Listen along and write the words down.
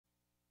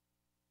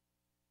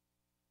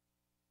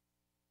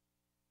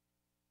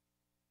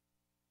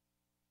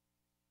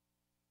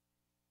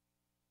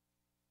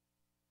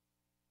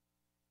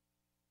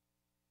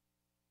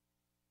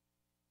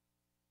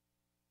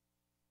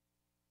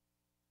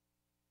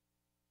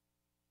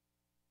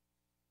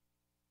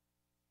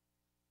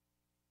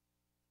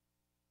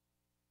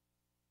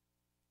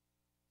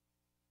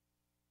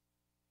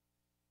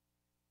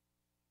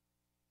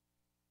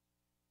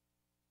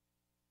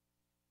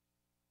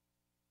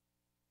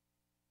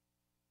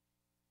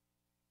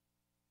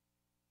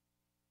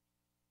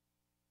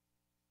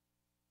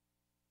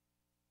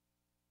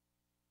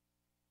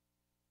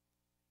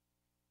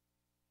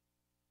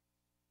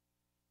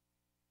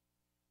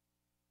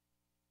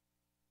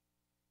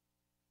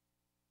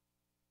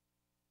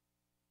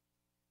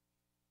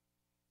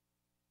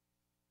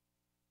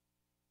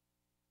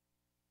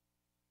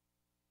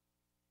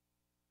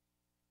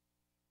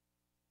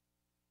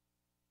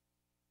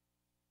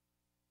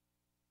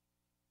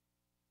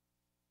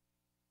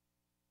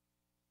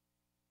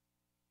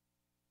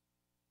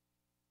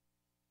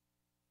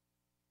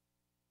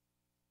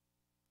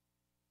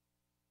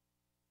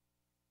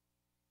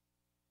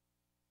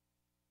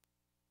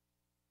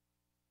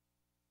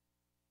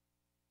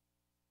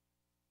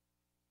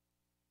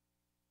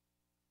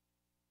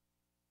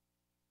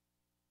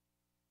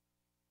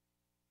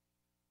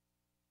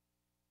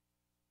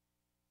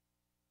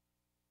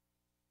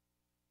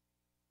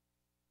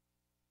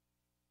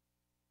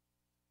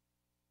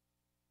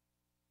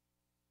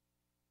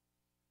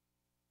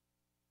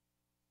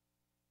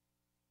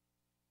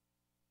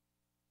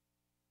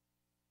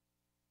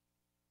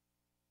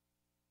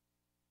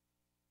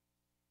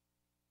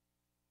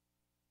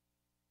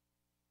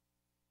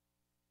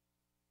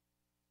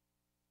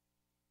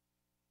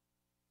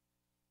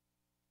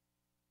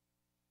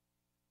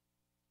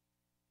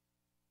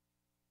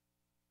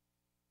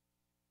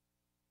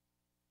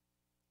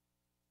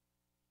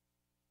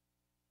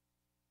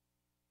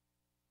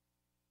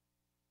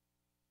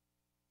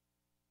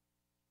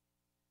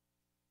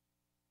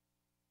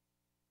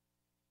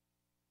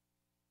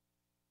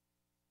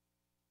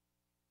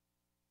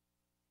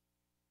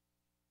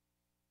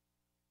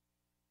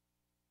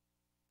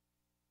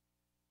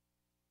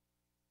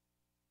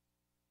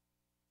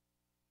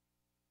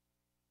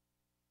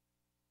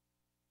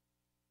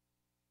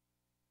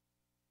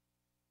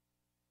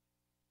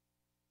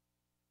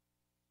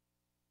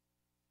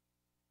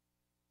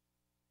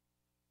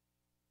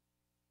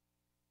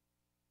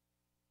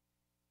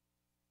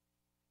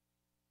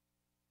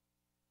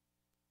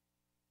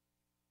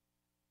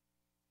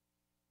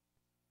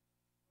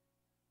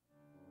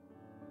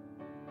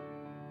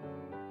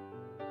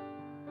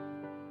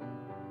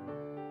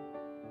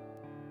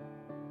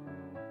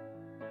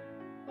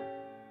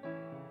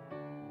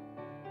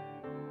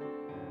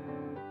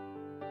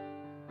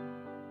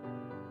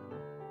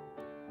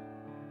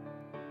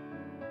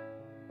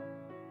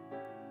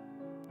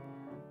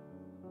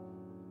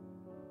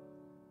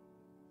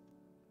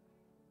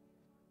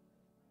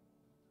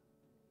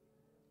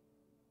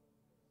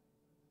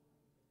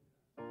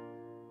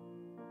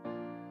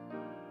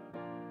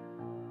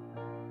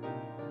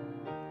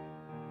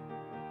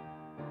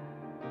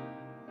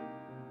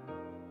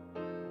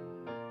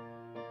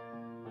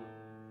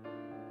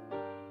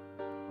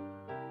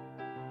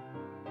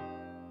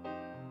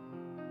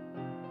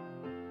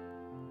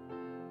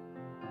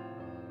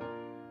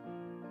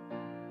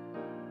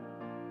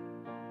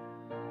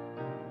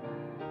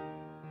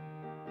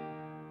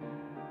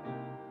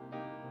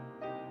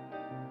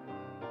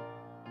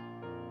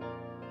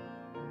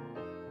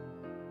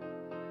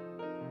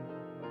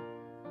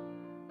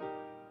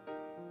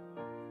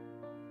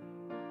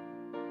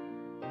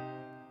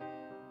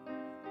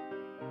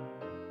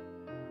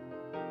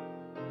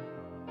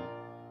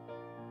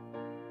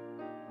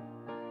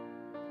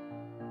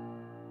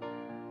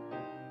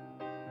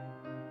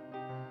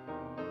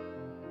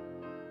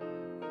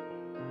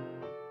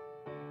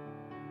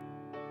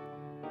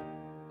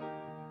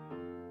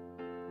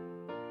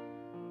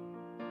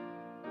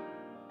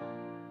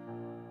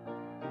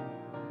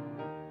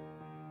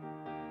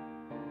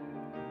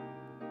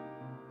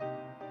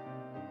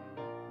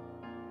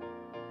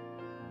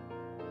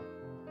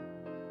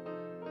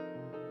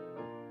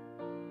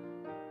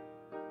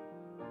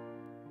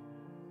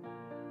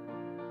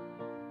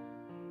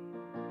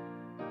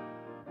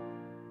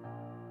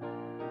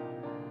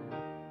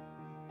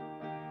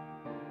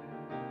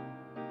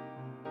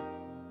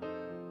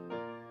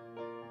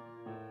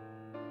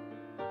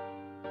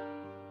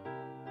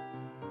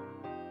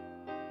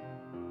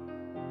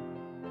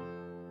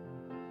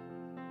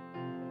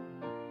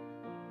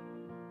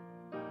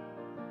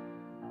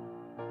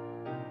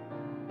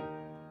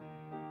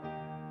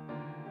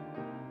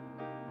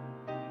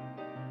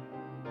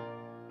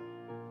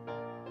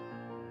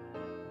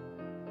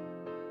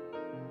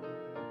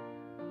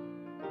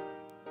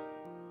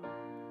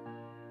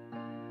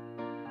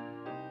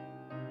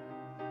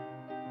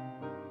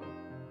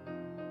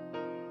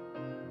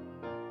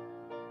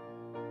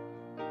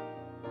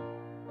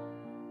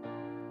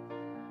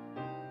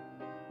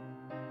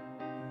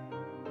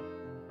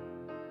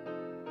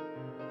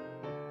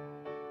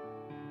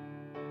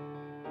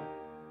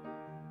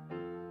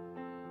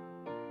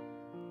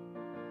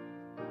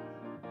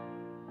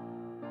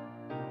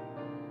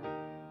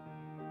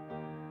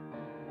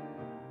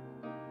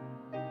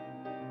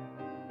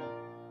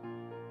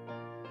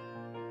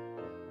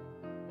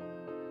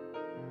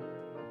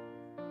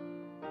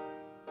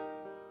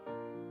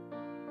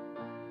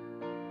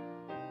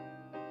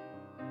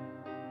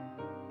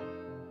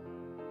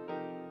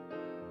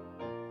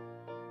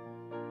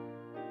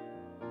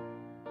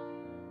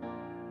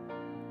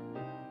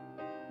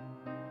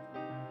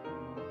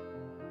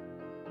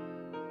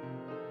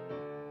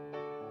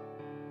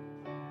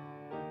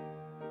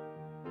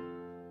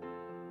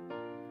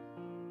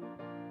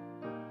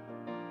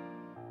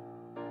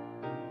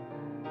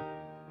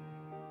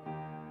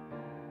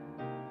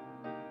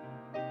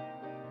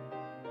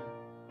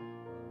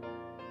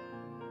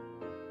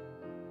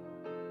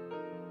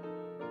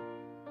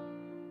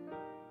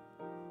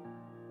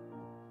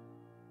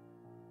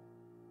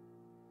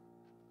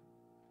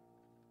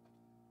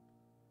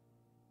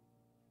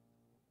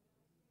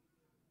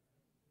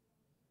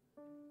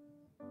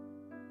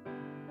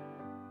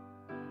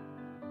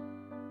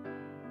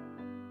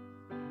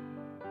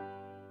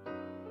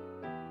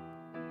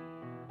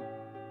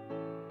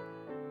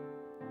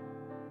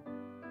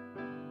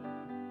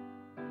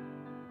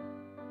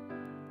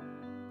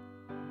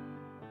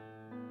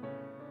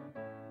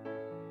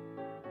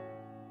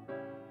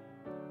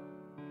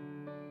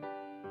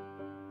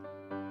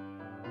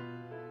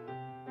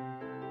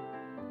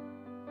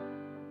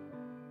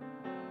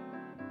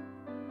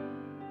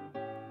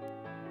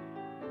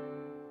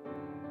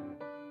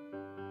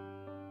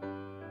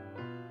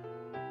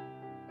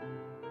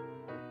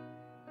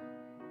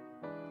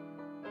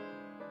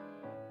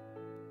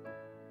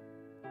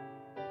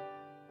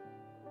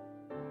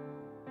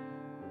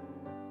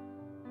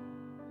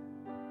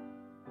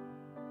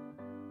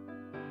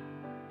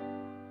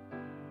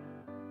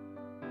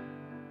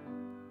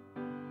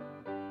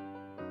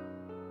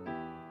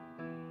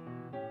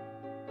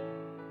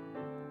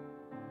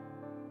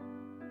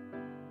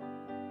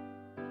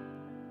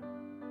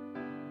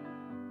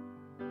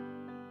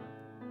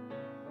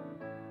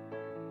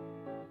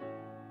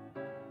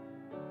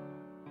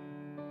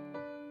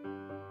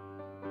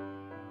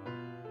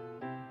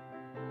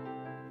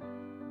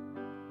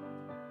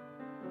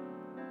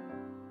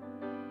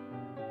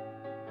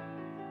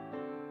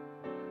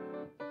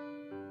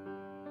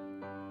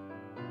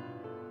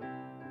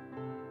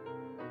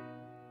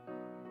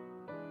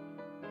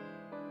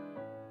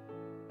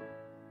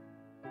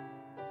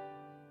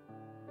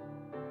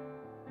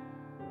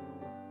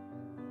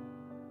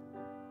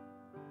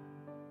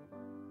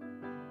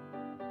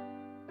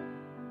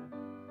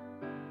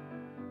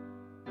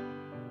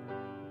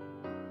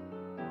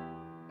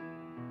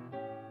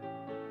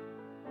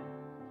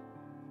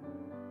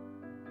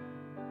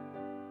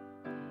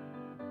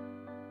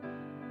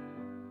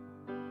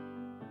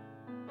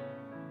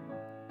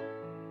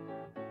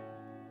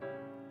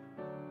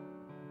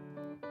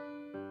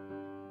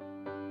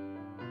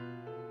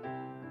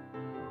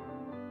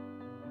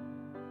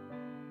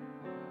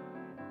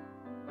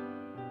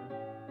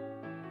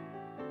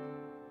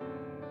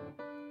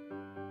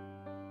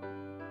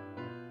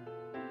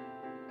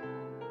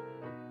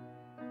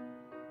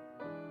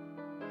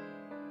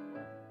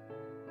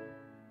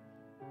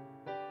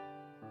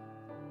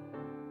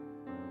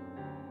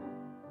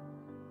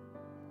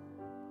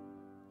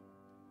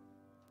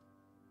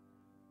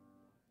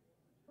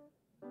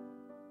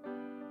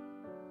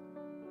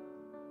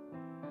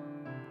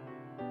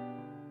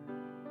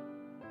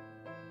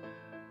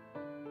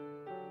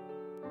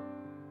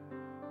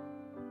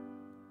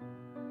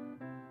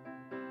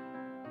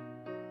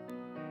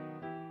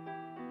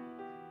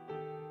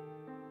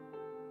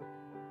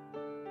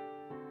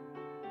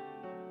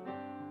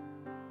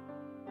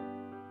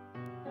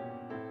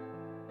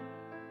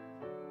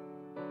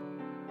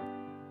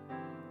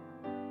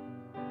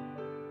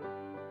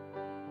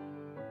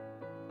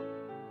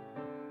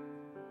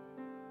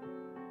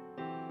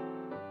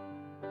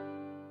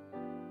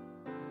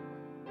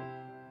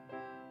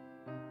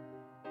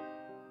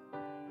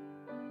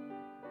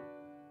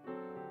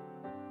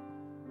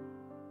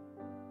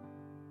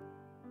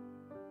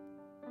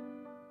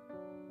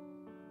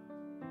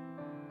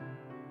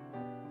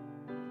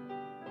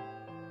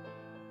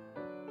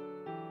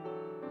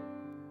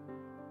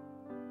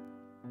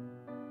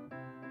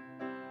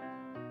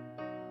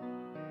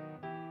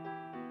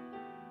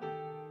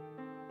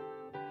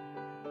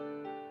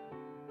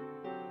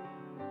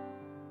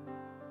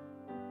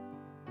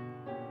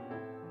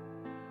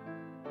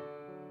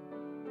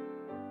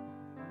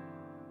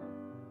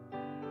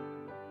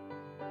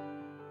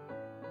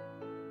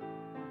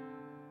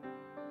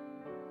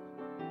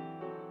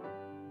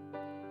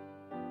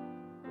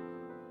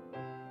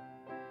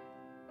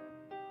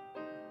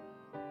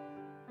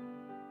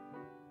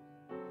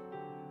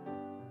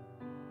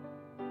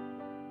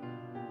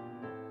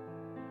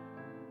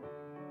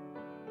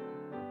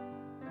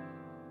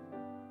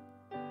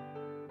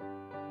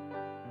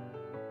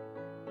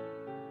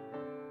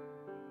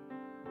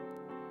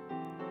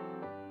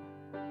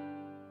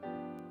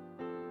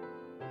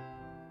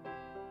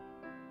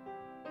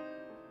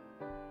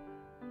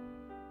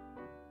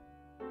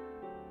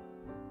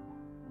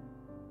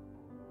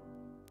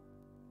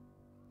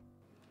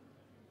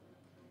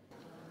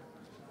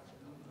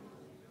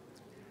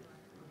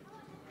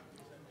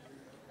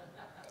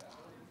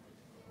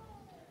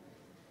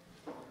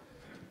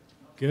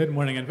Good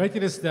morning. I invite you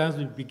to stand as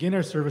we begin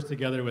our service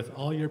together with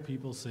All Your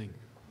People Sing.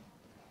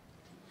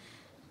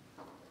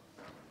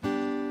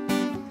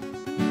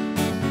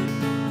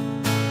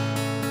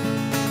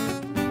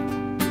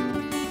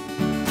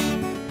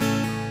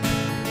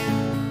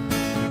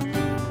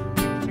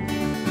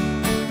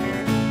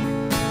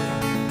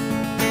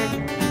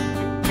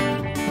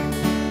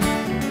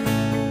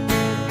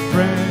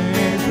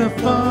 Praise the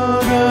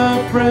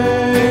Father,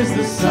 praise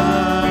the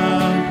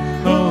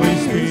Son, Holy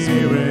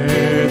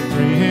Spirit,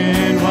 three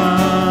in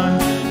one.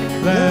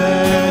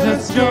 Let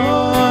us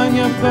join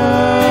your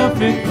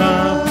perfect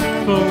love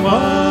for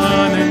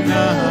one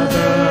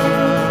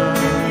another.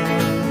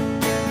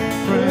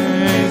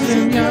 Praise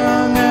Him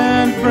young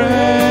and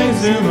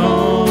praise Him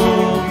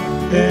old,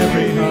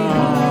 every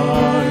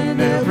heart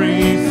and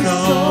every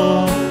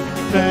soul.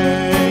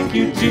 Thank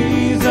you,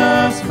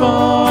 Jesus, for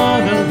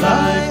the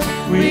life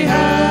we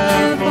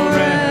have forever.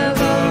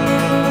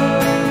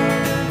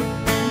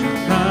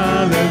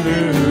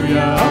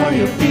 Hallelujah, all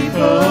your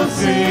people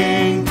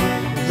sing.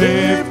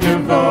 Lift your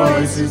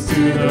voices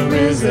to the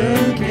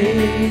risen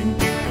King.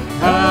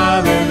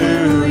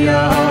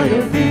 Hallelujah, all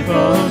your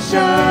people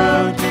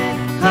shout.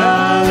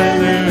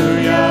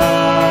 Hallelujah.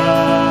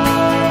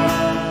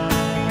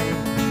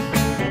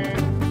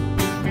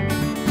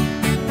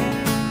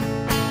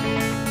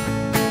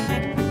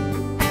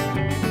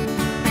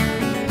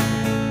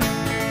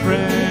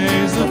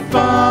 Praise the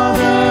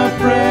Father,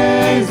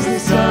 praise the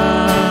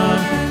Son,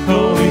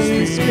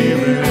 Holy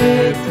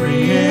Spirit,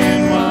 three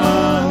in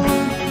one.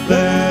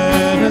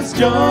 Let us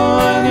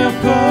join your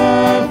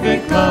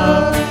perfect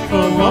love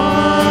for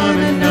one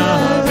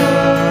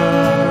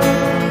another.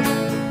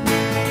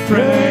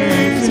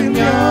 Praise Him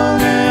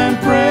young and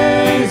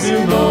praise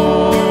Him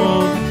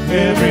old,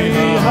 every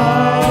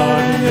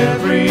heart and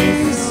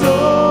every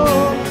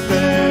soul.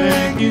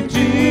 Thank you,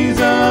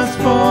 Jesus,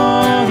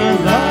 for the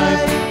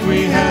life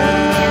we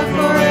have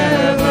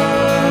forever.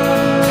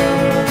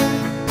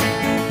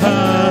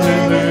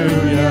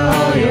 Hallelujah,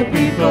 all your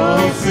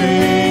people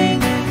sing.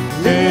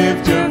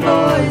 Lift your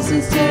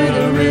voices to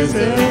the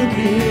risen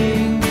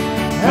King.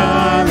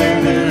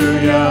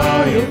 Hallelujah,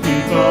 all your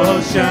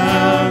people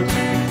shout.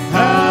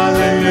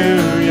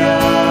 Hallelujah.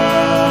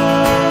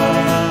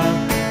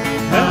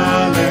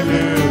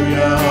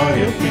 Hallelujah, all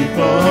your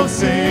people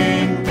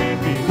sing.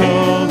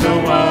 Behold the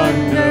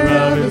wonder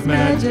of His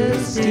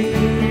majesty.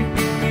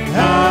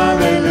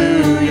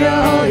 Hallelujah,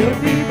 all your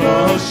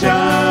people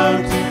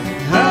shout.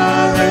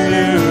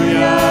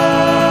 Hallelujah.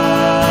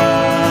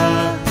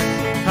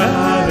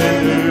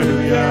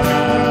 Hallelujah.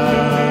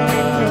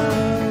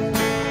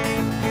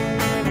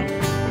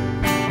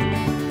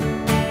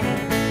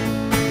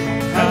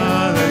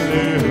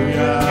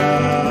 Hallelujah.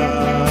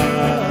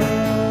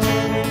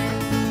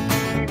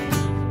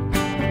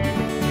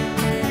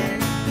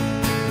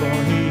 For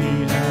He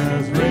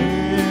has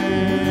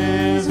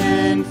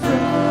risen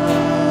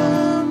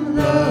from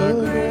the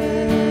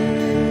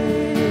grave.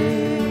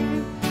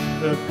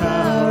 The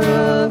power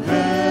of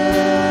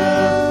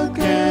hell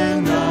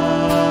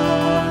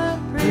cannot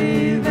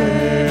prevail.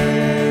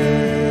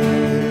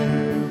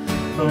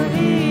 For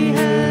He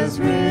has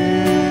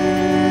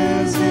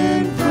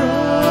risen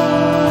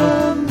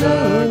from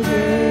the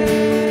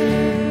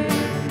grave.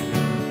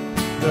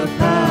 The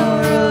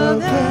power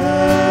of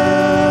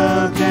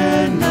hell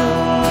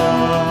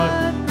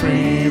cannot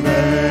prevail.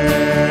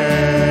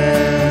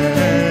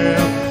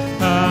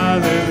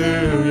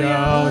 Hallelujah,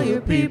 all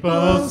your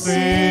people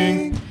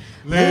sing.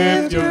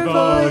 Lift your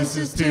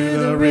voices to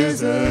the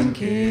risen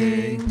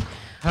King.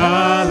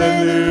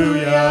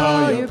 Hallelujah,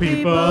 all your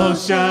people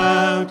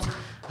shout.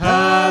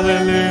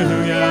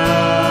 Hallelujah.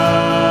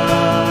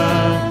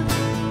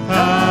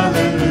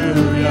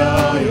 Hallelujah,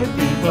 all your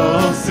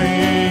people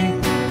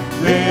sing.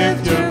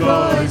 Lift your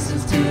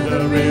voices to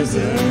the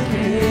risen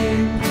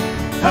King.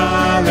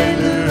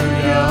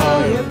 Hallelujah,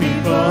 all your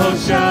people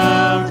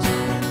shout.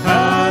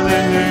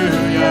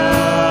 Hallelujah.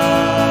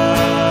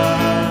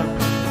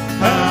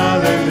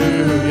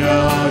 Hallelujah,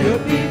 all your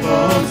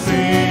people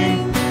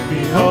sing.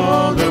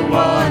 Behold the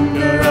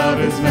wonder of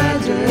His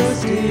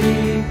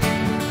majesty.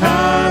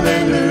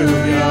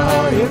 Hallelujah,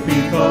 all your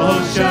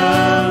people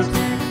shout.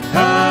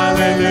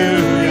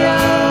 Hallelujah.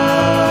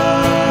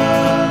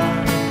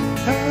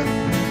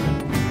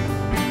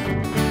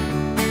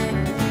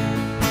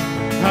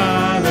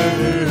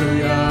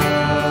 Hallelujah.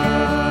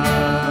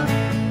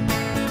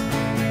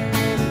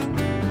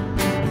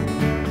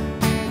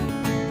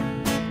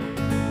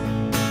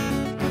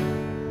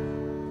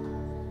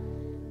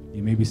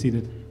 You may be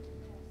seated.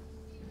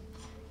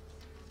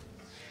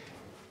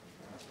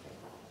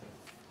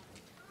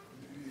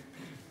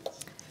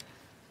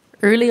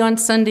 Early on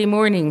Sunday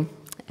morning,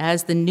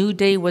 as the new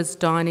day was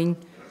dawning,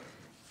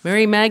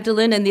 Mary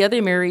Magdalene and the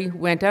other Mary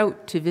went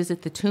out to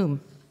visit the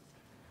tomb.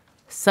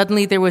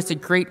 Suddenly there was a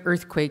great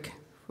earthquake,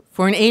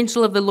 for an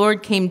angel of the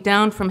Lord came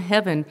down from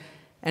heaven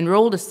and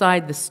rolled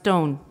aside the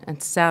stone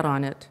and sat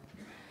on it.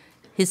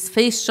 His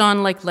face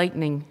shone like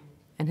lightning,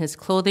 and his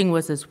clothing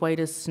was as white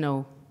as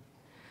snow.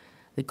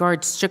 The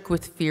guards shook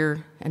with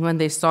fear, and when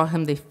they saw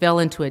him, they fell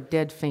into a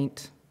dead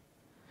faint.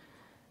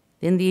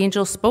 Then the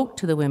angel spoke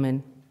to the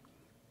women.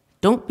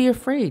 "Don't be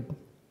afraid.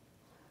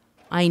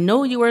 I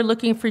know you are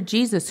looking for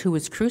Jesus who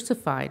was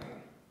crucified.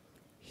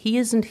 He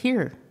isn't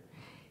here.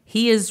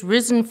 He is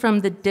risen from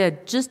the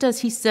dead, just as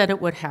he said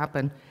it would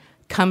happen.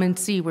 Come and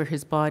see where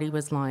his body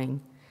was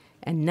lying.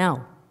 And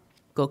now,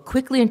 go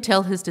quickly and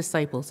tell his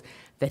disciples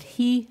that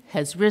he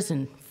has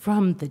risen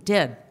from the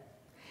dead.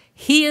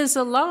 He is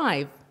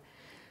alive.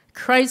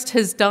 Christ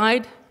has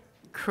died.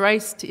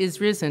 Christ is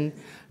risen.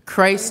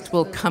 Christ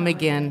will come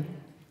again.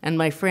 And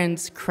my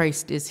friends,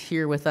 Christ is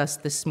here with us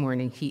this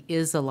morning. He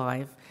is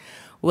alive.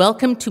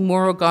 Welcome to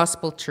Morrow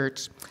Gospel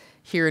Church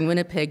here in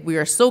Winnipeg. We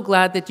are so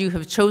glad that you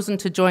have chosen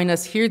to join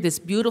us here this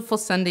beautiful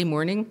Sunday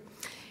morning.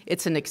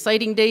 It's an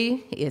exciting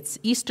day. It's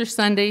Easter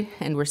Sunday,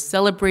 and we're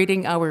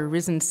celebrating our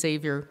risen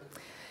Savior.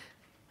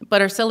 But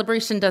our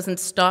celebration doesn't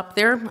stop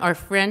there. Our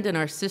friend and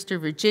our sister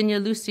Virginia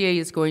Lucier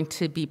is going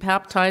to be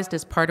baptized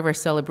as part of our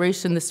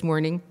celebration this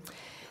morning,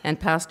 and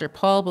Pastor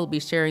Paul will be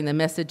sharing the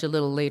message a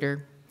little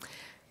later.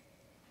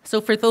 So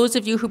for those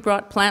of you who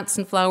brought plants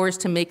and flowers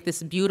to make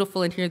this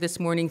beautiful in here this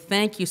morning,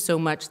 thank you so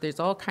much. There's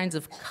all kinds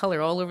of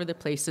color all over the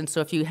place, and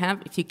so if you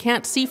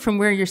can't see from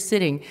where you're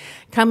sitting,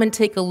 come and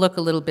take a look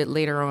a little bit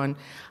later on.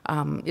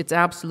 It's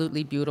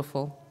absolutely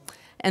beautiful.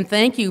 And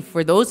thank you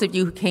for those of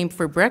you who came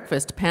for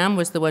breakfast. Pam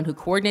was the one who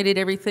coordinated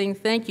everything.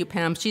 Thank you,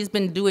 Pam. She's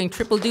been doing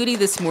triple duty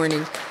this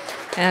morning,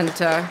 and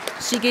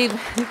she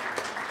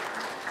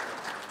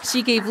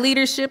gave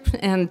leadership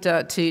and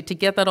to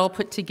get that all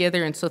put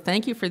together. And so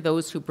thank you for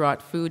those who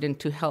brought food and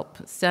to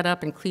help set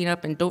up and clean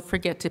up. And don't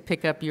forget to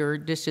pick up your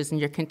dishes and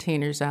your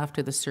containers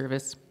after the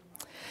service.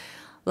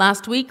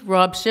 Last week,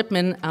 Rob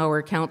Shipman,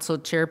 our council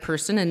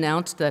chairperson,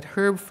 announced that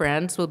Herb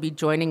Franz will be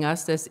joining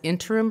us as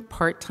interim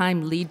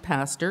part-time lead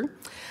pastor.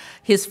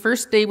 His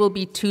first day will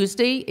be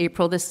Tuesday,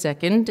 April the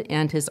 2nd,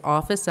 and his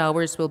office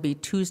hours will be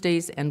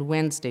Tuesdays and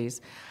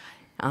Wednesdays.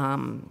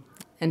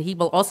 And he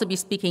will also be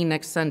speaking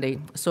next Sunday.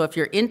 So if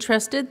you're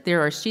interested, there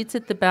are sheets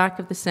at the back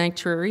of the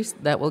sanctuaries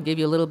that will give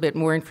you a little bit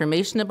more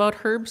information about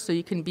Herb so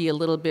you can be a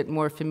little bit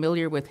more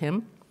familiar with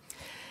him.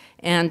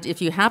 And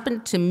if you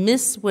happen to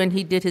miss when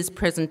he did his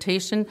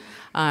presentation,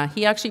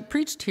 he actually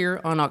preached here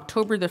on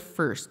October the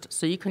 1st.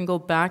 So you can go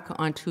back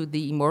onto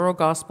the Morrow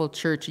Gospel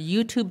Church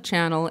YouTube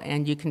channel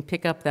and you can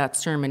pick up that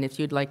sermon if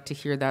you'd like to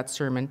hear that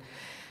sermon.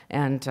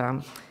 And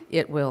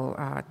it will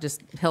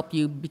just help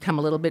you become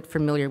a little bit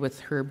familiar with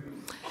Herb.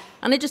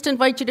 And I just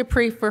invite you to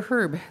pray for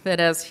Herb, that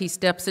as he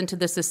steps into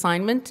this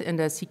assignment and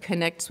as he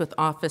connects with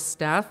office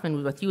staff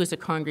and with you as a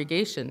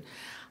congregation,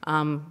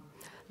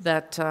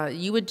 that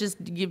you would just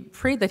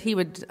pray that it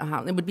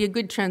would be a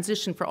good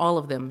transition for all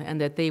of them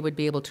and that they would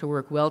be able to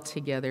work well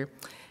together.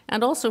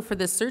 And also for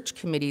the search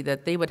committee,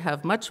 that they would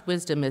have much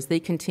wisdom as they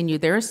continue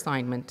their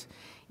assignment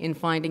in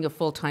finding a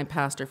full-time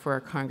pastor for our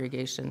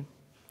congregation.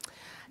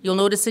 You'll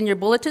notice in your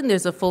bulletin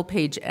there's a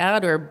full-page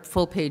ad or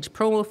full-page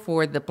promo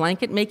for the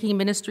Blanket Making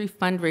Ministry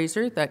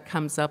fundraiser that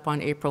comes up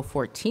on April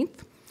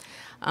 14th.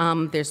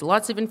 There's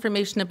lots of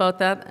information about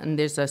that, and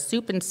there's a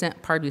soup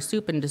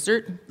and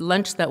dessert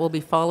lunch that will be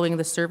following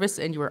the service,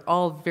 and you are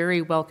all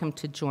very welcome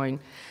to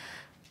join.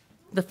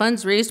 The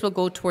funds raised will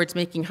go towards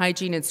making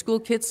hygiene and school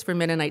kits for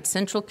Mennonite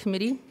Central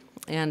Committee,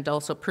 and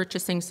also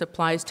purchasing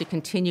supplies to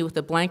continue with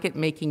the blanket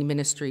making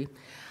ministry.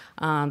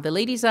 The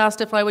ladies asked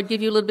if I would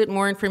give you a little bit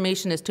more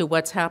information as to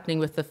what's happening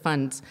with the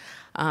funds.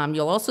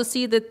 You'll also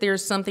see that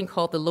there's something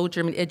called the Low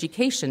German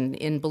Education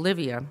in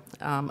Bolivia.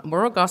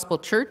 Morrow Gospel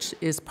Church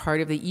is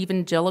part of the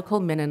Evangelical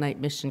Mennonite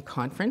Mission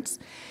Conference.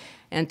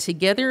 And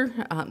together,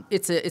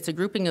 it's a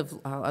grouping of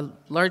a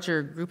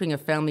larger grouping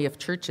of family of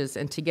churches.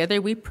 And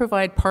together, we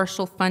provide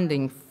partial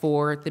funding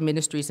for the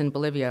ministries in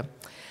Bolivia.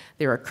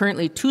 There are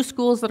currently 2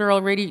 schools that are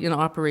already in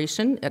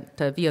operation at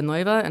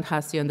Villanueva and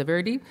Hacienda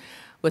Verde,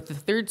 with the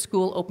 3rd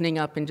school opening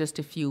up in just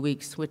a few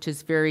weeks, which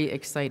is very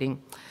exciting.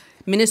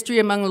 Ministry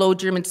among Low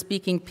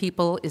German-speaking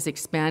people is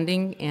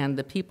expanding, and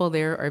the people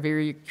there are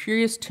very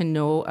curious to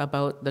know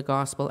about the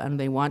gospel, and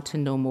they want to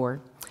know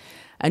more.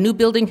 A new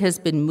building has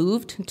been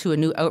moved to a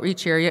new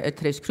outreach area at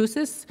Tres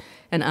Cruces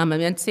and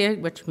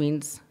Amanecer, which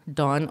means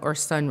dawn or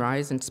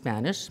sunrise in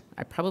Spanish.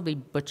 I probably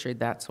butchered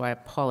that, so I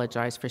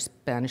apologize for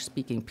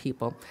Spanish-speaking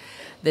people.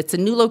 That's a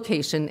new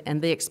location,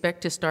 and they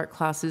expect to start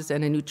classes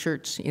and a new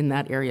church in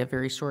that area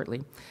very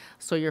shortly.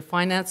 So your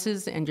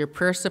finances and your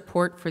prayer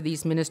support for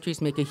these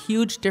ministries make a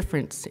huge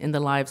difference in the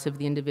lives of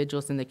the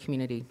individuals in the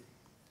community.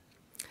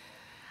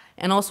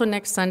 And also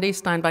next Sunday,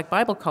 Steinbach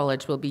Bible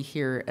College will be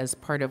here as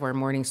part of our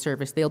morning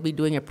service. They'll be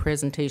doing a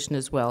presentation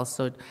as well.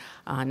 So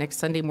next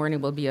Sunday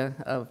morning will be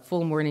a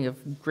full morning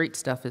of great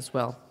stuff as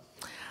well.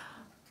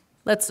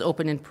 Let's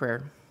open in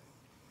prayer.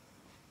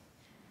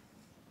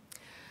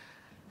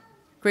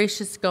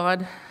 Gracious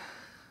God,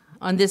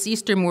 on this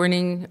Easter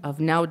morning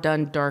of now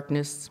done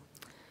darkness,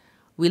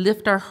 we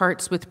lift our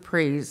hearts with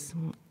praise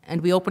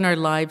and we open our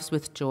lives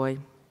with joy.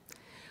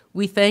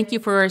 We thank you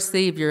for our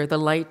Savior, the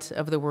light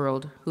of the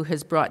world, who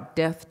has brought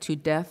death to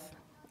death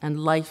and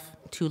life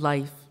to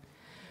life.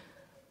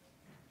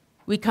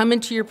 We come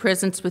into your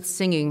presence with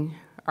singing,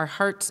 our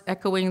hearts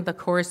echoing the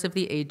chorus of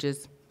the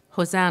ages.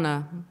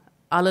 Hosanna,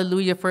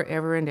 Alleluia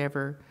forever and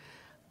ever.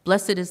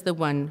 Blessed is the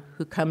one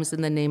who comes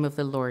in the name of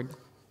the Lord.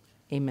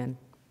 Amen.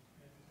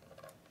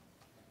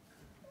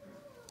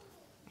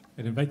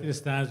 I'd invite you to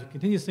stand as we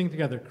continue to sing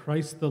together,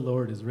 Christ the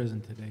Lord is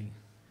risen today.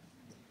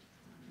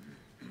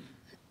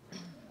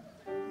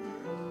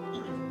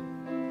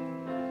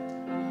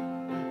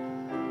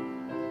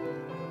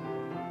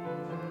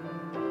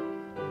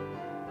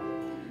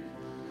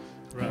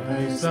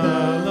 Christ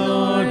the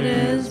Lord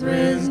is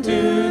risen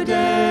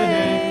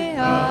today.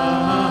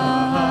 Hallelujah.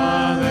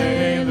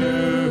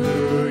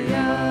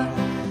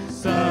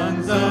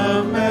 Sons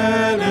of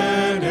men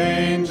and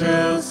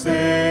angels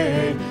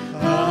sing.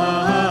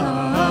 Hallelujah.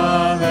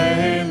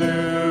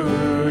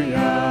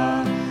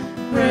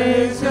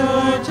 Praise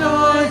your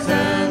joys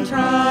and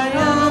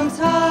triumphs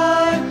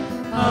high.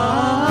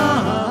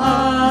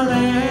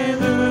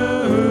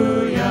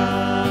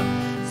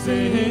 Hallelujah.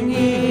 Sing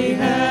ye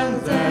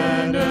heavens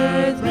and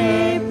earth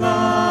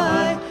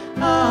reply.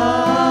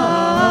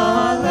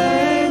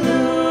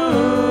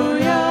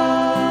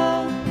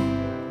 Hallelujah.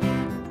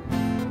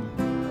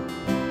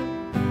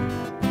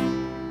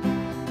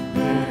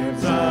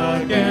 Lives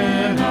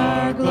again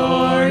our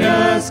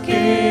glorious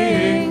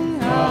King.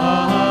 Hallelujah.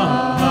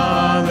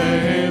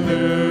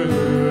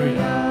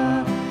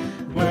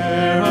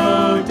 Where,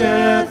 O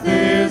death,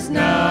 is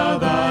now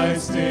thy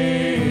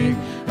sting?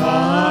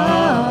 Hallelujah.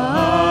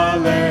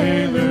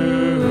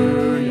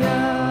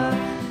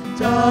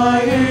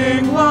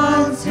 Dying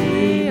once,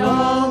 he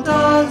all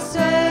doth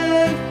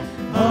save.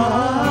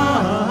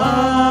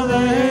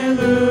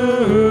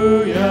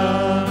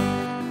 Hallelujah.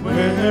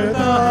 Where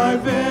thy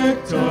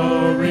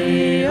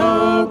victory,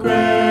 O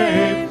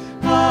grave?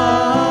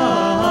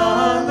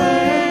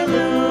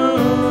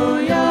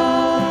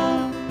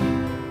 Hallelujah.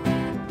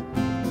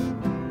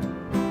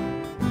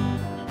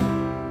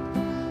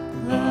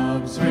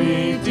 Love's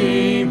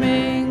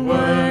redeeming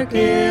work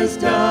is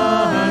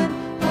done.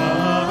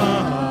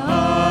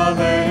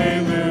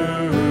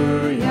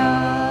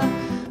 Hallelujah.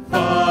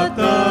 Fought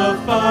the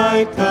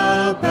fight,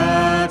 the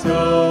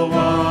battle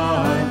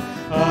won.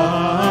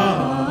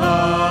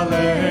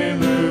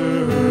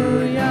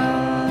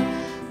 Hallelujah.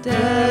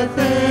 Death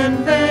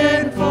in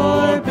vain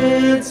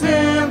forbids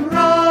him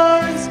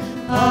rise.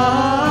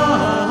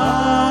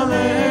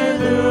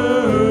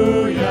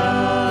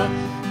 Hallelujah.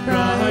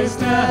 Christ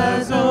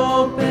has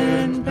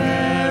opened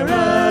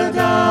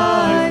paradise.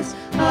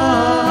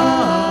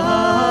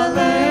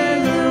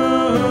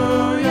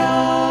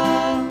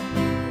 Hallelujah.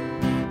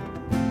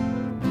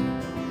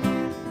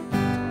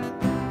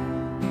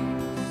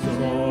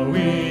 So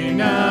we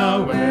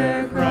now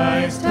where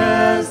Christ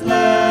has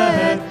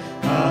led.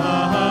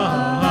 Hallelujah.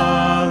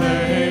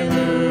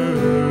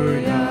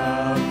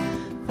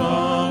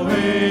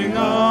 Following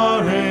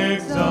our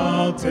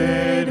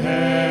exalted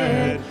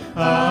head.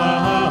 Hallelujah.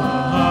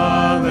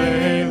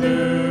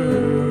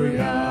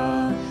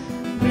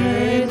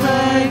 Made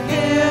like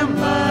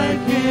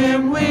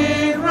him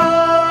we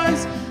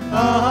rise.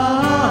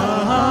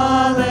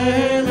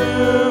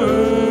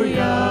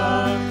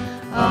 Hallelujah.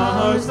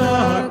 Ours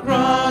the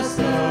cross,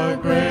 the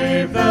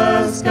grave,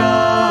 the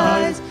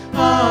skies.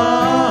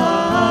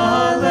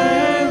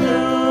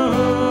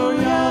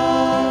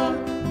 Hallelujah.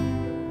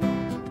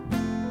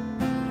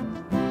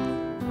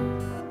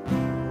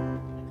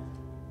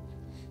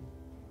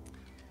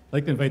 I'd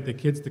like to invite the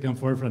kids to come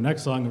forward for the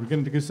next song. We're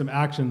going to do some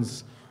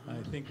actions.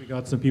 I think we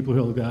got some people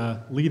who will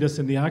lead us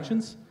in the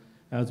actions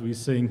as we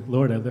sing,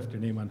 Lord, I lift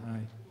your name on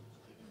high.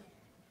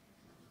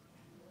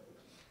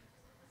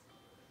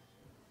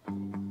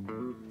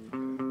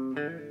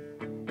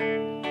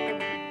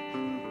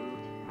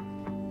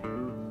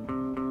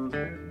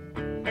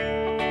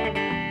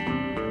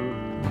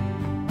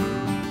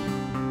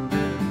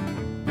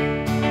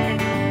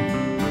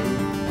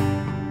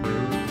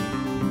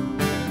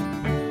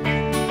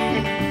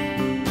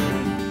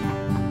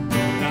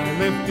 I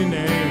lift your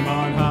name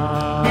on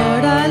high.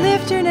 Lord, I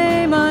lift your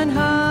name on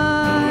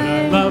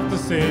high. I love to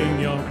sing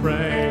your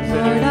praises.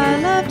 Lord,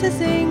 I love to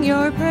sing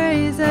your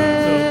praises. So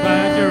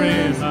glad you're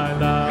in my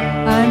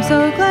life. I'm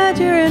so glad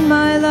you're in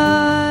my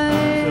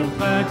life. So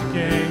glad you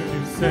came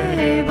to save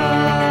Save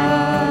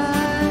us.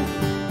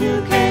 us.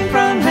 You came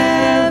from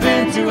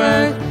heaven to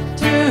earth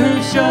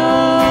to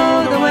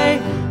show the way.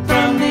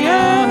 From the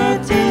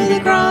earth to the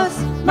cross,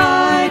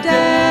 my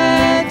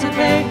debt to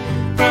pay.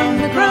 From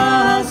the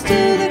cross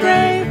to the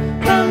grave,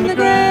 from the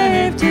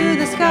grave to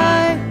the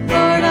sky.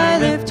 Lord, I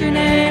lift your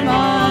name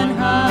on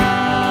high.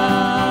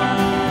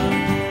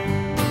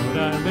 Lord,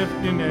 I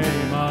lift your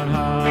name on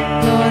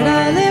high. Lord,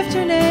 I lift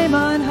your name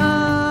on Lord, I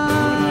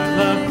high.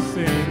 love to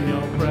sing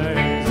your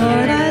praise.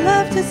 Lord, I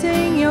love to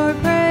sing your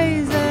praises.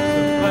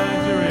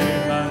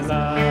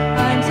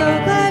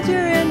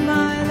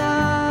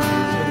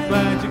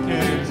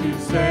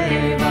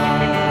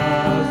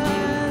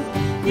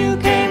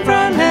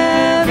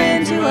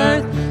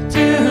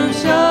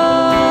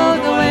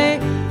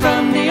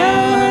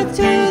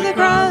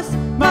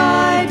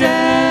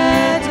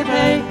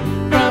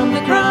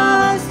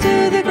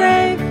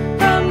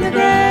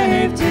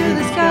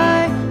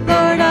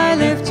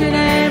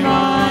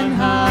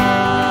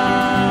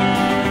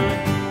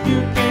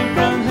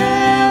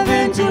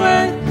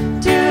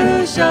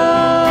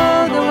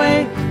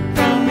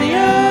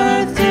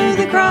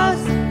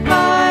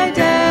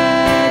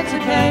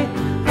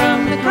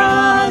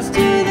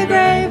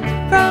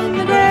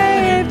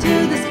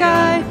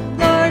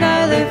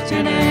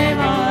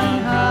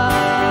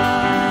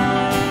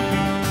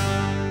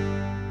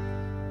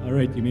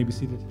 mic. You may be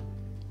seated.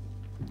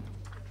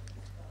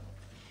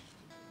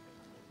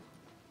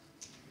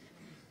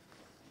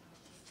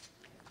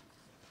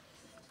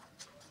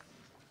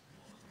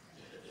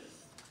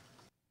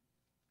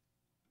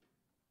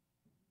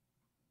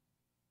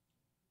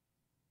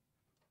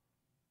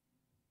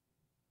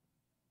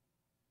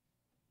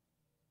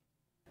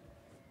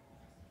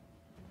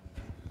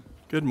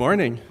 Good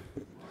morning.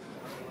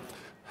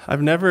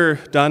 I've never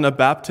done a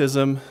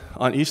baptism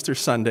on Easter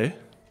Sunday,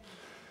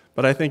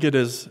 but I think it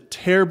is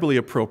terribly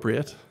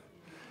appropriate.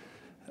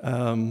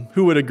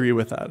 Who would agree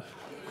with that?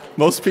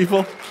 Most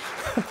people?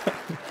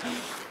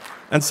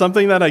 And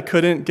something that I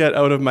couldn't get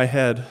out of my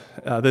head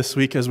this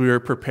week as we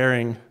were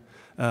preparing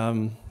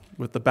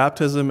with the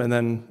baptism and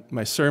then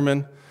my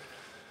sermon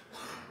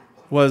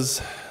was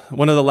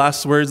one of the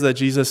last words that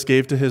Jesus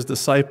gave to his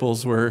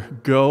disciples were,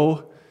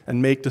 "Go and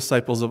make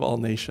disciples of all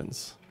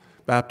nations,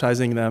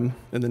 baptizing them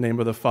in the name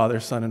of the Father,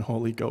 Son, and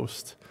Holy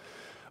Ghost,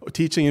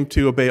 teaching them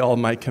to obey all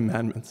my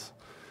commandments."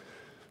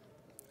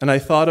 And I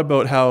thought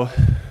about how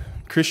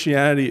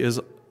Christianity is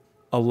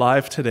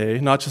alive today,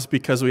 not just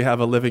because we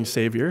have a living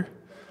Savior,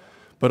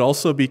 but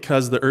also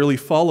because the early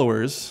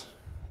followers,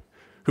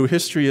 who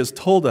history has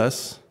told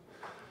us,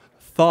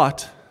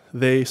 thought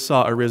they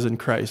saw a risen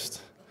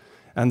Christ,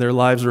 and their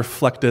lives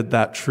reflected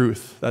that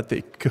truth, that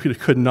they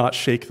could not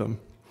shake them.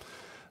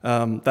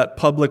 That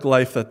public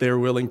life that they were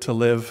willing to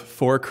live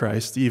for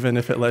Christ, even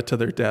if it led to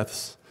their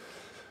deaths,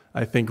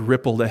 I think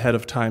rippled ahead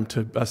of time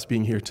to us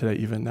being here today,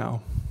 even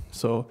now.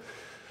 So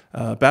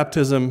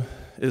baptism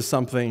is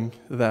something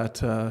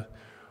that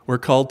we're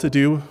called to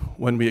do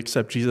when we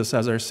accept Jesus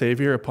as our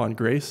Savior upon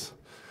grace.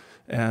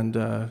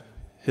 And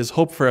his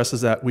hope for us is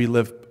that we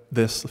live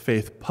this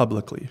faith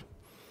publicly.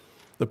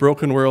 The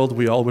broken world,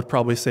 we all would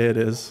probably say it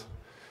is.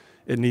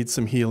 It needs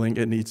some healing.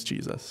 It needs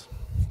Jesus.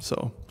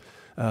 So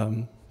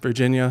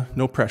Virginia,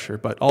 no pressure,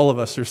 but all of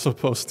us are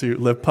supposed to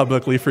live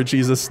publicly for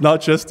Jesus, not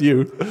just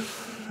you.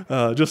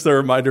 Just a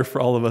reminder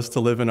for all of us to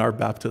live in our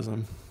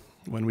baptism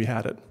when we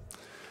had it.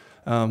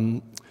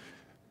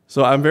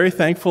 So I'm very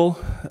thankful,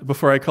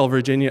 before I call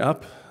Virginia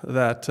up,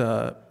 that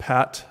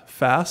Pat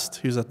Fast,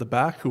 who's at the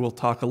back, who we'll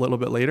talk a little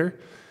bit later,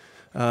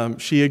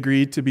 she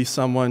agreed to be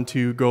someone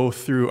to go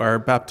through our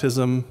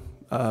baptism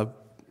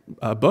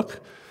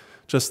book.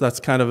 Just that's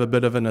kind of a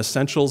bit of an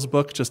essentials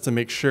book, just to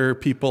make sure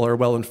people are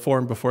well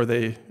informed before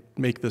they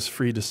make this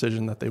free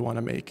decision that they want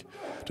to make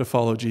to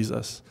follow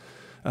Jesus.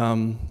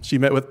 She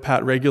met with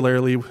Pat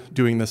regularly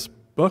doing this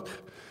book,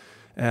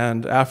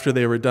 and after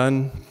they were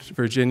done,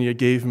 Virginia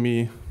gave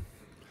me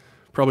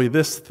probably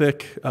this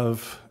thick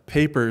of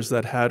papers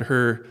that had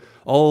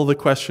all the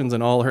questions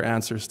and all her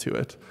answers to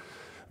it.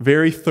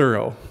 Very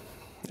thorough.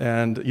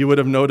 And you would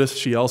have noticed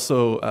she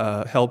also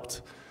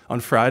helped on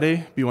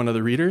Friday be one of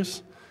the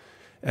readers.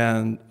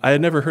 And I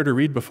had never heard her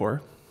read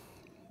before,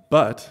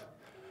 but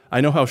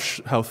I know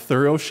how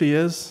thorough she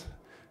is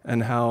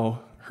and how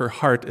her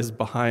heart is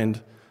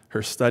behind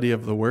her study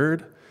of the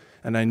Word,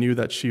 and I knew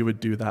that she would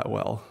do that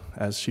well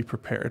as she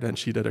prepared, and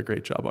she did a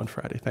great job on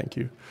Friday. Thank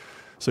you.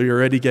 So you're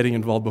already getting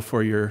involved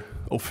before you're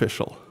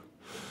official.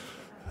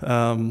 So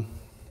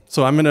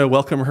I'm going to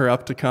welcome her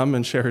up to come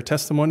and share her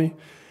testimony,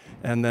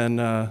 and then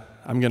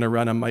I'm going to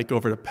run a mic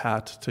over to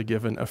Pat to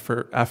give an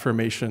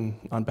affirmation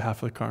on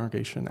behalf of the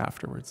congregation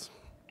afterwards.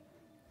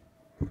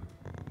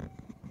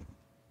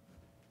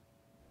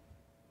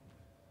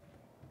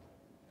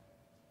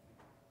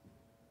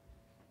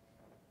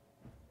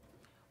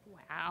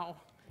 Wow,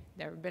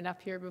 never been up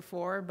here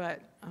before,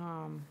 but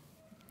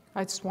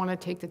I just want to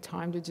take the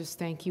time to just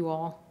thank you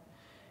all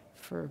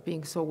for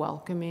being so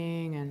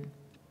welcoming. And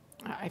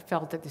I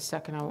felt it the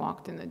second I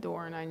walked in the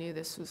door, and I knew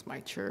this was my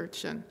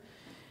church. And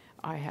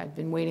I had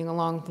been waiting a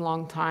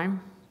long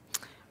time,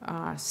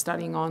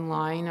 studying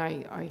online.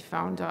 I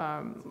found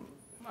a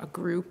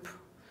group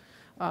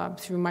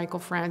through Michael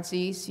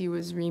Francis. He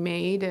was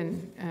remade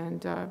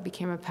and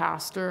became a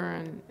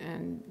pastor,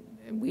 and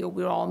we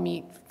would all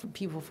meet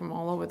people from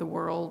all over the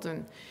world,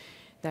 and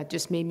that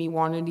just made me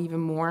want it even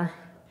more.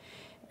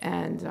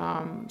 And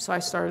so I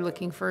started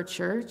looking for a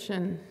church,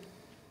 and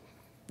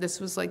this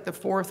was like the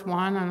fourth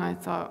one, and I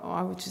thought,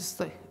 I would just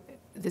like,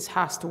 this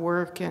has to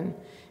work, and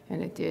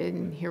it did,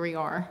 and here we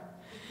are.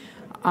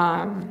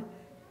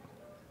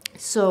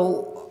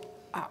 So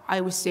I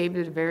was saved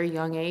at a very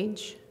young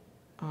age.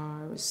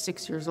 I was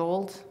 6 years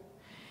old,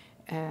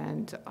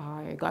 and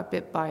I got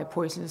bit by a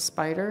poisonous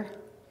spider,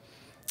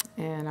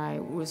 and I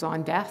was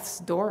on death's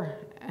door,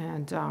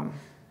 and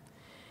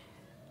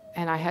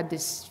I had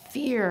this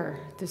fear,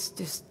 this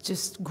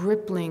just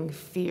crippling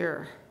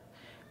fear.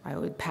 I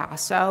would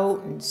pass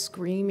out and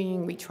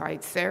screaming. We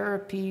tried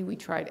therapy, we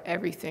tried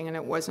everything, and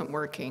it wasn't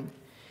working.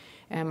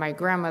 And my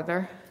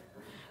grandmother,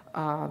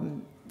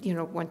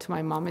 went to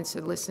my mom and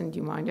said, "Listen, do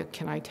you mind?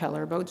 Can I tell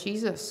her about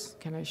Jesus?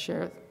 Can I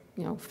share,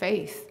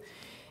 faith?"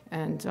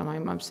 And my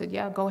mom said,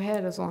 "Yeah, go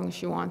ahead, as long as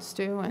she wants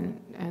to."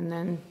 And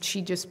then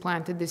she just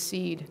planted the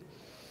seed.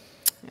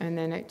 And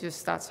then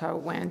that's how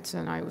it went.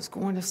 And I was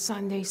going to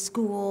Sunday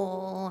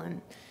school,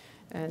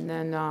 And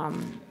then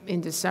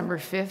in December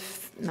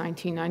 5th,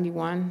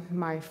 1991,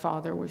 my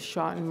father was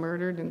shot and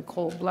murdered in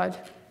cold blood.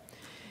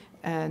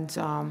 And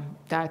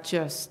that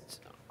just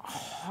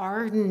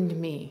hardened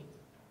me.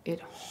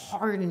 It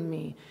hardened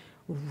me.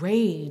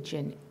 Rage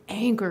and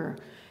anger.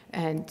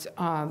 And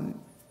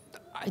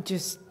it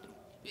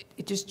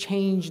just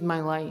changed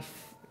my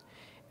life.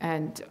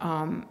 And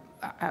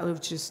I was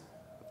just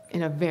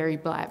in a very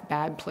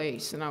bad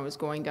place, and I was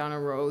going down a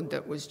road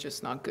that was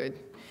just not good.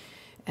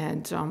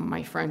 And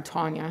my friend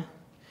Tanya,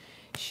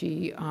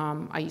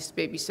 I used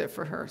to babysit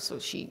for her, so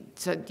she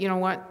said, you know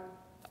what,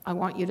 I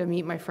want you to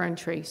meet my friend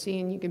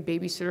Tracy, and you can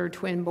babysit her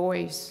twin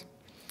boys.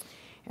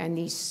 And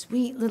these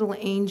sweet little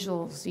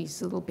angels,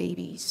 these little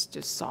babies,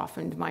 just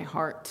softened my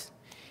heart.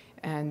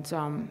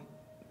 And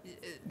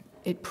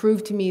it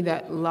proved to me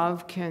that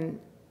love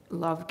can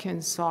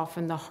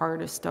soften the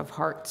hardest of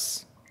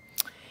hearts.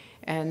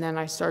 And then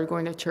I started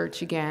going to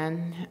church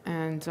again,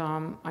 and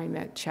I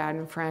met Chad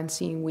and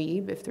Francine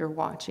Weeb, if they're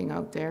watching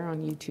out there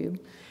on YouTube.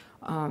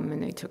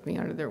 And they took me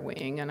under their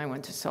wing, and I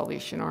went to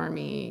Salvation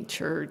Army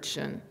Church.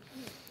 And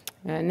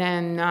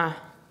then,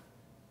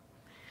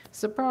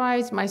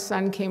 surprise, my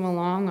son came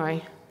along.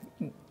 I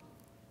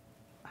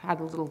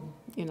had a little,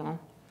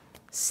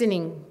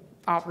 sinning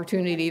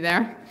opportunity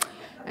there.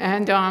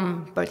 And,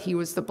 but he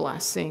was the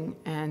blessing.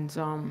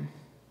 And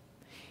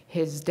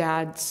his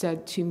dad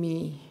said to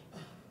me,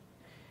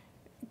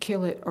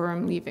 kill it or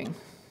I'm leaving.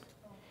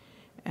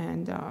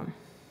 And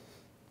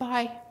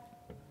bye,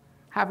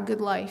 have a good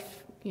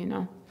life,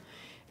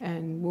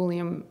 And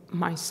William,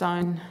 my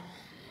son,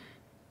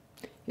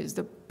 is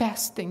the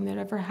best thing that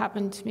ever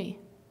happened to me.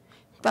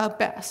 The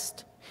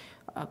best.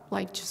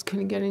 Life just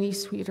couldn't get any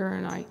sweeter,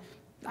 and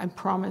I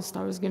promised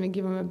I was going to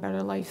give him a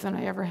better life than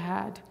I ever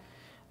had.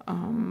 A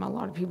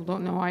lot of people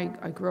don't know I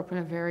grew up in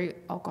a very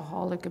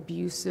alcoholic,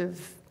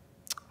 abusive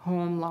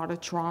home, a lot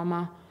of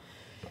trauma.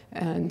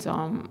 And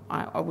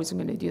I wasn't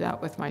going to do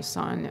that with my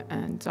son.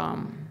 And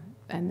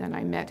then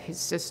I met his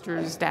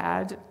sister's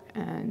dad,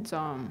 and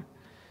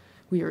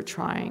we were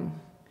trying.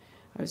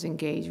 I was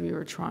engaged, we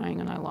were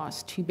trying, and I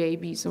lost 2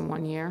 babies in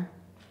 1 year.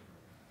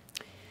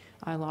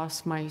 I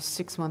lost my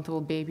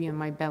 6-month-old baby in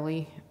my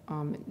belly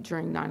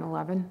during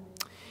 9/11.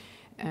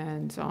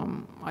 And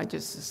I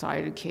just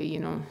decided,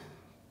 okay,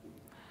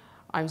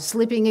 I'm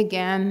slipping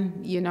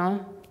again,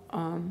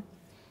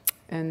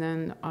 And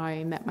then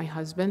I met my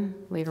husband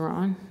later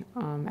on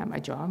at my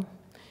job.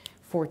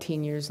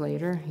 14 years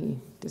later, he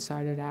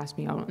decided to ask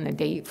me out on a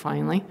date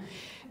finally.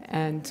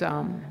 And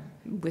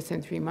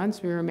within 3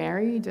 months, we were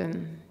married,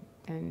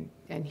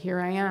 and here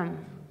I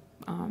am.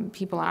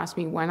 People ask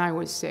me when I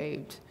was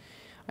saved.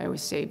 I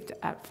was saved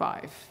at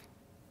 5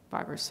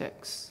 or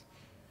 6.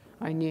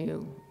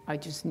 I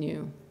just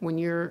knew. When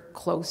you're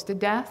close to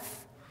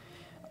death,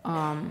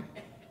 the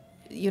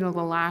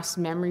last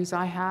memories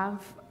I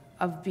have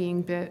of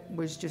being bit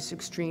was just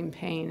extreme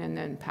pain and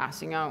then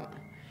passing out.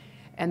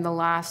 And the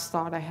last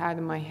thought I had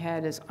in my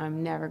head is,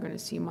 I'm never going to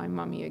see my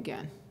mommy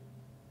again.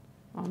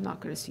 I'm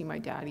not going to see my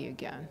daddy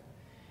again.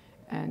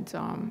 And,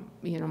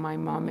 my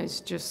mom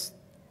is just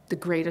the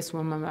greatest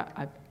woman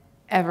I've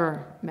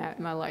ever met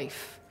in my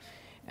life.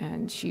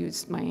 And she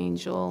was my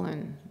angel.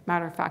 And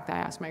matter of fact, I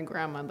asked my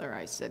grandmother,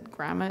 I said,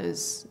 Grandma,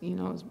 is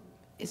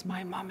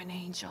my mom an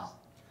angel?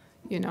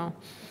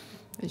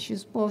 And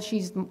she's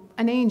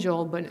an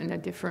angel, but in a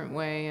different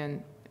way.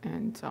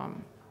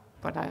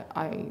 But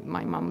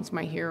my mom's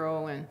my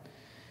hero,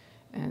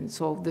 and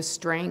so the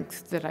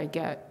strength that I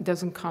get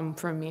doesn't come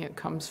from me; it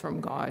comes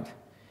from God,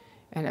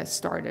 and it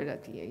started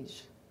at the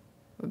age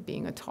of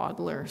being a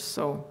toddler.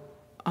 So,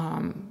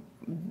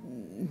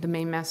 the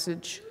main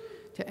message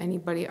to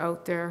anybody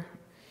out there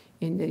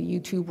in the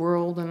YouTube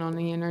world and on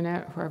the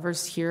internet,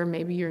 whoever's here,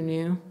 maybe you're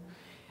new,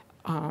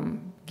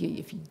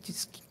 if you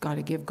just got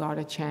to give God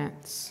a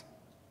chance.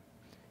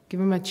 Give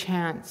him a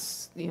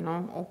chance,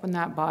 open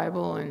that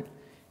Bible,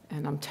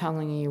 and I'm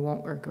telling you, you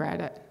won't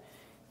regret it,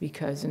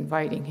 because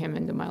inviting him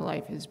into my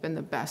life has been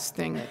the best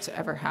thing that's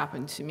ever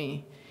happened to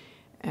me.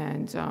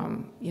 And,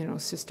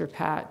 Sister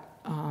Pat,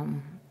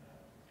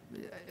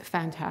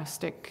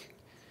 fantastic,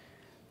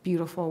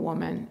 beautiful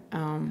woman,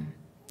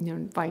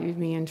 invited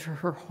me into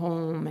her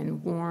home,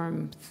 and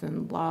warmth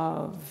and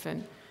love,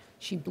 and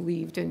she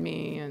believed in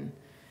me.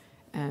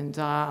 And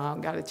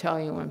I've got to tell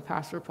you, when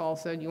Pastor Paul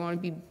said, you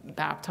want to be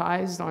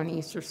baptized on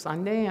Easter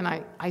Sunday? And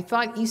I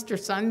thought Easter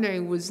Sunday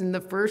was in the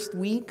first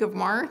week of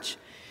March.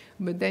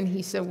 But then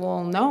he said,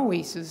 well, no.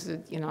 He says,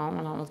 and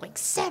I was like,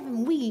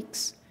 7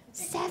 weeks?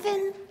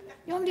 7?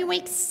 You want me to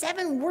wait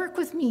 7? Work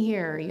with me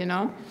here,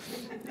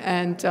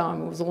 And it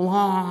was a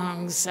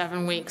long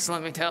 7 weeks,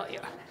 let me tell you.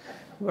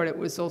 But it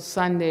was those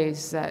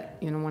Sundays that,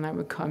 when I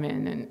would come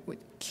in and would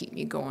keep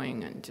me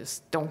going, and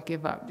just don't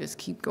give up, just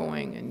keep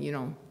going.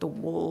 And, the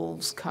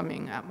wolves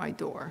coming at my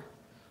door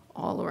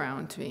all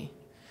around me.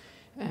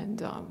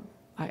 And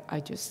I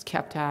just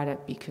kept at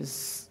it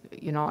because,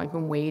 I've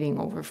been waiting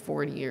over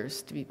 40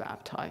 years to be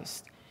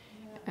baptized.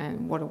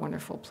 And what a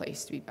wonderful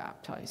place to be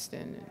baptized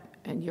in.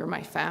 And you're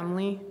my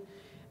family.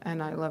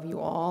 and I love you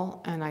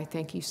all, and I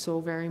thank you so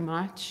very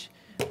much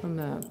from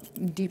the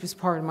deepest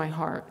part of my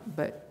heart.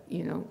 But,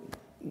 you know,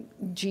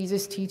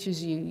 Jesus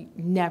teaches you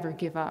never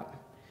give up.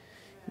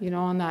 You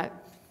know, on that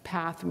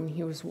path when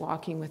he was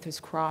walking with his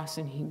cross,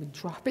 and he would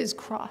drop his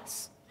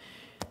cross,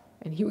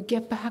 and he would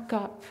get back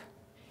up,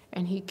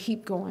 and he'd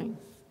keep going,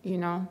 you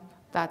know.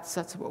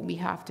 That's what we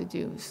have to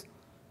do, is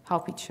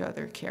help each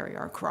other carry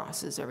our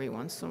crosses every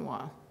once in a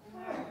while,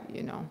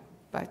 you know.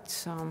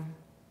 But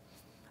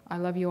I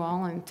love you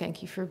all, and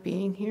thank you for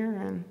being here,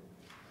 and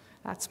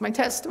that's my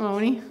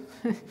testimony.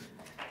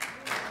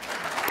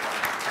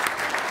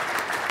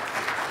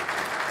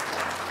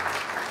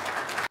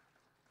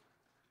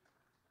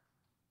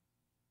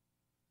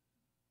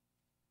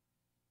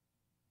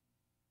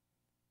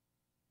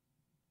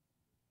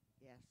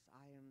 Yes,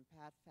 I am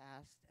Pat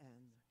Fast, and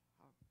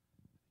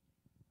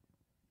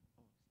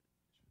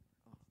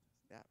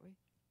that way?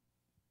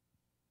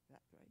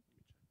 That right?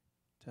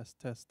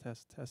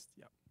 Test.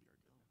 Yep.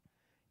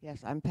 Yes,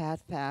 I'm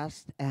Pat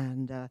Fast,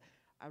 and I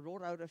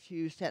wrote out a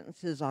few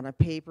sentences on a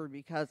paper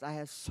because I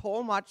have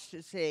so much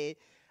to say.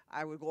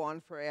 I would go on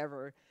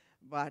forever,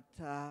 but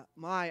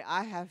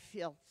I have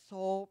felt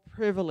so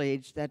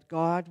privileged that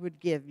God would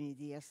give me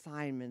the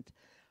assignment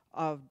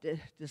of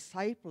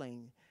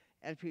discipling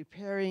and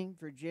preparing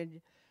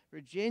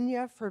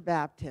Virginia for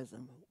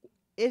baptism.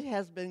 It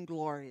has been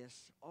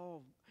glorious.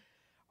 Oh,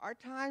 our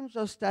times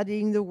of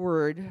studying the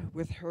Word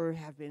with her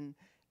have been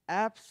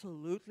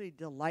absolutely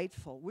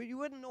delightful. You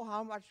wouldn't know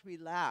how much we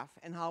laugh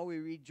and how we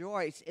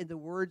rejoice in the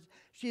words.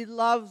 She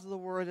loves the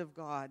Word of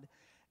God.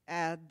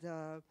 And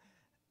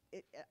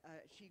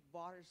she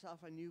bought herself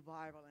a new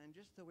Bible, and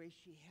just the way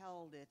she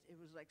held it, it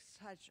was like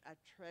such a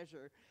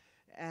treasure.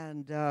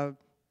 And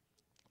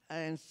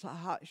so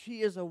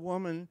she is a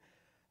woman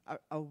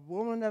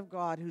of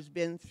God who's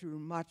been through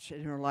much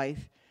in her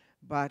life,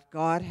 but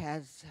God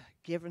has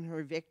given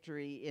her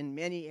victory in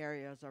many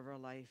areas of her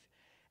life.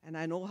 And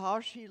I know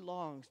how she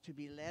longs to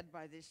be led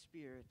by this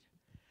Spirit.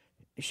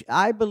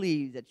 I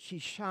believe that she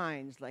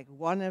shines like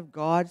one of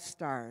God's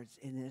stars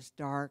in this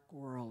dark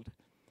world.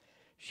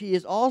 She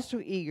is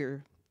also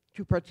eager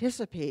to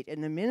participate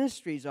in the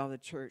ministries of the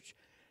church.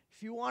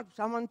 If you want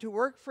someone to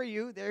work for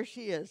you, there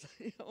she is.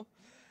 You know,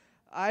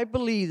 I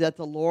believe that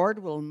the Lord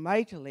will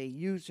mightily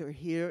use her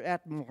here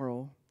at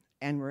Morrow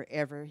and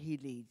wherever he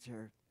leads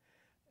her.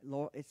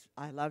 Lord,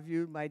 I love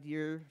you, my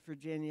dear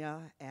Virginia,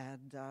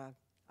 and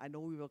I know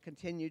we will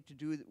continue to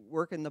do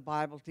work in the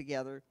Bible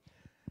together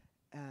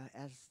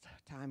as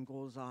time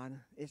goes on.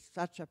 It's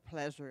such a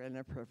pleasure and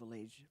a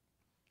privilege.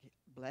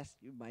 Bless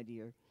you, my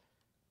dear.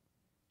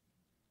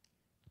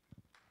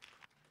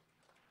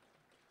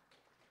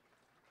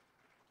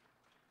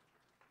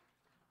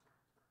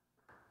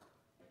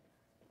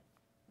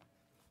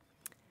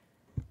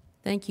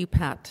 Thank you,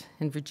 Pat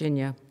and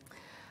Virginia.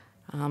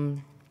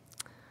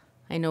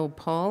 I know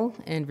Paul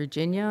and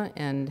Virginia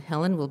and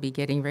Helen will be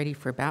getting ready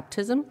for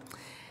baptism,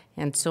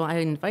 and so I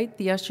invite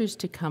the ushers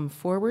to come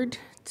forward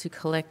to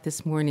collect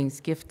this morning's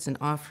gifts and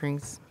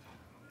offerings.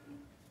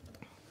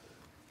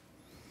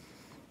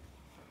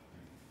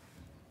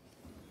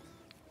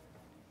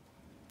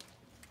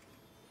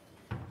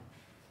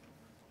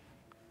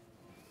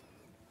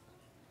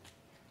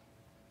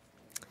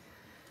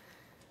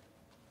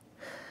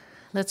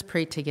 Let's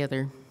pray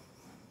together.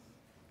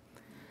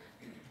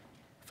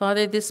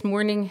 Father, this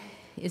morning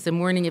is a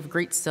morning of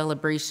great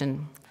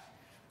celebration.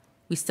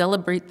 We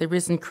celebrate the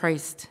risen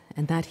Christ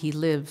and that he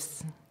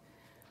lives.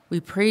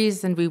 We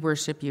praise and we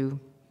worship you.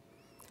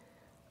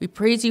 We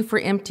praise you for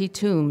empty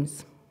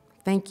tombs.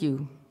 Thank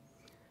you.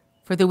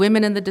 For the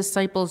women and the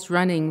disciples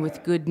running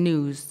with good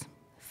news.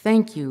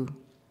 Thank you.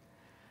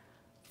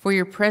 For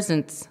your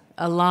presence,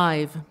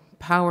 alive,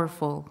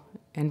 powerful,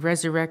 and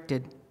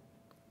resurrected.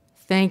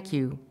 Thank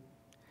you.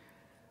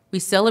 We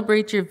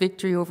celebrate your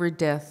victory over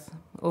death,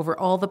 over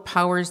all the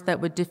powers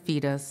that would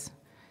defeat us,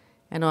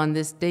 and on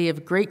this day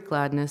of great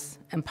gladness,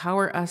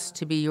 empower us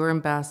to be your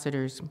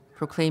ambassadors,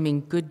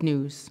 proclaiming good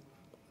news.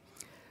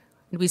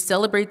 And we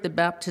celebrate the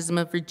baptism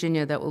of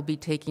Virginia that will be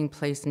taking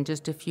place in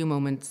just a few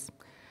moments.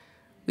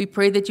 We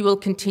pray that you will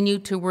continue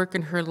to work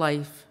in her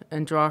life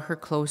and draw her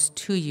close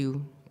to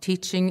you,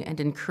 teaching and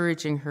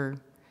encouraging her.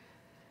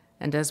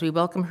 And as we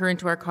welcome her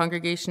into our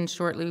congregation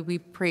shortly, we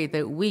pray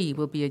that we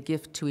will be a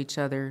gift to each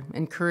other,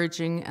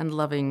 encouraging and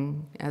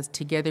loving as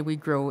together we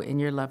grow in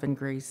your love and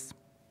grace.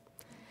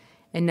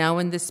 And now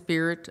in the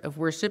spirit of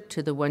worship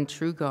to the one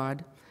true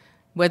God,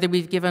 whether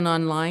we've given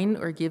online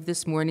or give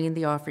this morning in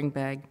the offering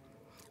bag,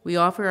 we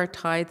offer our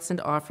tithes and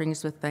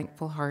offerings with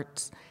thankful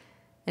hearts,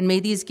 and may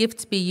these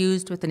gifts be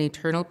used with an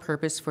eternal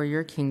purpose for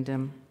your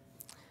kingdom.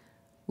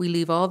 We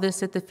leave all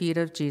this at the feet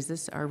of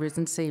Jesus, our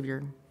risen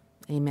Savior.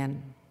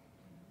 Amen.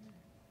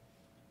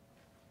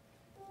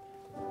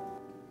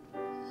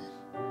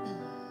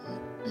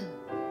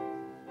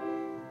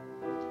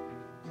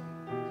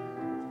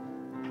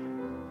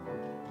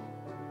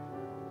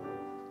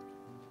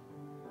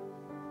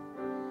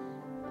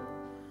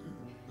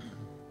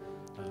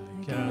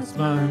 Cast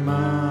my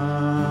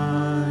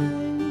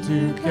mind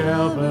to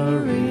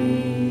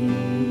Calvary,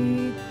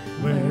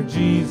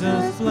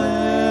 Jesus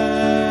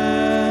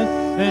bled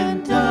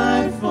and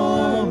died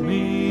for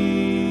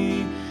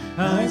me.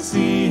 I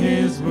see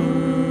his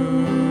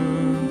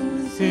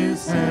wounds,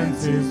 his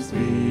hands, his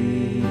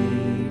feet,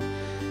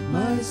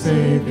 my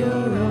Savior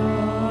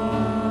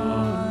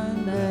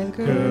on that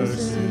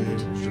cursed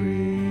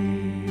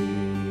tree.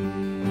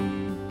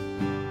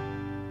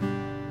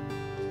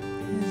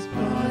 His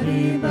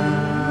body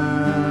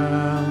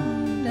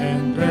bound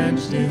and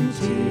drenched in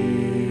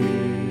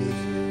tears,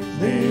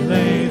 they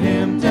laid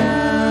him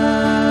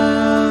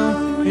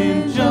down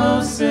in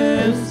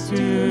Joseph's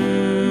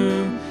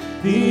tomb,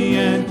 the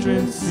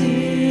entrance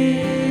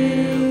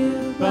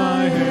sealed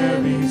by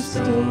heavy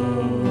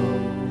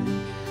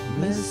stone,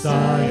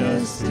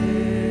 Messiah still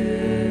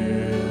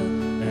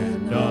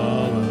and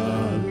all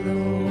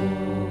alone.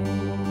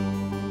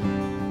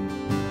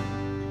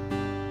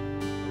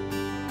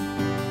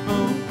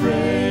 Oh,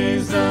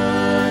 praise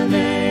the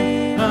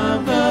name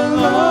of the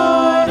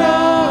Lord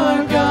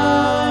our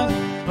God.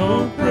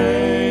 Oh,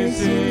 praise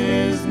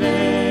his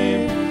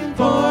name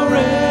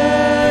forevermore.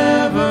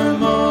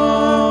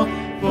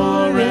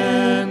 For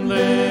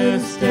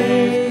endless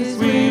days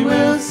we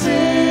will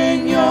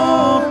sing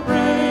your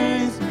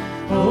praise,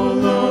 O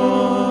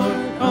Lord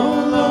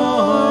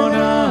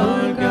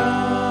our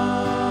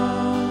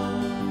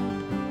God.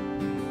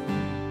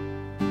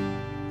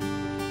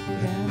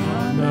 And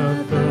on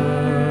the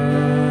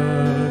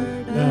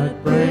third,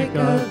 at break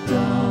of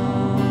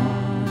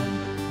dawn,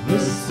 the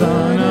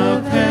Son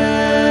of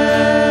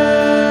Heaven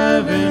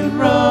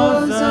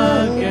rose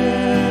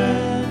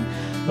again.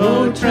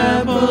 O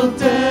trampled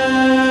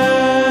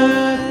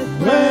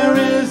death, where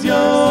is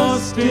your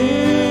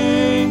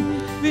sting?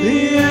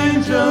 The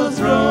angels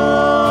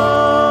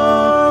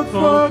roar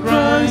for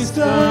Christ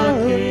our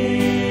King.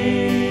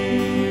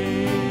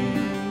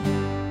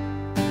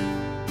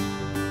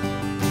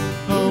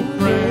 Oh,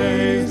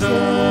 praise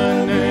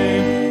the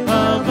name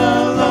of the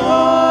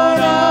Lord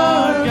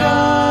our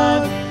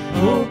God.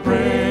 Oh,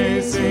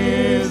 praise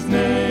his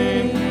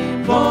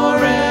name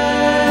forevermore.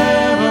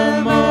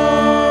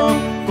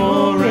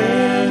 For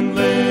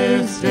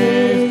endless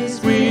days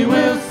we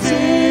will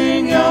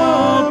sing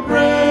your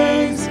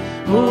praise,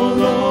 O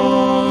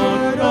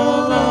Lord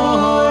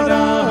our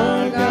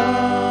God.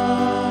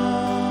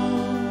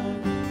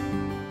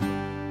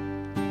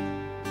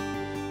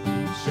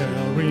 He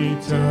shall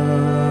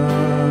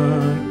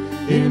return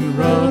in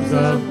robes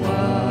of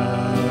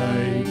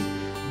white,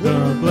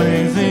 the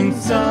blazing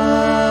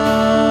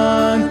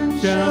sun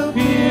shall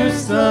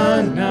pierce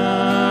the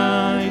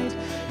night,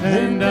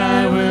 and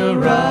I will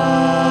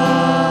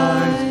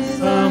rise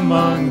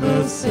among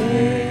the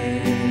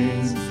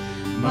saints,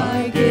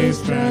 my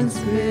gaze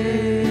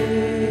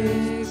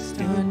transfixed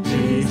on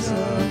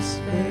Jesus'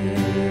 face.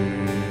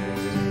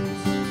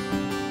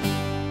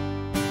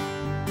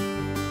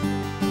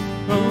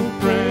 Oh,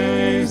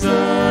 praise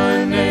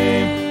the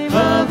name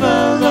of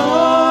the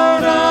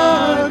Lord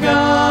our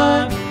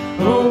God.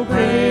 Oh,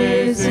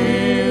 praise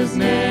his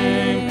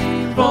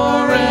name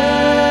forevermore.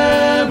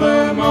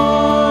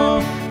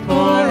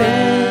 For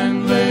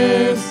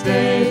endless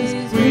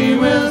days we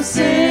will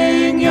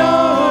sing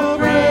your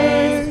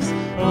praise,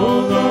 O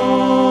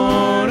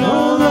Lord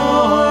our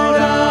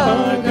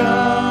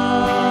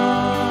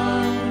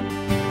God.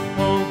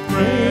 Oh,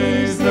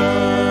 praise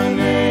the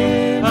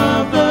name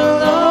of the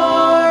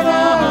Lord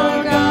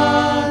our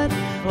God.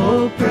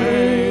 Oh,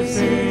 praise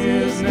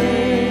his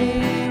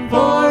name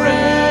forevermore.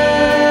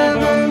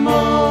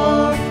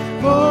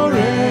 For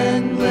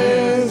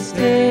endless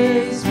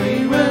days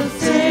we will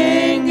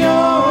sing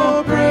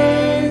your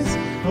praise,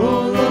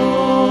 O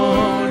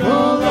Lord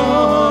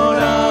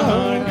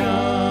our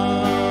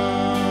God.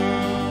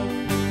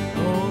 O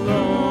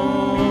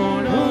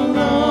Lord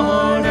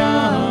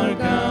our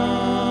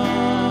God.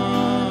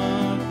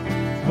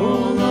 O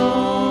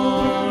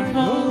Lord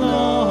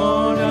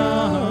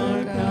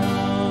our God.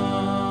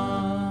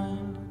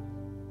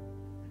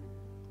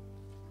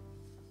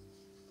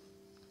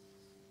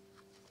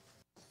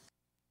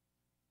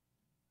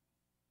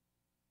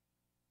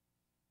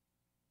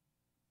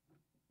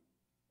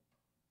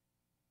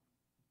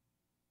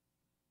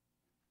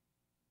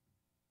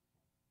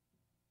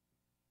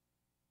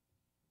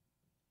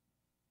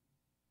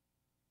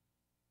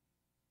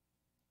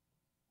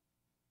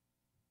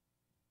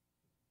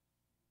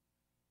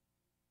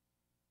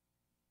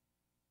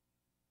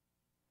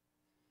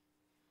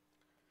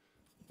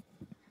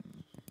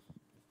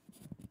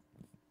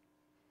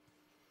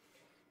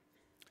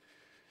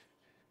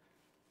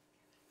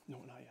 No,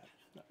 not yet.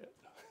 Not yet.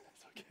 No,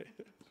 it's okay.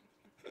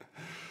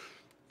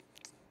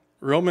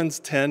 Romans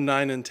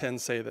 10:9 and 10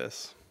 say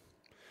this: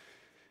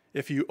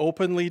 if you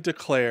openly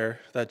declare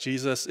that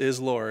Jesus is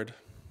Lord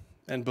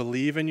and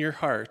believe in your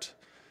heart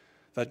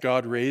that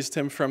God raised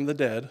him from the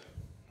dead,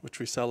 which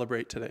we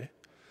celebrate today,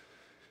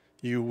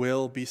 you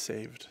will be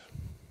saved.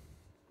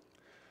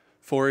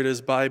 For it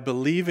is by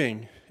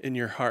believing in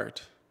your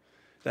heart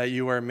that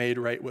you are made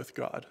right with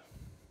God.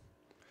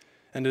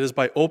 And it is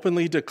by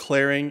openly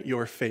declaring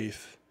your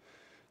faith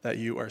that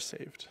you are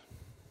saved.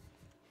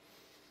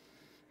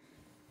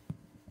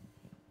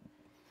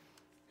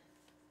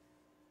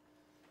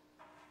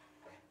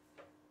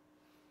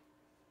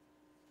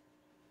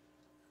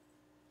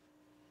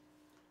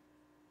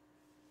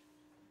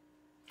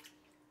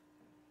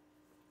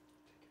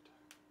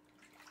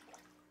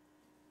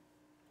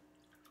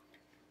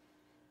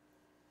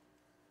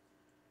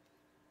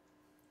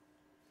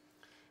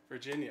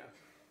 Virginia,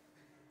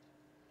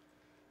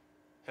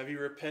 have you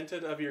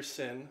repented of your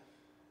sin,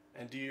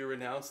 and do you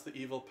renounce the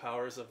evil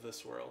powers of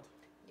this world?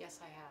 Yes,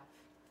 I have.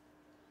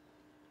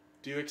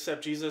 Do you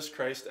accept Jesus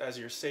Christ as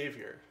your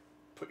Savior,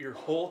 put your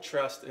whole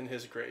trust in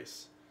his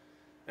grace,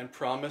 and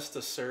promise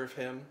to serve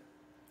him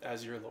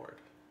as your Lord?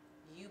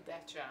 You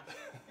betcha.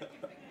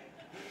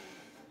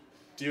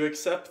 Do you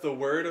accept the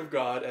Word of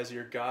God as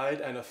your guide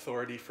and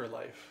authority for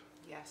life?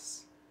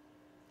 Yes.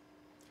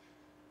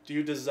 Do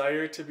you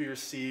desire to be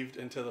received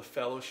into the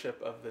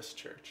fellowship of this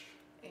church?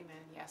 Amen.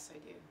 Yes, I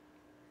do.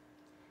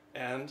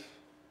 And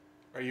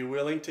are you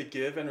willing to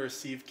give and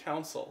receive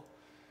counsel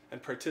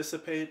and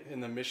participate in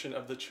the mission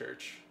of the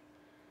church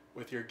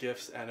with your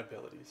gifts and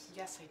abilities?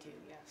 Yes, I do.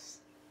 Yes.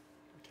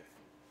 Okay.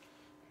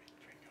 Let me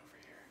bring over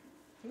here.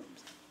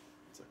 Oops.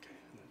 It's okay.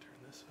 And then turn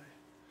this way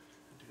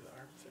and do the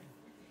arm thing.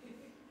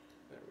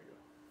 There we go.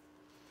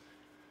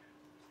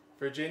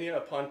 Virginia,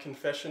 upon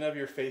confession of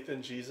your faith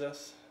in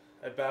Jesus,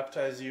 I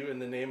baptize you in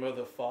the name of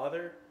the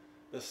Father,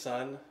 the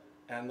Son,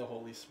 and the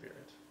Holy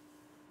Spirit.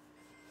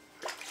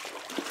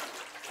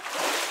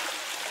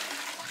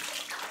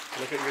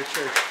 Look at your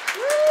church.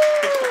 Yay!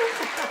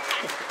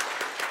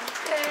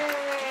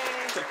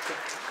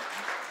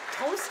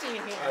 Toasty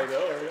in here. I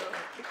know, yeah.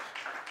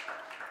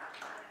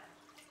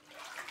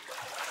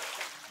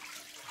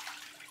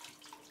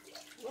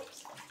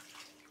 Whoops.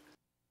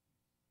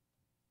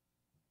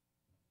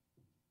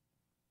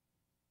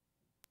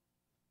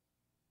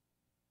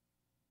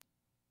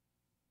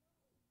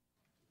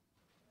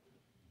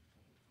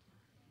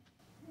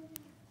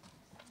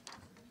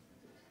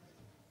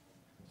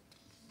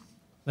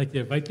 I'd like to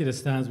invite you to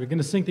stand. We're going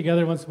to sing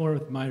together once more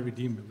with My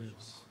Redeemer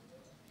Lives.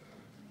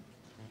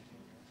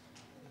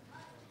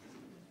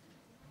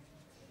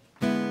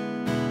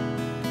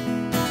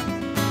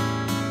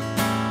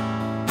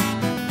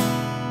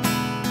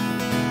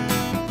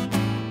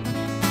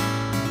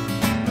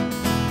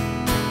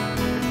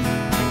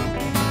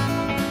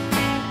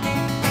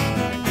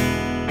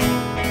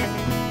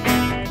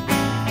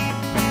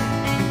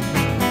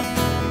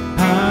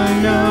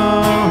 I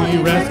know he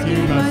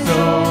rescued my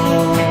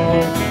soul.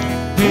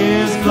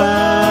 His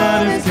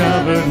blood has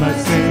covered my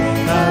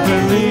sin. I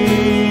believe.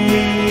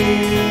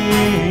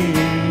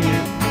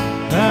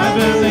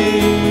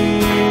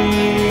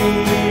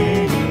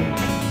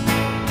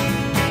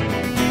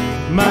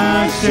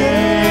 My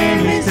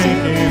shame is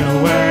taken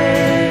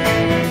away.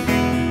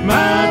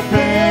 My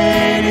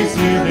pain is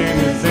healed in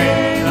His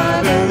name.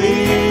 I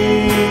believe.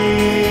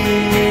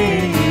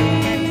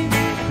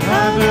 I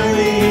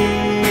believe.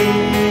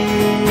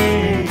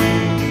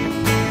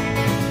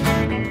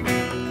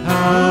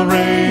 I'll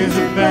raise a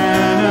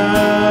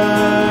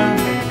banner,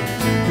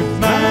 'cause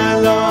my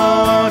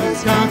Lord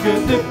has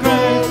conquered the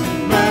grave.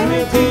 My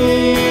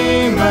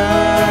Redeemer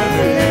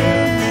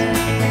lives.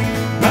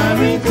 My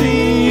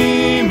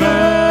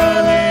Redeemer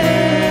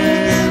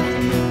lives.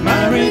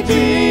 My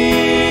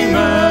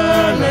Redeemer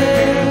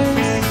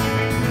lives.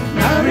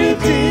 My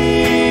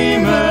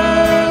Redeemer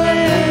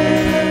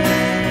lives.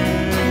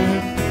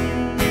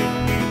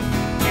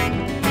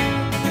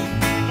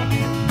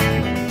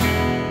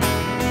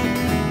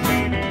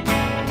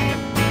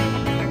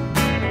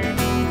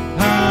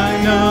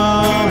 I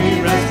know He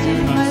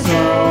rescued my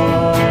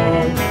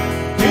soul.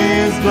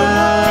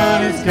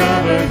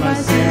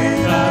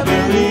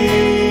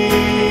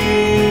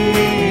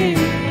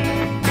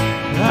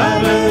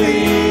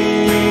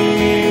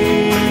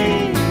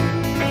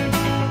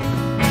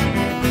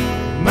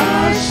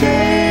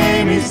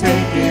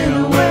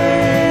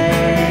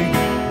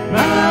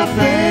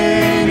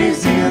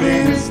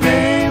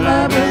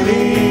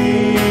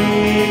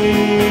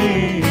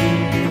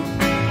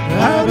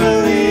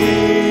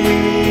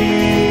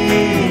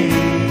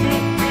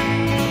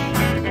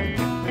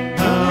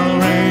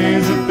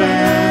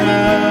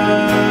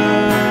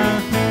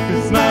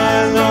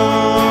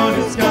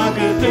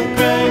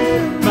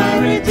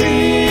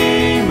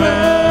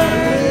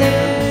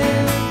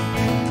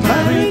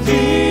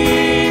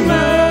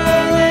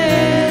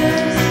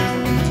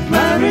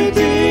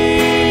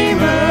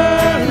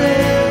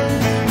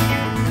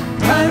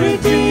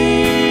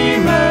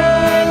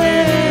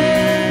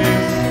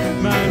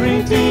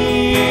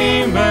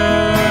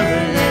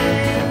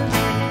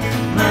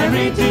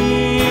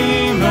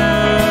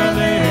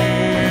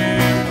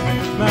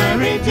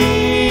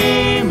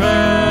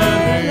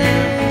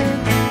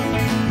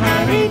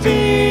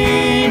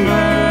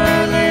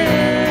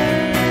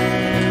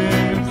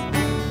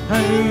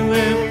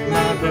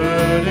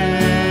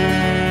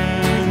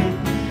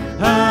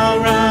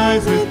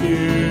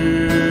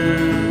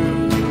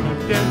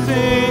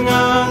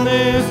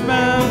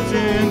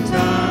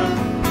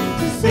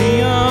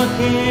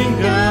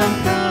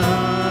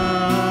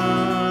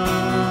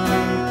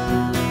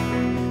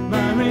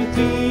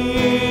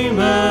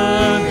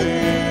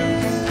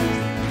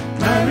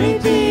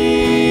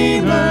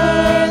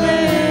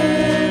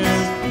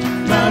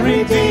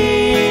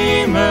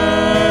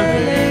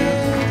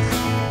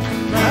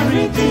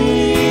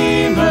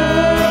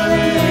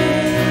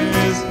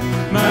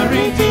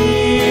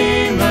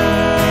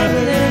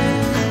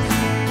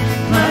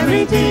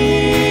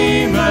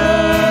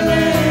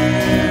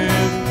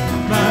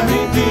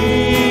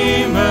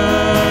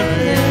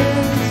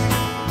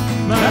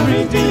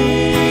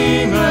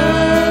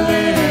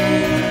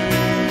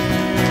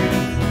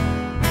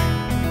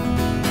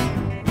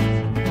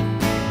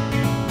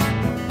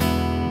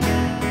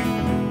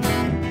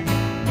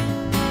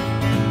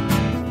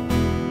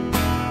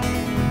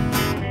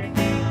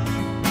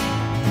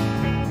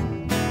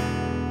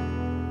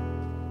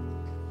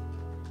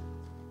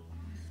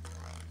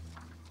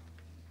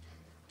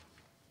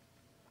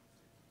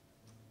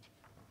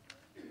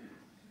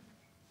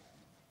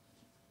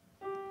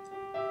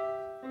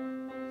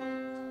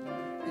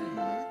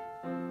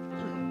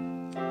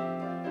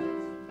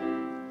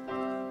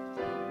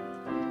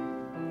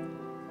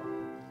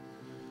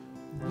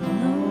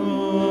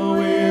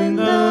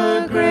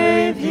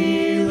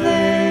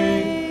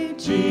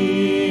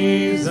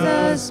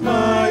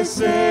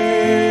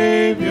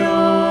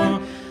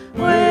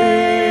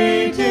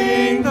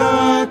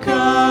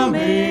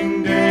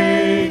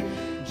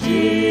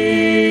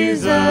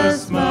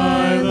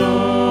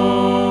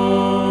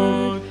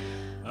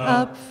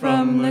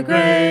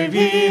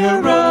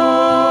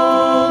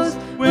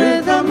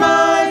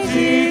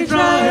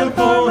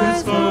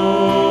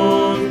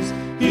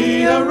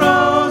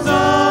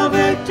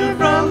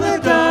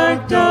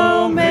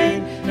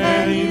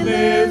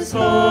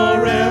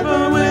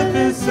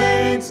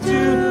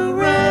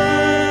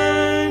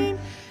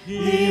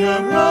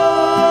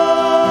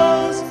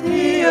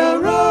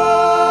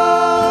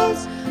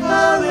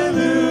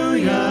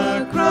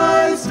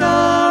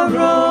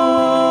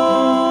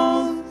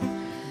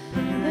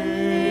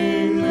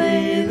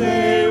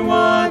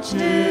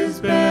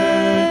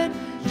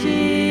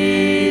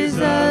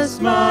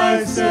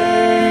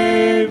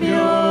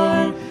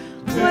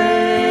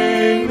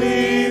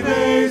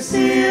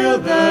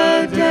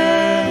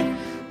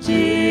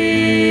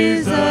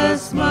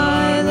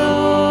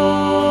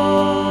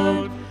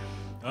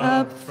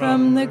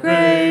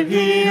 grave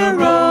he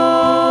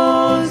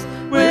arose,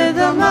 with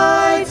a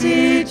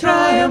mighty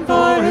triumph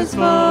for his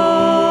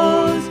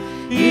foes.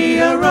 He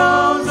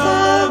arose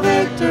a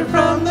victor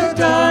from the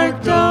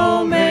dark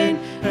domain,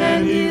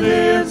 and he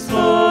lives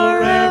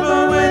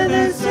forever with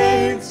his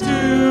saints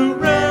to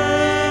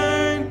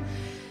reign.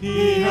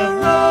 He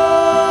arose,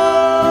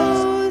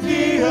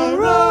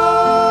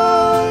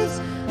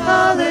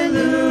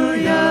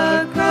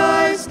 hallelujah,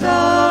 Christ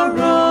arose.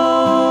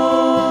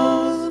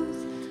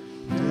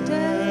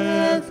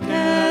 Death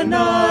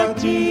cannot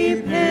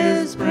keep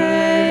his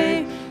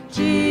prey,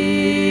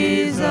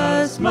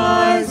 Jesus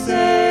my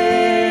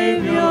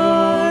Savior,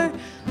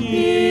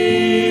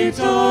 he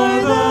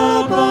tore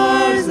the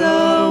bars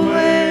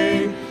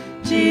away,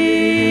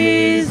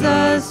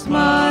 Jesus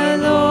my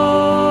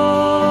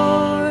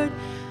Lord.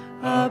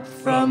 Up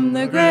from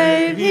the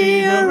grave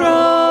he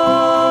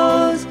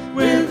arose,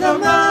 with a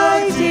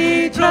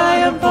mighty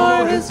triumph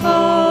for his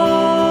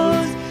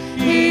foes.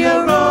 He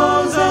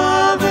arose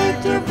a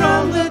victor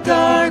from the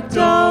dark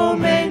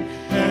domain,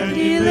 and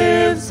he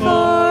lives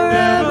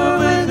forever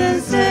with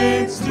his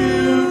saints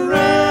to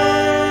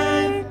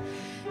reign.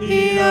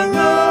 He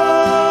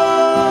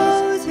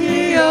arose,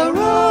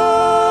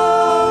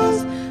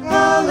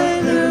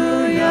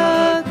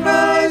 hallelujah,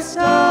 Christ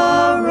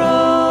arose.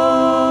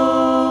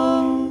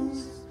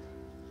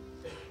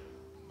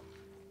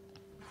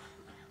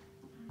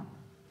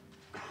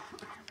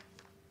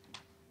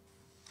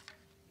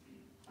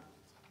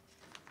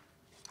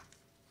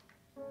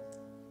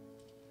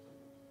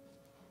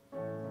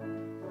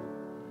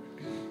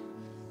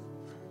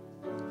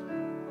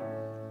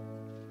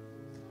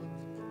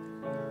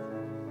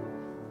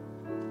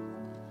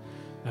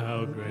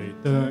 How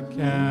great the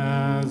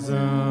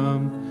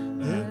chasm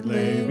that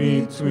lay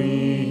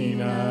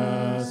between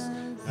us,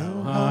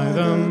 how high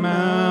the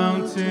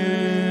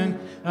mountain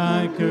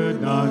I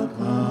could not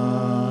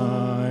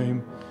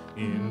climb.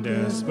 In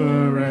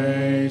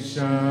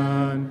desperation,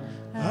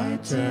 I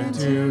turned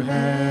to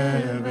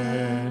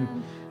heaven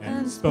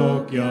and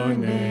spoke your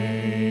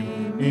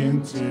name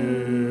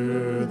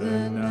into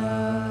the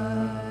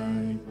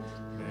night.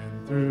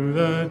 Then through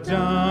the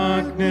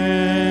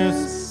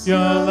darkness, your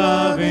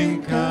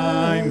loving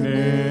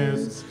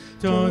kindness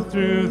tore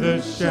through the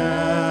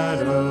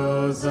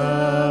shadows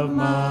of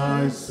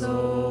my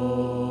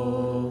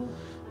soul.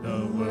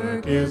 The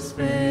work is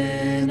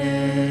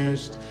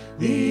finished,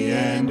 the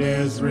end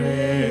is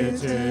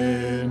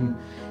written.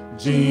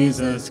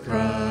 Jesus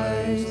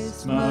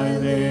Christ, my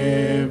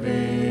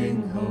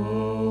living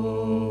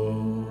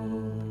hope.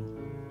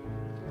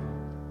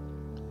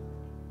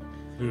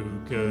 Who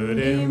could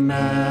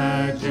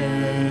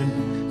imagine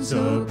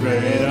so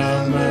great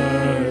a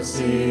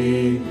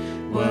mercy?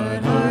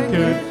 What heart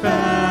could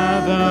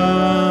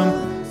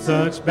fathom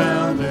such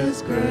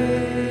boundless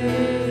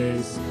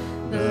grace?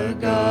 The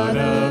God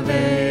of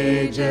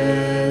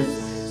ages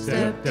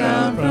stepped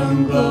down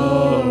from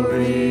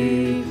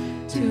glory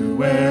to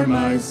wear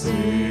my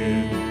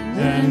sin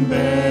and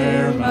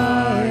bear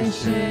my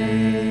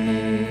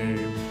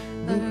shame.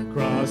 The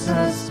cross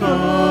has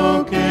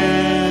spoken,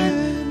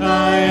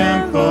 I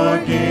am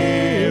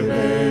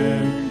forgiven.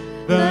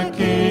 The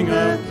King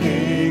of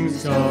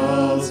Kings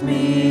calls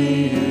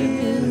me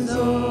his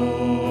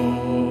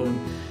own.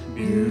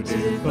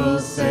 Beautiful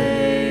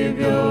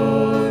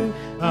Savior,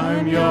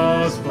 I'm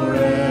yours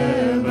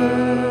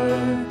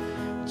forever.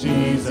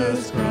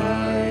 Jesus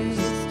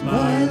Christ,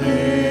 my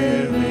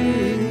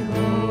living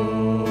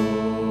hope.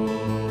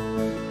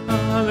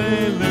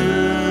 Hallelujah,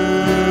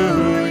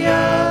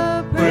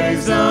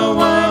 praise the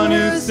one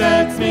who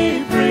sets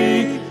me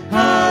free.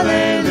 Hallelujah,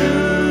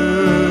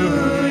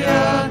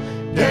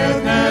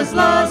 death has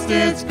lost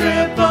its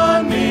grip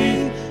on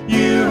me.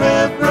 You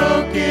have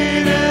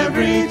broken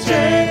every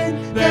chain.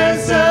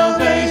 There's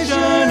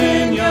salvation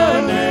in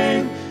your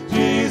name,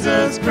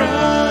 Jesus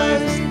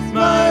Christ,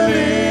 my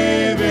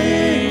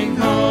living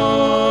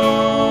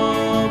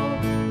hope.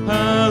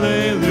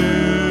 Hallelujah,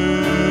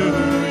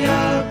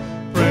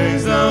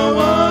 praise the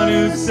one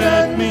who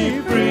set me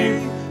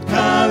free.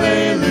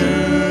 Hallelujah,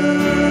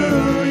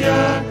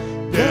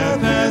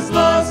 death has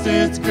lost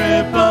its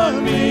grip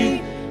on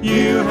me.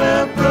 You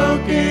have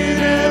broken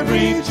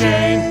every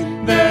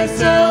chain. There's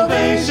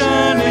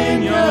salvation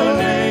in your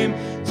name,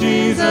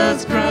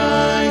 Jesus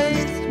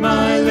Christ,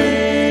 my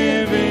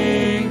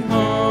living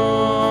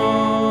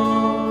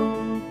hope.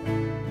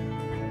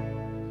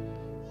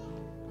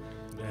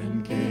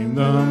 Then came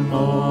the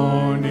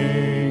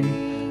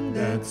morning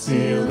that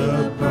sealed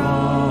the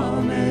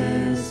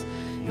promise.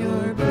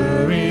 Your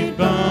buried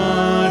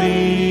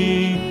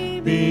body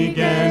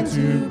began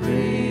to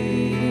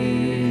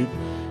breathe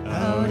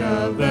out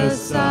of the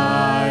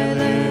side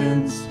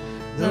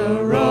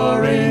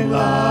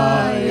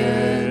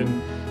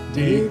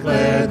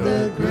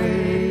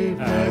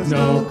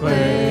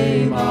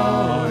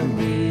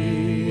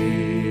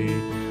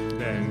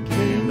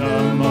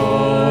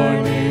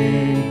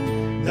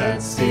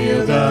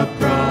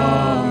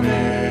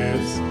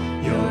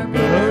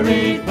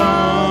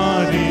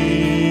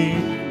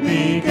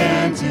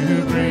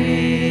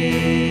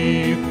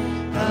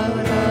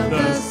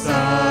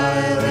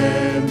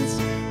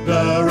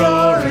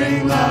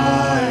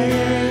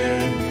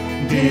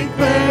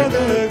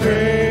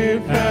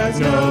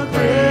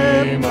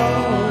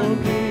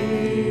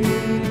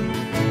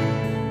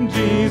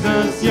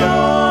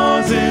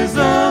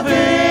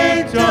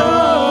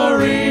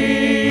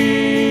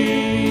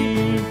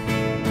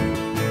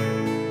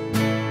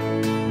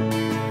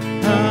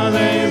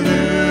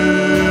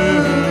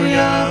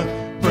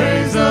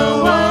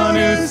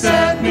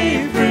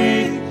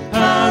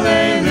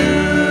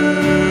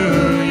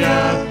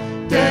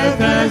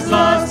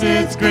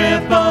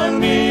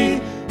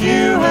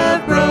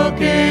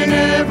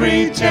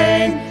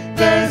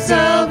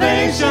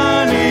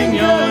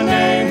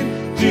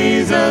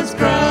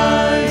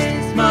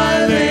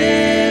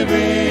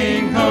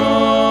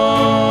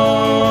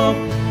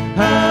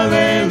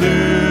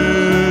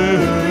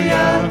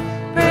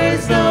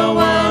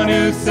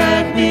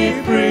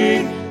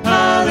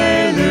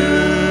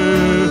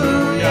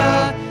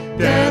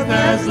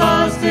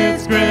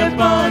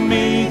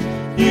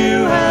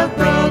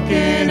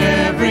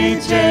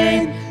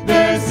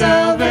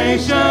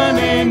salvation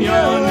in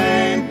your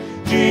name,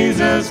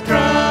 Jesus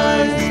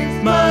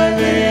Christ, my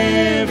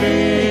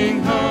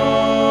living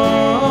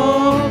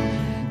hope.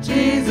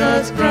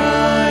 Jesus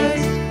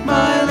Christ,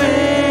 my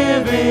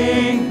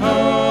living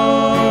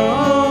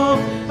hope.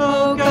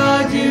 Oh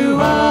God, you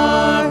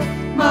are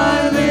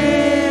my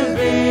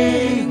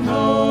living hope.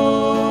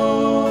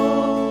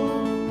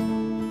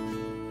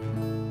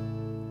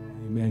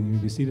 Amen. You may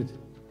be seated.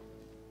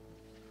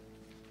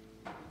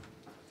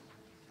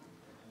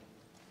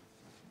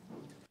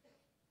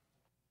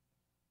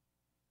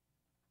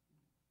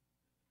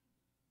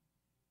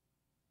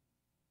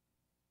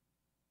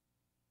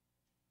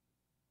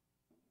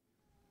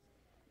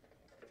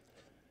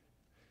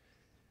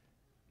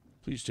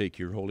 Please take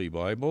your Holy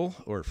Bible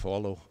or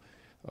follow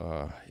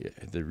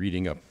the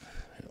reading up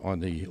on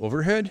the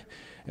overhead.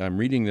 I'm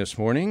reading this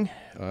morning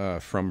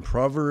from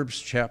Proverbs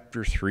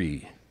chapter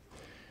 3.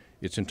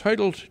 It's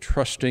entitled,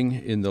 Trusting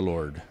in the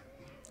Lord.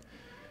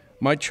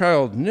 My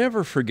child,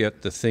 never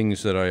forget the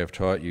things that I have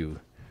taught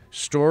you.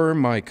 Store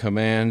my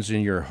commands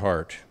in your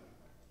heart.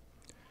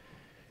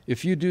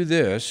 If you do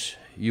this,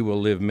 you will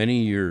live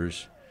many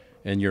years,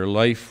 and your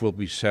life will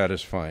be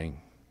satisfying.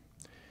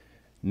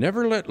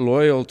 Never let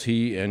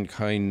loyalty and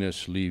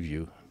kindness leave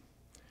you.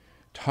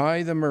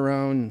 Tie them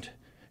around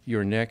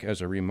your neck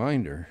as a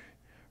reminder.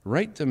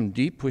 Write them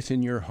deep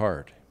within your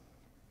heart.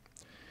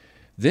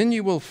 Then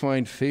you will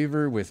find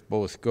favor with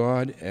both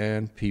God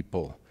and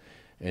people,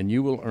 and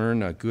you will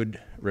earn a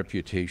good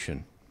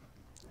reputation.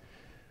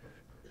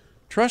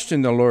 Trust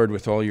in the Lord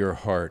with all your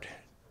heart.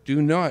 Do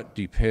not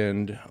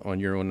depend on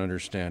your own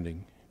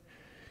understanding.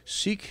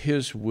 Seek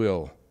His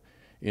will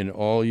in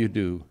all you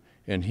do,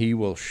 and He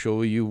will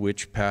show you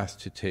which path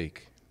to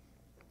take.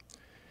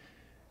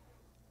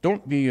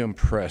 Don't be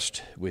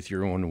impressed with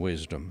your own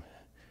wisdom.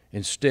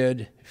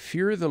 Instead,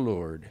 fear the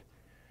Lord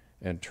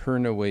and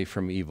turn away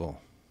from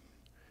evil.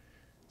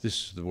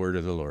 This is the word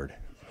of the Lord.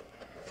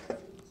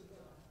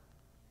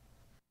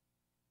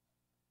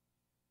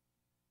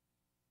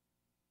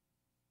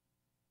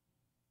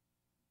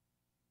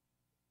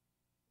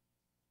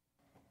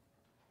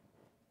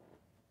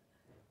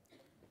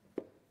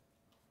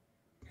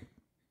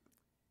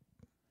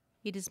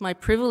 It is my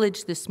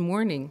privilege this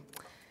morning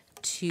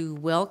to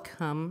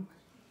welcome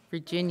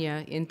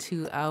Virginia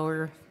into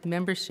our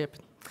membership.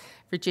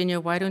 Virginia,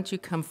 why don't you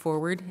come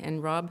forward?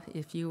 And Rob,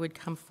 if you would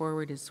come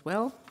forward as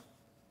well.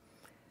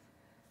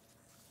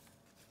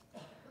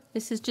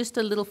 This is just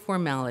a little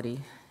formality,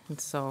 and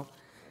so,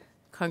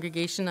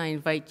 congregation, I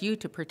invite you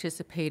to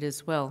participate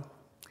as well.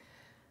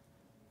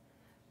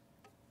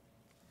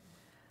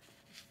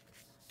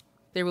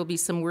 There will be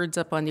some words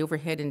up on the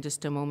overhead in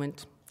just a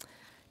moment.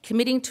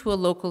 Committing to a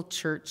local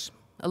church,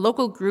 a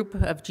local group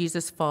of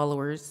Jesus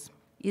followers,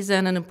 is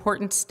an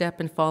important step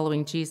in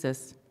following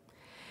Jesus.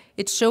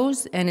 It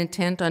shows an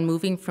intent on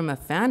moving from a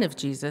fan of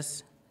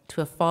Jesus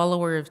to a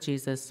follower of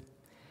Jesus.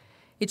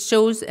 It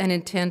shows an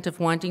intent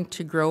of wanting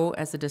to grow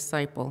as a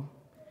disciple,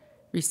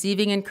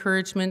 receiving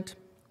encouragement,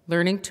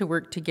 learning to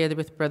work together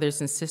with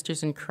brothers and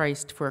sisters in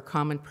Christ for a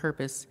common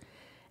purpose,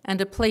 and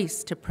a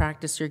place to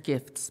practice your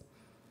gifts,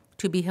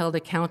 to be held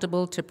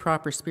accountable to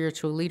proper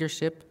spiritual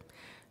leadership,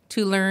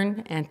 to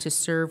learn and to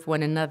serve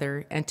one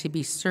another, and to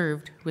be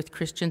served with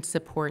Christian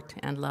support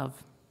and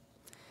love.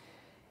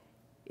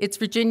 It's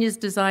Virginia's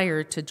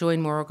desire to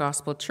join Morrow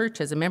Gospel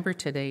Church as a member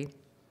today.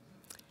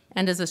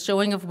 And as a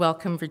showing of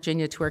welcome,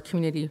 Virginia, to our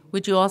community,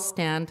 would you all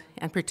stand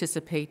and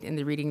participate in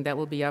the reading that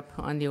will be up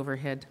on the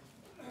overhead?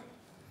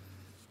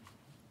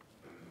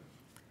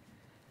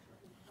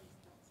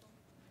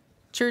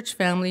 Church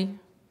family,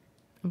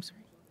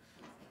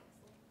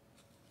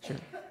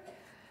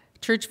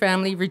 Church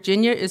family,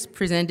 Virginia is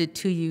presented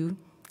to you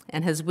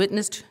and has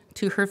witnessed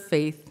to her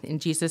faith in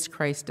Jesus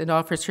Christ and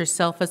offers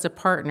herself as a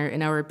partner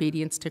in our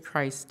obedience to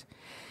Christ.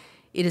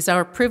 It is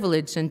our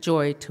privilege and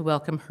joy to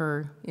welcome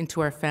her into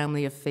our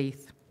family of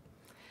faith.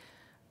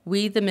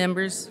 We, the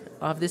members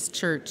of this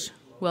church,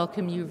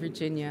 welcome you,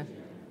 Virginia.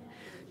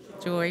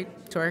 Joy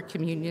to our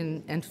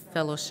communion and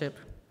fellowship.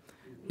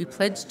 We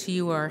pledge to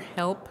you our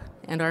help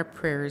and our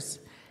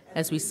prayers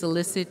as we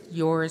solicit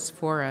yours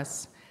for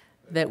us,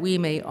 that we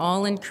may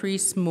all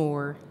increase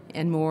more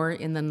and more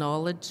in the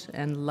knowledge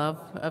and love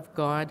of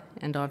God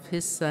and of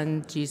His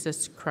Son,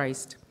 Jesus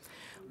Christ.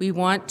 We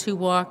want to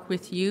walk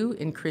with you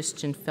in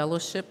Christian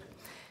fellowship.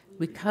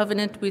 We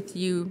covenant with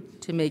you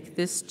to make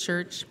this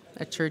church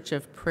a church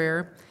of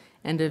prayer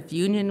and of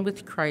union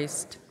with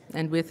Christ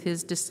and with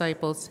His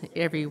disciples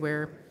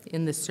everywhere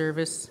in the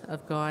service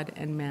of God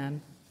and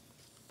man.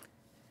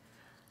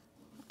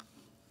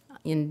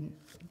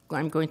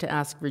 I'm going to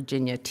ask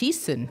Virginia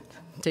Thiessen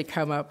to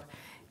come up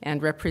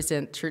and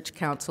represent Church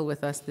Council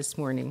with us this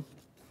morning.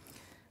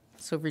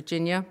 So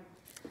Virginia,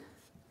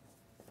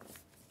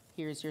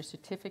 here's your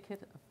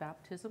certificate of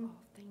baptism. Oh,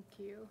 thank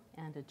you.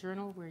 And a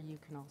journal where you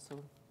can also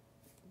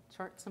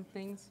chart some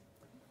things.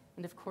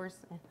 And of course,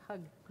 a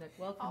hug that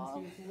welcomes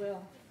you as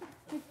well.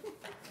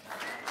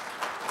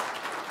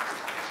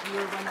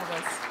 You're one of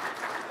us.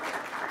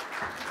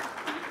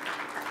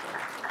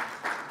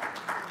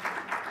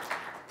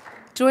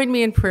 Join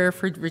me in prayer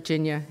for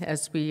Virginia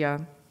as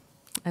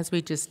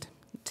we just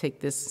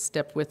take this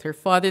step with her.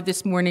 Father,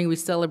 this morning we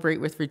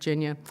celebrate with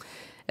Virginia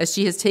as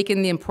she has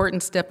taken the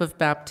important step of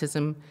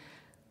baptism.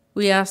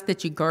 We ask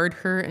that you guard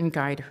her and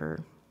guide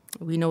her.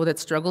 We know that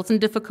struggles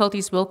and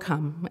difficulties will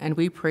come, and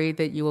we pray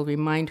that you will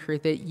remind her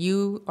that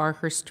you are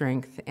her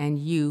strength and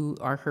you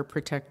are her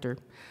protector.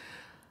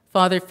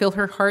 Father, fill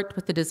her heart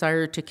with the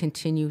desire to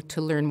continue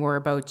to learn more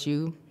about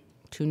you,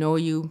 to know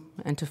you,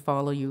 and to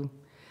follow you.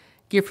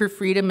 Give her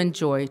freedom and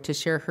joy to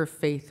share her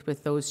faith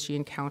with those she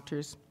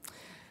encounters.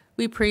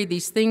 We pray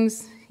these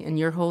things in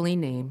your holy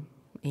name.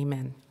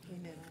 Amen.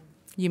 Amen.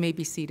 You may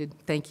be seated.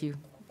 Thank you.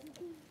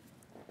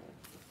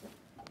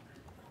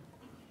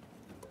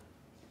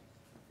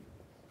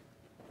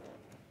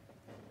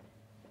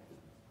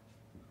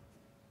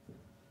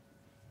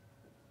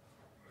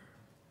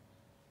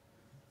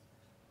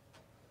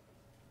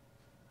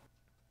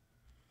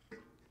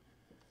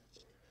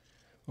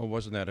 Oh,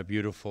 wasn't that a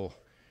beautiful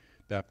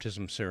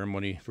baptism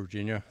ceremony,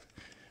 Virginia?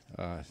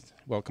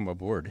 Welcome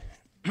aboard.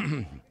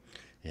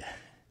 Yeah.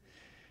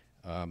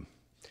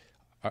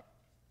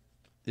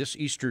 This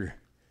Easter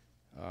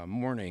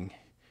morning,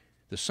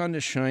 the sun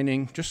is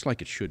shining just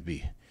like it should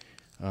be.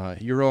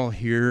 You're all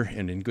here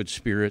and in good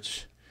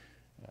spirits.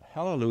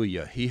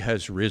 Hallelujah, he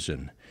has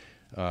risen.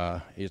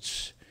 I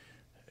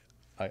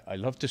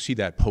love to see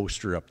that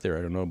poster up there.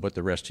 I don't know about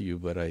the rest of you,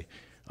 but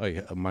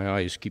my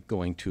eyes keep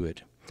going to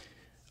it.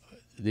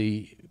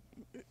 The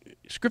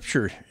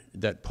scripture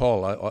that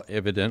Paul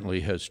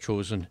evidently has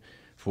chosen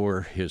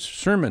for his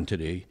sermon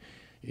today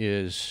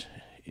is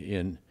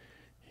in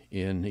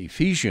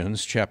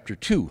Ephesians chapter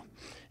 2,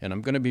 and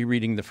I'm going to be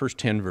reading the first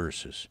 10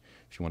 verses,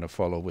 if you want to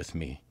follow with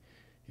me.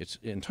 It's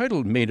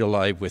entitled, Made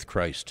Alive with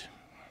Christ.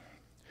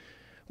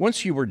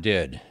 Once you were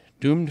dead,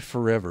 doomed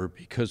forever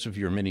because of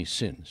your many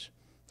sins.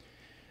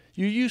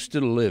 You used to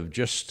live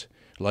just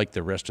like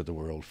the rest of the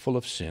world, full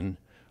of sin,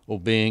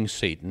 obeying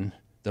Satan,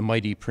 the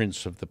mighty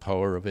prince of the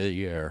power of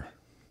the air.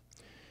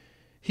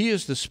 He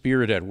is the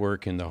spirit at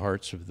work in the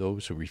hearts of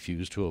those who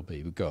refuse to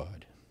obey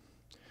God.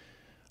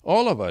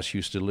 All of us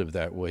used to live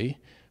that way,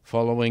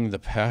 following the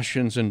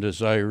passions and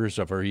desires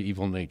of our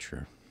evil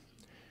nature.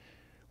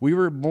 We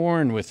were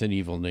born with an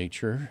evil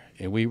nature,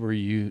 and we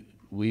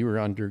were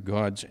under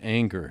God's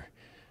anger,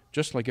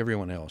 just like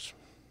everyone else.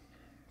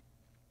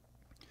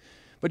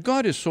 But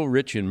God is so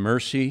rich in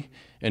mercy,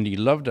 and he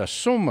loved us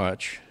so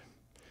much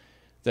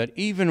that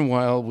even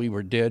while we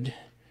were dead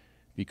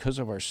because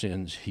of our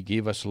sins, he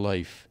gave us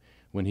life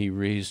when he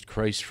raised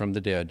Christ from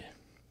the dead.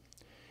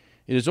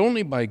 It is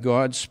only by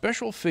God's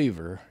special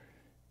favor,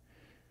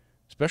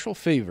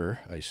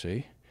 I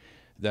say,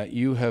 that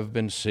you have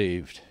been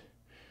saved.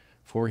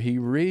 For he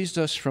raised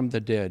us from the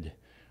dead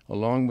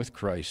along with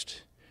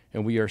Christ,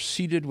 and we are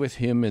seated with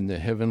him in the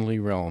heavenly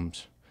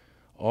realms,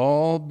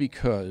 all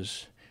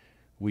because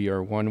we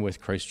are one with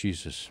Christ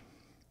Jesus.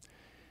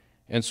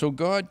 And so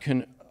God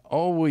can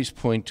always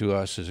point to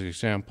us as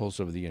examples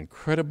of the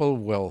incredible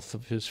wealth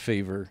of his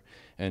favor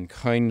and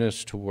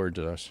kindness toward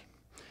us,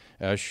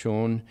 as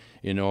shown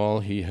in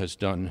all he has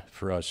done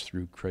for us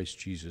through Christ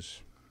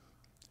Jesus.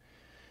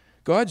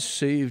 God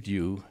saved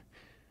you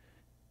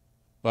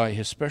by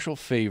his special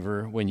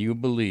favor when you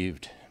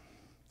believed,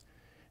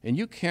 and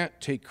you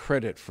can't take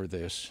credit for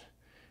this.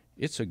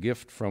 It's a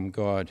gift from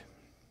God.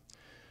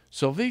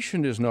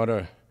 Salvation is not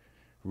a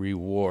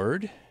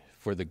reward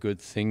for the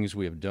good things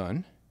we have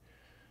done,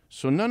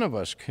 so none of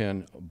us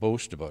can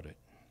boast about it,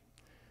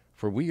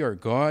 for we are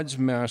God's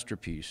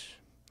masterpiece.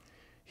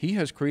 He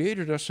has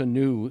created us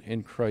anew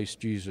in Christ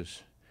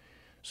Jesus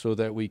so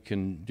that we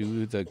can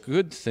do the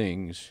good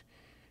things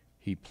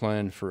he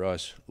planned for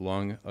us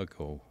long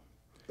ago.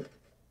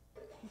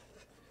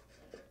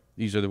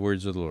 These are the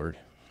words of the Lord.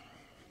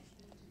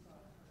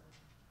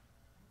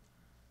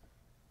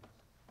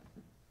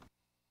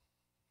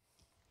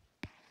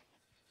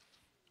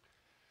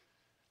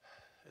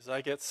 As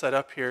I get set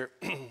up here,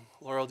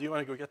 Laurel, do you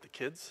want to go get the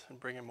kids and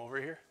bring them over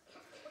here?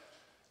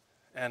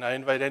 And I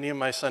invite any of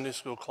my Sunday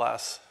school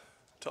class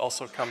to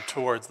also come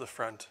towards the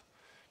front,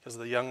 because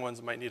the young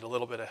ones might need a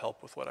little bit of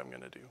help with what I'm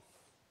going to do.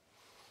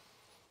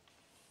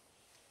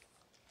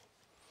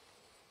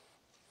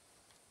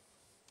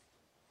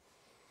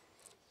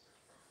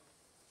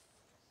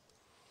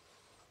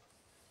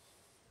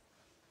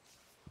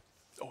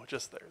 Oh,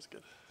 just there is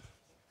good.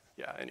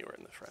 Yeah, anywhere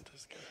in the front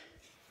is good.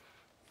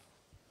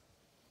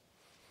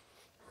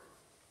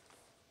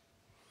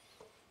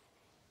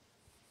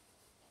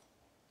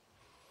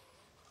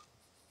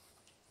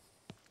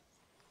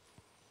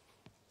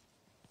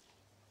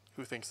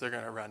 Who thinks they're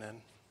going to run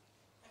in?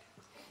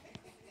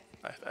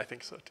 I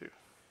think so too.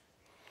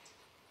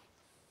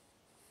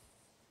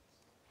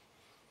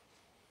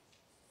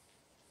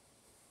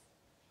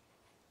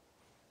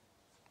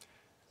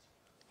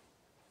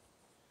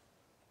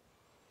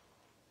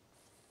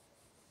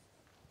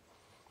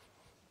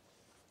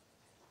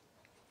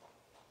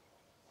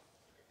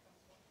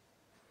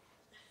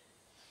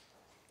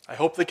 I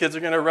hope the kids are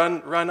going to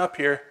run up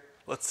here.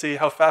 Let's see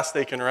how fast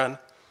they can run.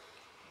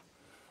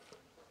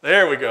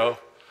 There we go.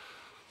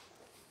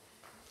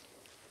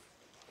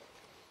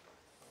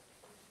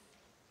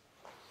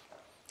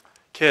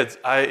 Kids,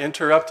 I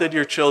interrupted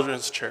your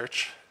children's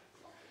church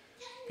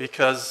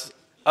because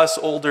us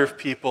older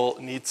people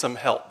need some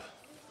help.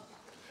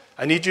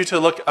 I need you to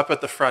look up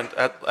at the front,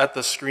 at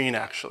the screen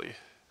actually.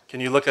 Can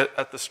you look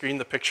at the screen,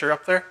 the picture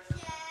up there?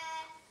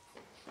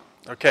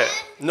 Okay.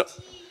 No.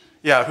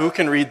 Yeah, who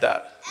can read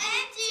that?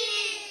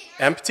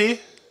 Empty.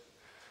 Empty?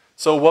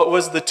 So what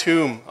was the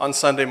tomb on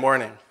Sunday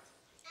morning?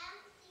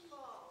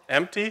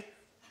 Empty?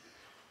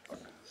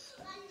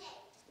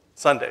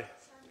 Sunday.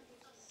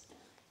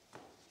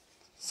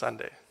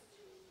 Sunday.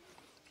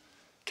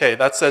 Okay,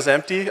 that says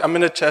empty. I'm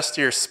going to test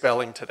your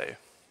spelling today.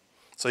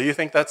 So you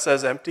think that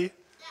says empty?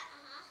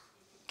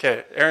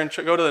 Okay, Aaron,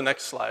 go to the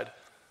next slide.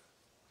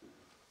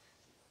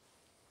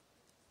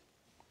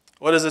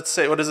 What does it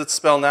say? What does it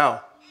spell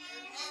now?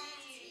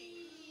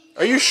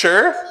 Are you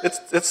sure?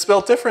 It's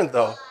spelled different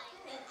though.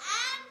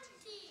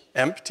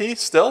 Empty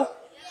still?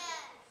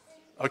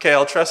 Okay,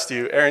 I'll trust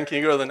you. Aaron, can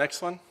you go to the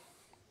next one?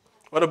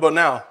 What about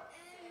now?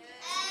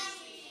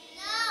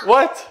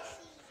 What?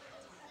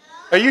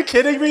 Are you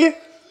kidding me?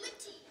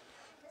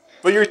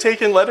 But you're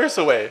taking letters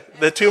away.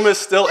 The tomb is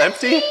still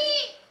empty?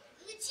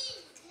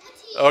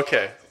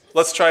 Okay,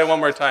 let's try it one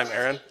more time,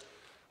 Aaron.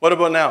 What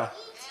about now?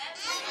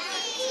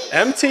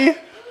 Empty?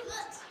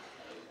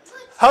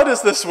 How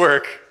does this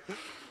work?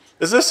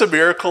 Is this a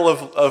miracle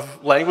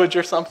of language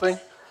or something?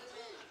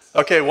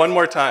 Okay, one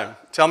more time.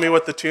 Tell me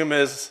what the tomb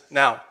is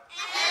now.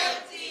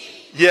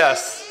 Empty.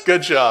 Yes,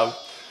 good job.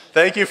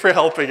 Thank you for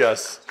helping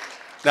us.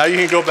 Now you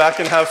can go back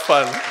and have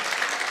fun.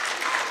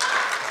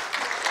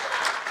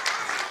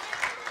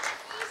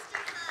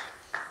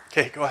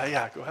 Okay, go ahead.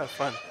 Yeah, go have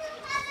fun.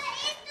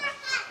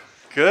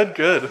 Good,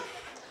 good.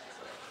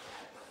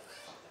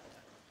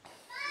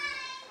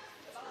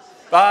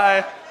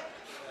 Bye.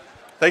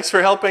 Thanks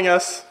for helping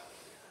us.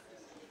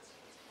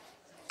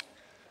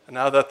 And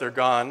now that they're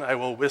gone, I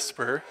will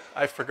whisper,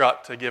 I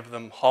forgot to give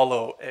them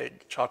hollow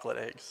chocolate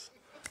eggs.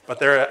 But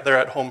they're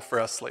at home for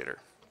us later.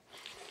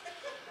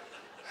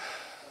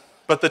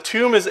 But the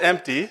tomb is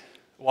empty.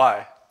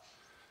 Why?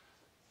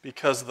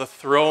 Because the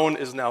throne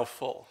is now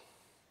full.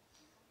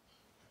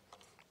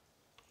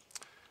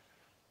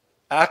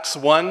 Acts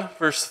 1,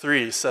 verse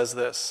 3 says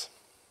this.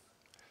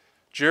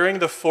 During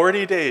the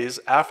 40 days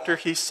after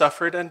he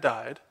suffered and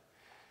died,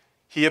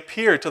 he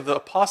appeared to the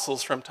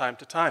apostles from time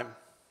to time,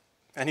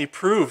 and he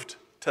proved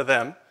to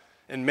them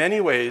in many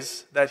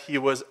ways that he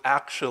was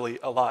actually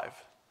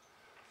alive.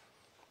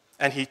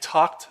 And he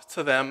talked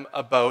to them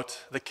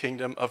about the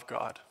kingdom of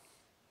God.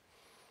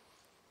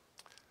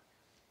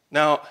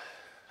 Now,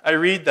 I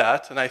read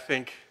that and I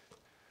think,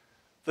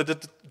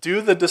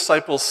 do the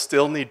disciples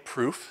still need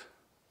proof?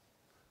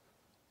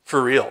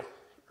 For real,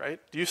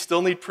 right? Do you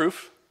still need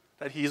proof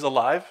that he's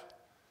alive?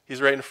 He's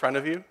right in front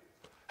of you?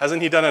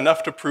 Hasn't he done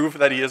enough to prove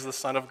that he is the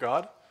Son of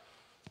God?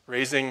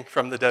 Raising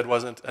from the dead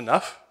wasn't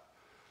enough?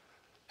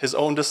 His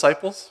own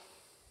disciples?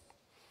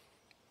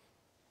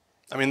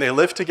 I mean, they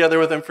lived together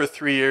with him for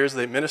 3 years.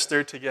 They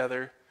ministered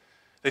together.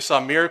 They saw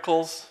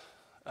miracles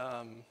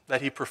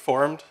that he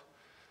performed,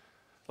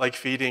 like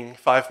feeding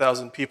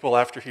 5,000 people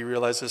after he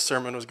realized his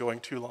sermon was going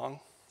too long.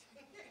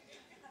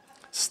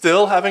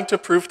 Still having to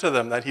prove to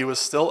them that he was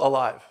still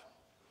alive.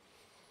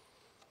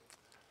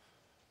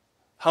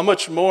 How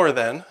much more,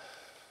 then,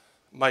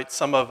 might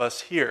some of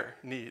us here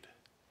need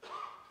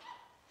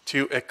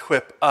to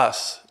equip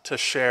us to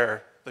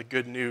share the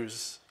good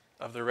news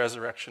of the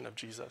resurrection of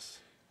Jesus?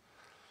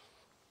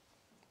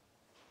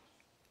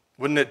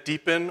 Wouldn't it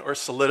deepen or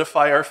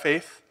solidify our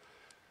faith?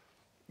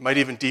 Might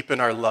even deepen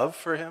our love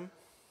for him?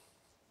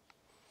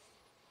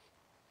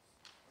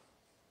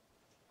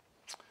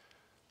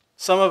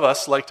 Some of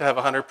us like to have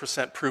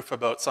 100% proof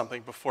about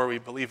something before we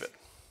believe it.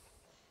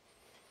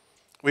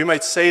 We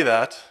might say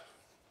that,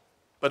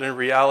 but in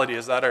reality,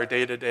 is that our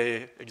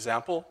day-to-day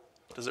example?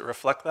 Does it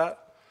reflect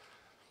that?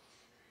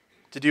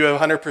 Did you have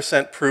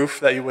 100% proof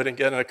that you wouldn't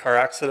get in a car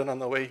accident on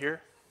the way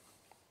here?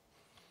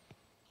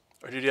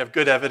 Or did you have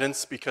good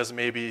evidence because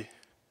maybe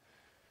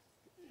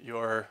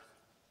your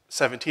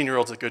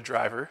 17-year-old's a good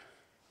driver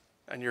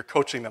and you're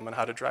coaching them on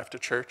how to drive to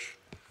church?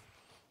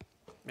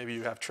 Maybe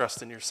you have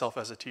trust in yourself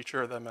as a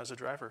teacher or them as a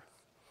driver.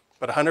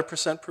 But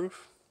 100%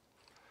 proof?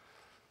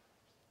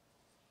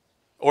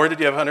 Or did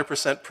you have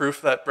 100%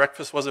 proof that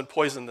breakfast wasn't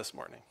poisoned this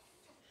morning?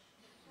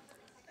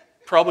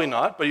 Probably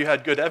not, but you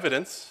had good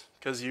evidence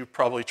because you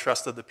probably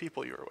trusted the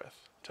people you were with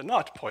to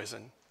not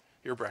poison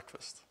your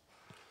breakfast.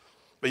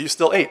 But you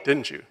still ate,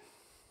 didn't you?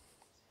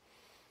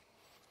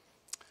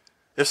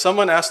 If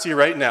someone asked you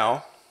right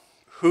now,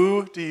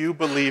 who do you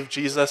believe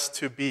Jesus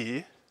to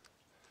be?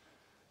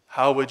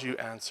 How would you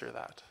answer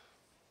that?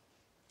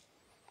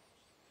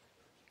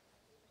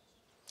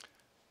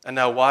 And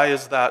now, why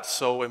is that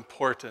so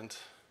important?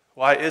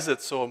 Why is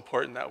it so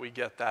important that we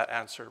get that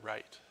answer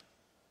right?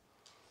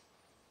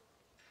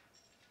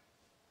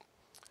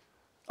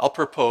 I'll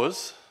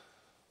propose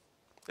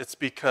it's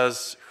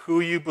because who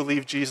you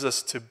believe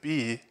Jesus to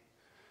be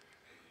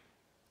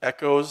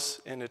echoes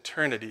in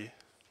eternity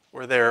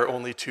where there are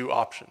only two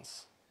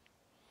options: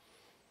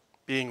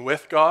 being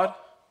with God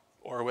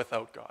or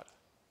without God.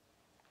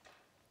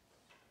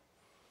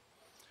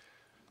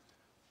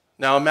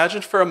 Now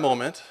imagine for a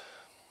moment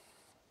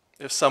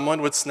if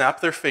someone would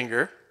snap their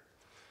finger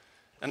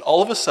and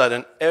all of a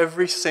sudden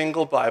every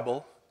single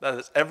Bible that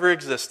has ever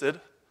existed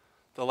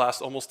the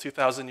last almost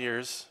 2,000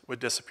 years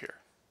would disappear.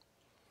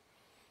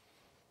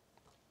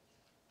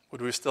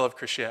 Would we still have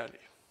Christianity?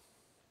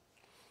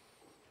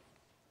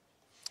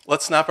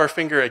 Let's snap our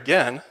finger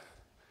again,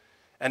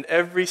 and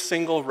every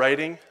single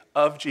writing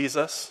of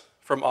Jesus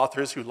from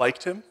authors who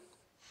liked him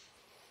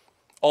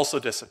also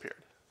disappeared.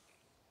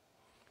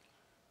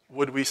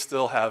 Would we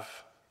still have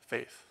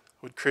faith?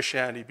 Would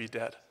Christianity be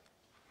dead?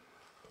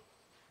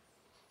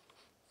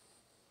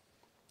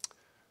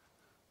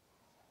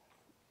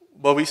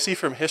 What we see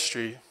from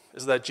history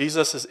is that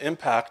Jesus'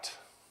 impact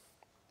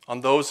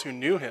on those who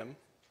knew him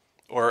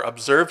or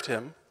observed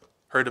him,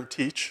 heard him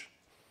teach,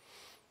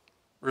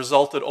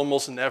 resulted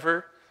almost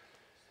never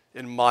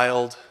in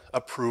mild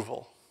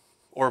approval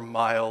or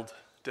mild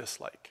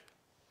dislike.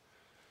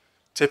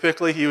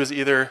 Typically, he was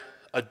either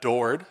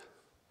adored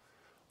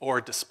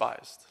or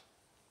despised.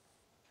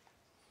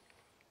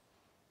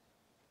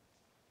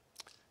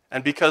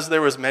 And because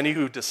there was many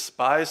who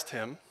despised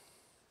him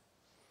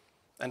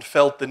and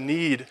felt the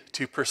need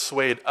to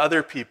persuade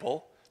other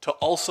people to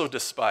also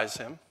despise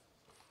him,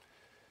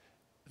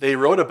 they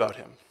wrote about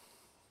him.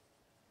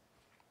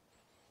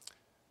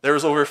 There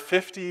was over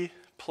 50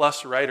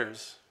 plus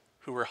writers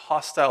who were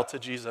hostile to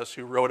Jesus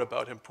who wrote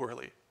about him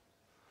poorly.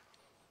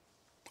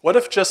 What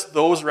if just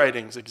those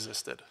writings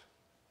existed?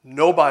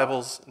 No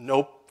Bibles,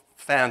 no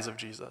fans of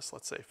Jesus,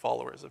 let's say,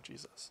 followers of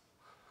Jesus.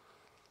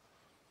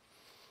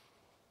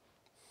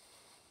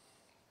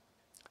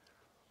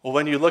 Well,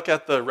 when you look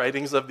at the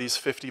writings of these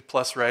 50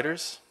 plus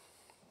writers,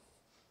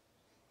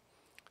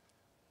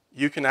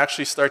 you can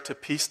actually start to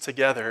piece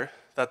together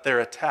that their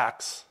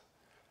attacks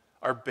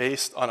are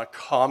based on a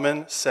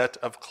common set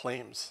of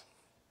claims.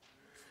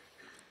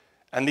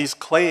 And these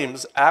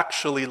claims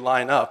actually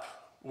line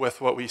up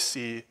with what we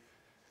see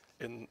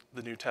in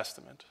the New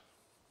Testament.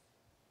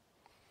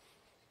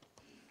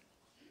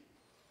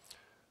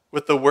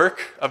 With the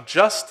work of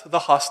just the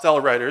hostile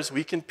writers,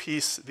 we can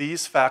piece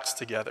these facts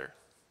together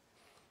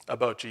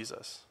about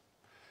Jesus.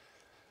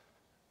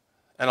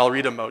 And I'll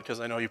read them out because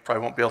I know you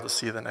probably won't be able to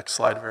see the next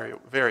slide very,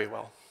 very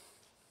well.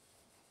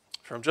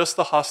 From just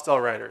the hostile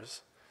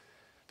writers,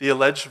 the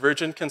alleged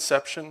virgin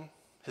conception,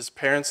 his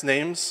parents'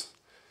 names,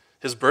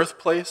 his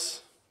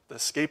birthplace, the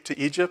escape to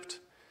Egypt,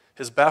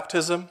 his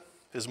baptism,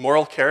 his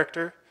moral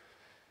character,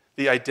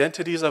 the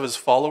identities of his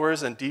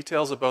followers and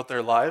details about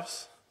their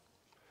lives,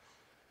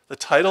 the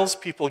titles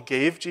people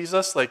gave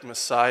Jesus like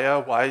Messiah,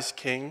 wise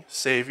king,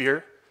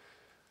 savior,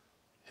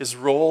 his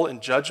role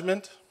in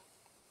judgment,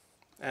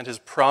 and his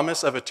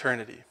promise of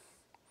eternity,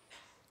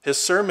 his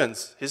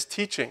sermons, his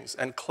teachings,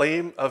 and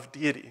claim of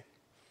deity,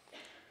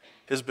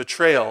 his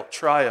betrayal,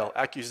 trial,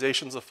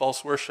 accusations of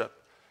false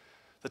worship,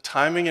 the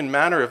timing and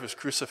manner of his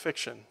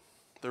crucifixion,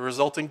 the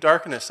resulting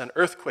darkness and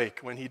earthquake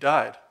when he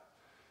died,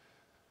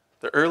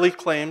 the early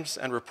claims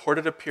and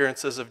reported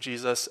appearances of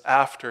Jesus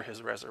after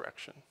his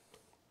resurrection.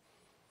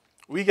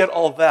 We get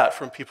all that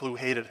from people who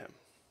hated him.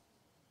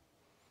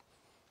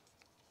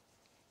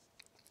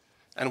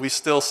 And we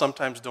still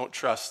sometimes don't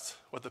trust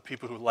what the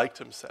people who liked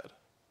him said.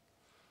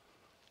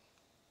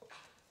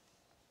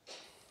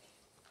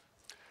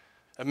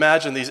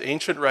 Imagine these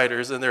ancient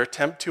writers, in their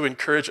attempt to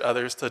encourage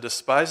others to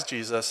despise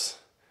Jesus,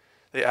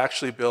 they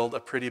actually build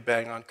a pretty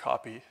bang-on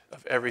copy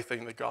of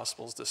everything the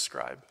Gospels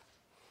describe.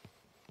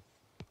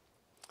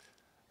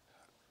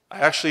 I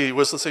actually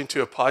was listening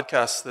to a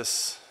podcast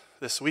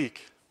this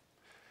week,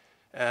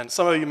 and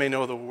some of you may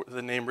know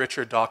the name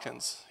Richard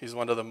Dawkins. He's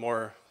one of the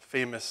more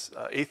famous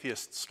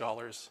atheist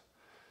scholars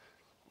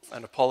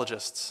and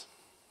apologists.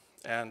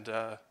 And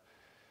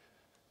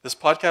this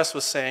podcast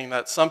was saying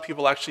that some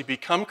people actually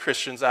become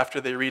Christians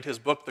after they read his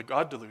book, The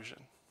God Delusion,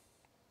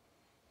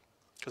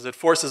 because it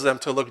forces them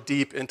to look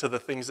deep into the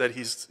things that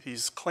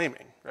he's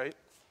claiming, right?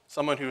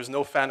 Someone who is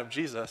no fan of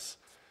Jesus,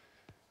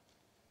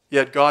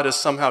 yet God is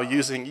somehow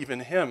using even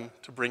him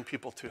to bring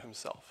people to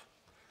himself.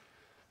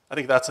 I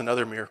think that's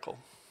another miracle.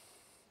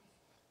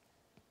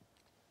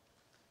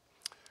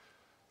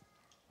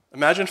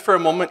 Imagine for a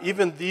moment,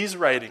 even these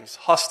writings,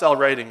 hostile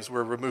writings,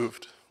 were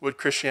removed. Would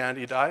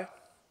Christianity die?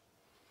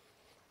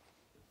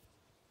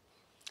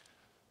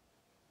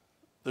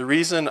 The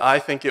reason I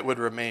think it would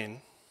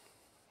remain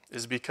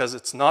is because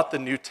it's not the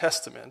New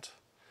Testament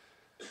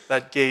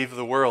that gave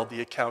the world the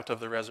account of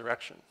the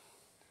resurrection,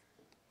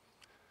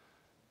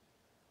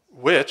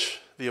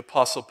 which the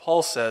Apostle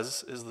Paul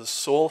says is the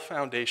sole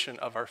foundation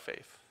of our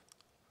faith.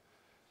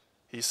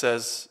 He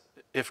says,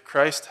 if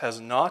Christ has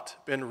not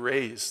been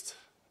raised,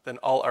 then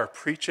all our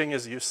preaching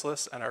is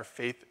useless and our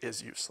faith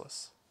is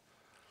useless.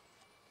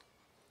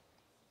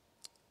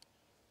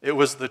 It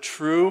was the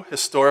true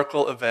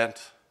historical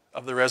event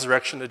of the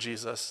resurrection of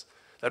Jesus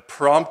that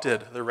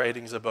prompted the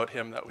writings about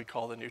him that we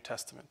call the New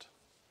Testament.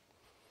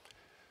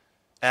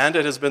 And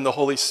it has been the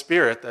Holy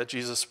Spirit that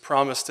Jesus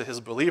promised to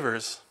his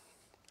believers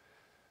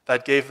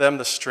that gave them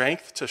the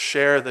strength to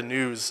share the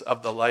news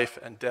of the life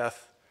and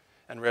death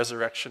and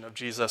resurrection of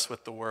Jesus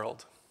with the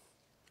world.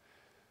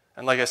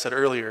 and like I said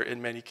earlier,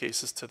 in many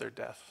cases to their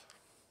death.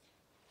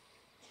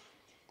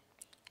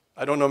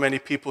 I don't know many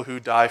people who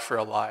die for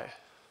a lie.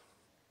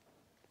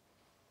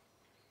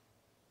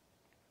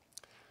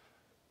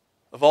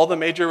 Of all the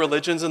major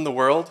religions in the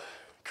world,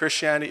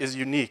 Christianity is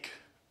unique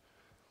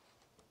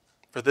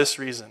for this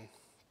reason.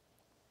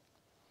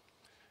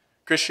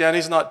 Christianity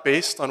is not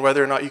based on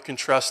whether or not you can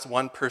trust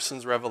one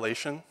person's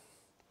revelation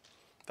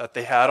that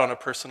they had on a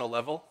personal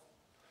level,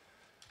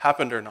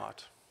 happened or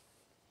not.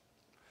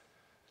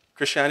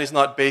 Christianity is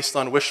not based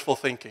on wishful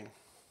thinking.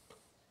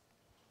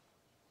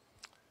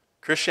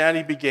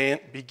 Christianity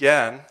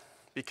began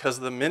because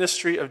the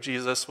ministry of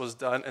Jesus was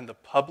done in the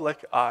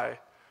public eye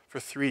for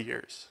 3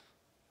 years.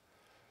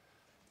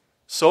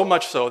 So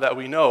much so that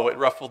we know it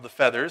ruffled the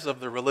feathers of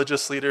the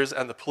religious leaders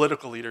and the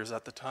political leaders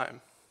at the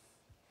time.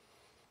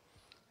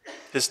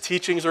 His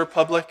teachings were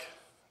public,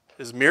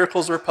 his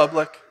miracles were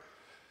public,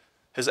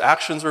 his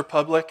actions were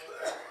public,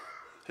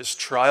 his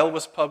trial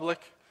was public,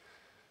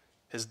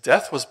 his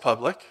death was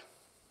public,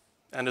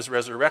 and his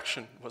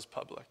resurrection was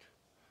public.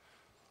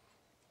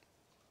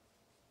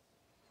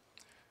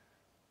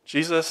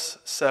 Jesus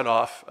set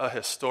off a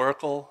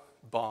historical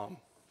bomb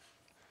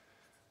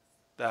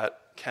that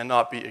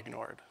cannot be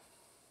ignored.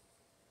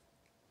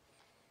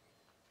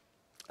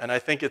 And I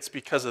think it's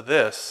because of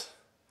this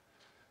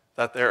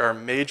that there are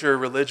major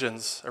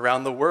religions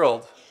around the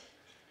world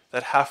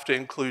that have to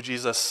include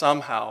Jesus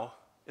somehow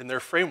in their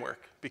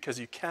framework, because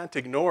you can't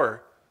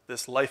ignore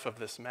this life of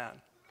this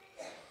man.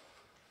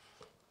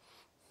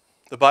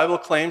 The Bible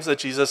claims that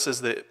Jesus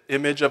is the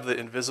image of the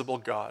invisible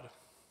God,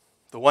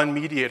 the one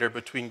mediator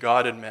between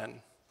God and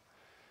men,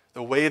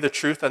 the way, the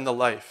truth, and the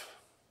life,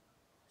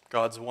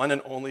 God's one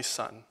and only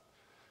Son,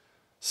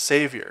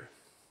 Savior,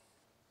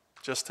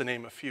 just to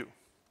name a few.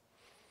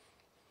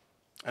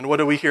 And what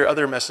do we hear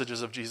other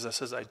messages of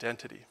Jesus'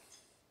 identity?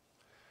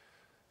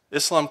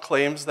 Islam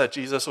claims that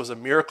Jesus was a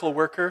miracle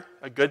worker,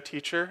 a good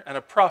teacher, and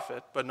a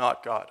prophet, but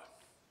not God.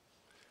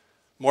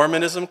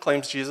 Mormonism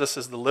claims Jesus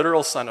is the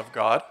literal Son of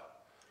God,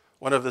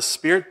 one of the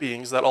spirit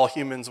beings that all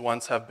humans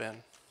once have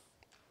been.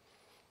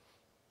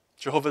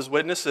 Jehovah's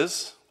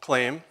Witnesses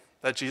claim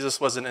that Jesus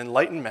was an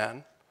enlightened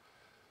man.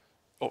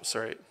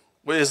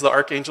 Is the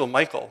archangel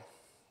Michael,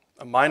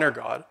 a minor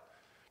god,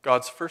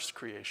 God's first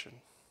creation.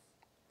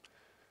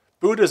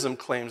 Buddhism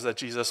claims that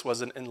Jesus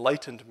was an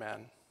enlightened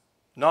man,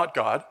 not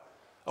God,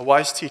 a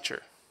wise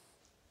teacher.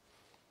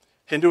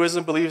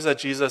 Hinduism believes that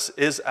Jesus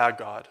is a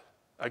God,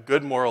 a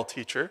good moral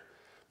teacher,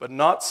 but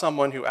not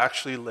someone who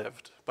actually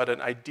lived, but an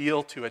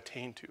ideal to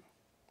attain to.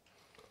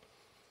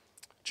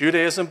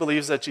 Judaism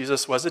believes that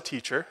Jesus was a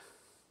teacher,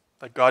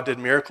 that God did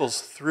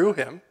miracles through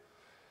him,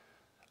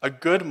 a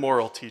good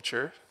moral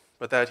teacher,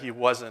 but that he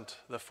wasn't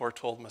the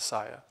foretold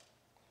Messiah.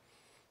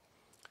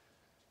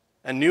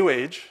 And New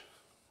Age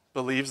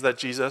believes that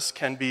Jesus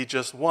can be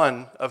just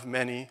one of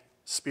many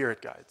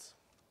spirit guides.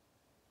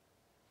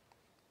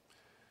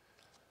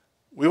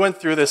 We went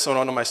through this on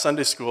one of my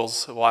Sunday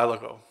schools a while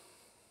ago.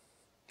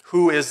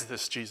 Who is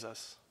this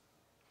Jesus?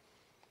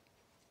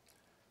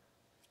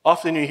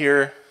 Often you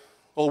hear,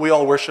 well, we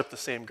all worship the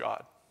same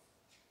God.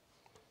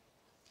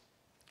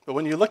 But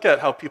when you look at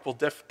how people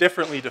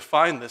differently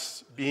define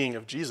this being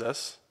of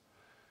Jesus,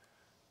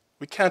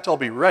 we can't all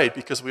be right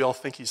because we all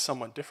think he's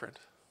someone different.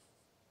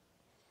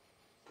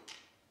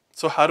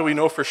 So how do we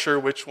know for sure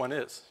which one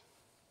is?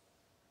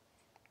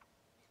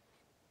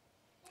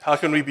 How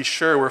can we be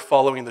sure we're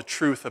following the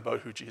truth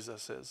about who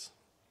Jesus is?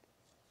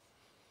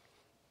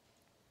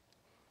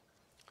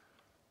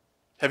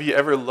 Have you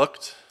ever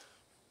looked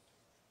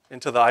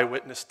into the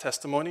eyewitness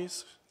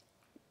testimonies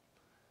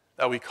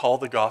that we call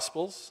the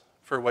Gospels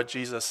for what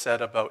Jesus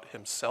said about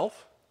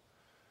himself?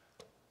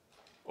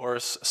 Or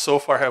so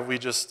far have we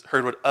just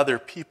heard what other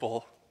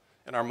people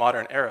in our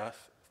modern era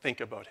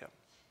think about him?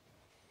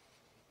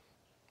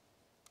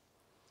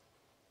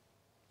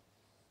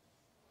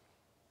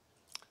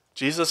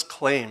 Jesus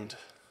claimed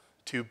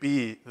to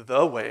be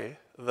the way,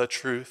 the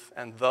truth,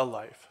 and the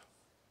life,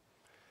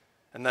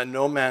 and that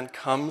no man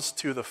comes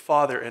to the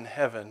Father in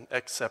heaven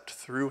except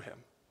through him.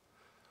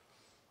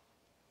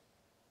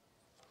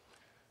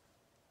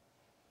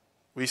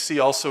 We see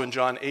also in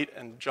John 8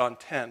 and John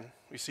 10,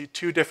 we see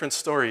two different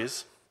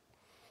stories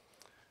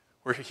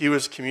where he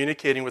was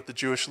communicating with the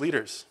Jewish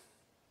leaders,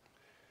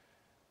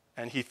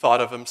 and he thought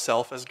of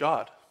himself as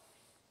God.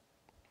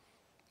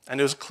 And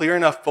it was clear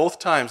enough both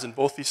times in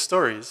both these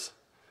stories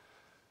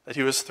that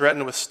he was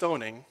threatened with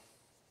stoning,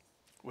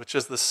 which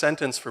is the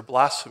sentence for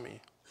blasphemy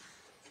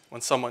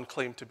when someone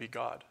claimed to be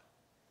God.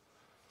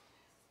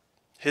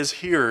 His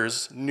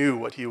hearers knew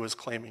what he was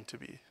claiming to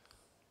be.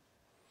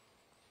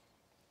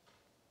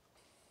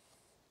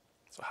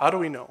 So how do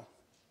we know?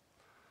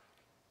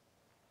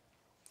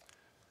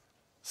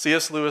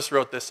 C.S. Lewis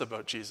wrote this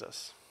about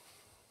Jesus.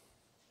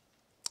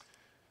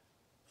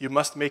 You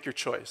must make your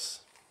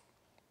choice.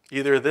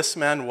 Either this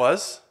man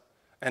was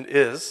and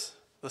is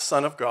the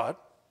Son of God,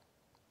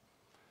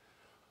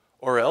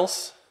 or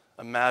else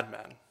a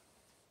madman,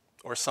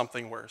 or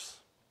something worse.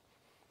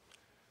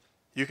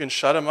 You can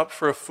shut him up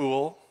for a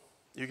fool,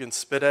 You can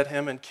spit at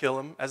him and kill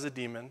him as a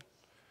demon,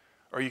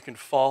 or you can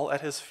fall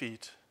at his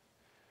feet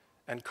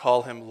and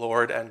call him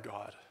Lord and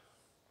God.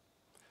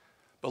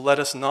 But let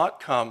us not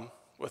come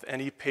with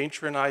any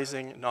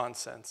patronizing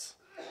nonsense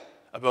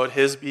about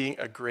his being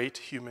a great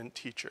human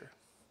teacher.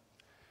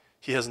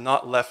 He has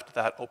not left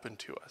that open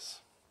to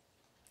us,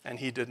 and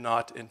he did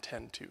not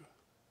intend to.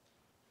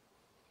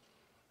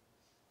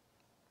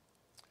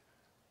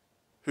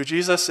 Who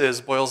Jesus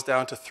is boils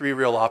down to three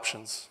real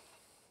options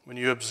when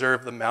you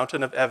observe the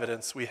mountain of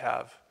evidence we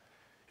have,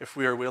 if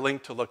we are willing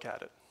to look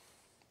at it.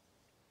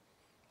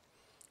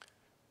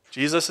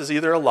 Jesus is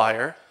either a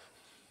liar,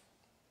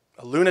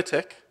 a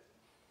lunatic,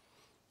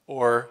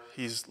 or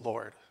he's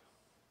Lord.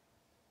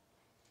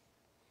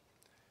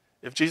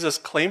 If Jesus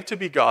claimed to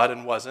be God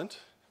and wasn't,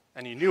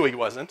 and he knew he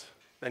wasn't,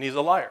 then he's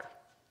a liar.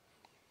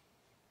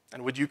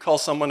 And would you call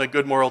someone a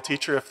good moral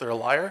teacher if they're a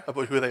liar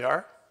about who they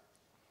are?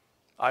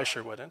 I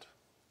sure wouldn't.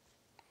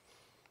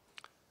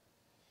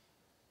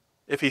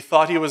 If he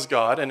thought he was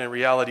God and in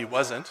reality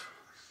wasn't,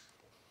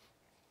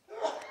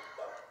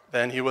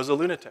 then he was a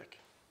lunatic.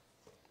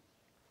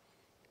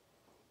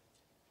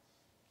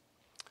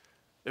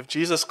 If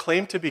Jesus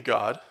claimed to be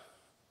God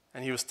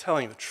and he was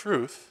telling the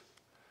truth,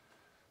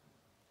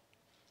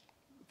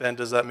 then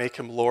does that make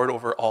him Lord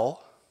over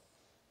all?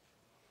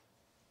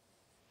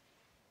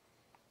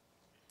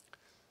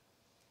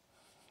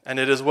 And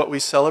it is what we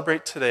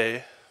celebrate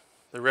today,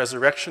 the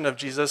resurrection of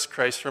Jesus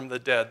Christ from the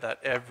dead, that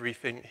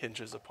everything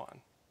hinges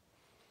upon.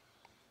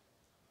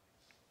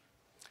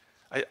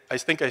 I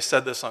think I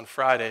said this on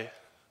Friday.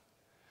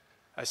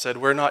 I said,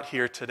 we're not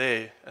here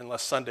today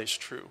unless Sunday's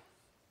true.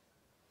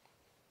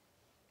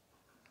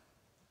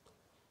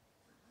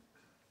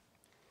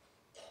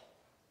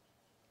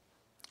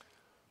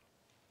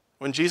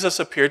 When Jesus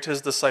appeared to his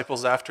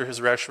disciples after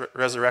his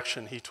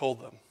resurrection, he told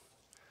them,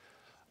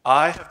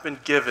 I have been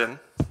given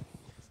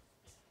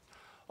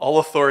all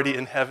authority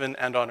in heaven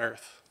and on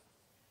earth.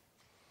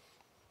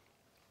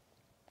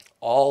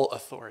 All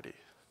authority.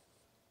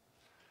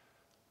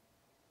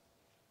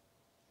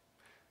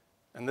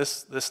 And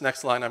this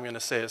next line I'm going to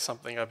say is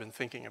something I've been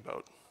thinking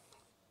about.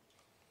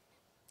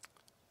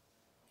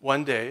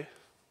 One day,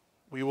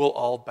 we will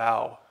all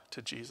bow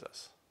to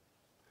Jesus.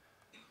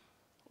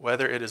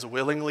 Whether it is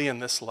willingly in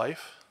this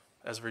life,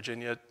 as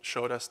Virginia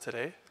showed us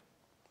today,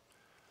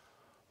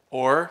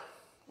 or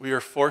we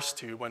are forced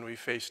to when we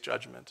face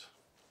judgment.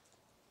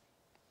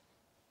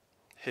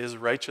 His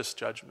righteous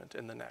judgment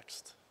in the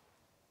next.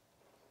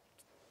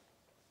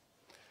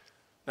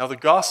 Now the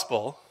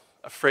gospel,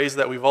 a phrase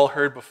that we've all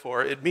heard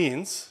before, it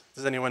means,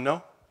 does anyone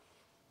know?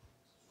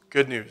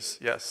 Good news,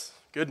 yes,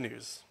 good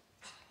news.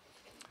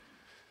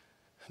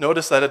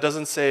 Notice that it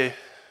doesn't say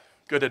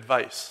good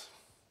advice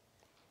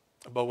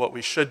about what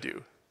we should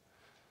do.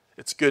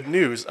 It's good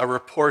news, a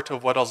report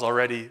of what has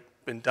already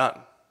been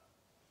done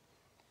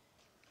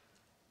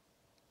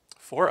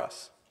for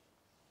us.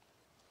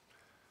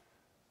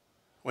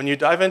 When you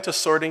dive into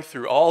sorting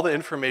through all the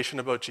information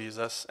about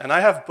Jesus, and I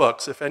have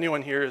books, if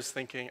anyone here is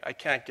thinking, I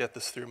can't get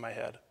this through my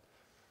head,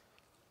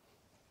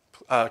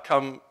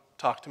 come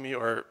talk to me,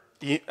 or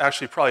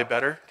actually probably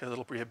better, because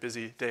it'll be a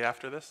busy day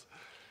after this,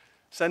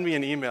 send me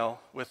an email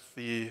with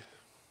the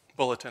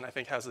bulletin, I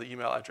think has the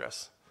email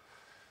address.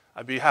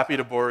 I'd be happy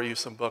to borrow you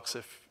some books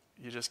if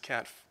you just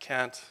can't,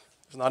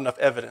 there's not enough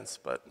evidence,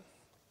 but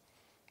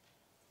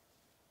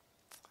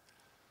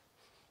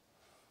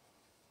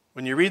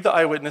when you read the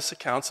eyewitness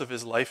accounts of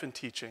his life and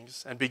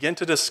teachings and begin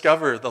to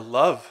discover the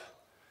love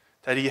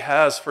that he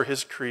has for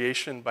his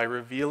creation by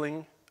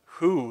revealing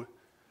who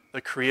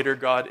the Creator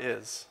God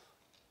is,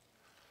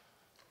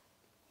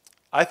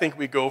 I think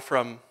we go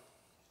from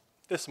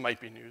this might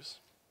be news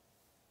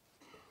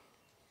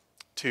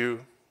to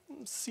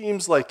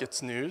seems like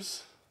it's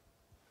news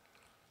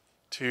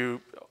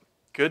to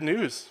good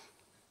news,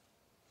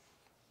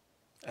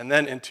 and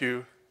then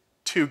into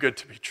too good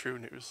to be true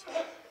news.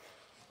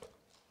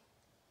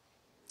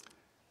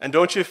 And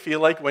don't you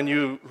feel like when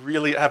you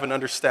really have an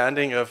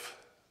understanding of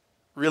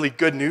really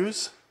good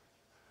news,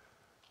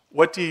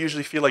 what do you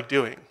usually feel like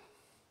doing?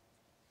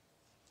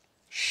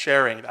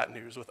 Sharing that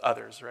news with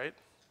others, right?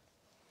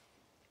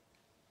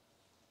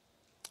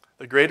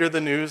 The greater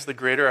the news, the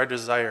greater our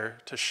desire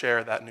to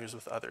share that news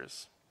with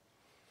others.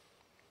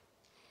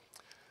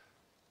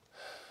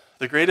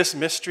 The greatest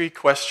mystery,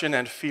 question,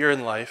 and fear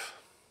in life,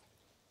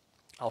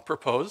 I'll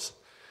propose,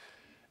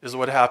 is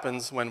what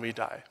happens when we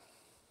die.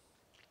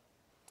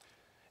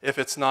 If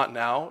it's not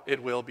now,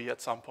 it will be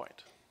at some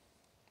point.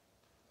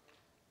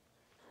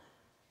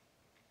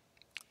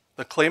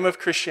 The claim of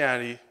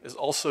Christianity is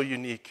also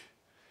unique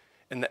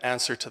in the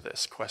answer to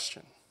this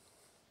question,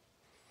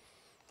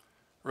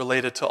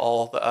 related to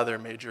all the other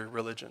major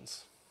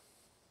religions.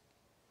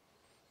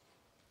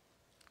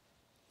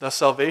 The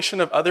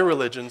salvation of other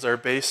religions are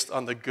based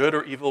on the good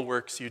or evil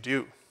works you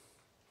do,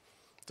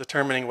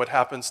 determining what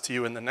happens to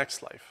you in the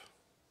next life.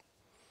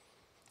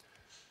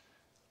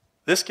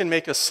 This can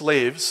make us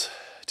slaves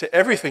to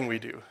everything we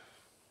do,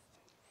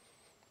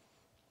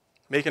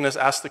 making us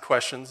ask the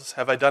questions,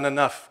 have I done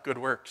enough good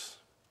works?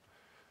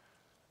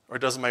 Or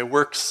does my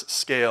works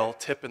scale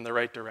tip in the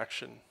right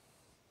direction?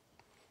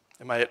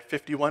 Am I at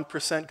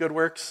 51% good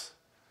works?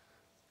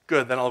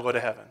 Good, then I'll go to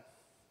heaven.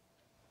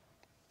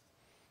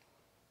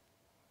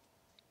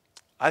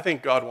 I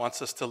think God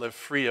wants us to live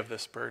free of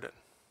this burden.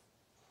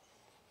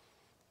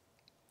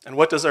 And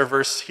what does our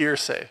verse here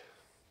say?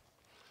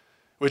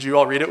 Would you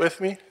all read it with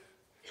me?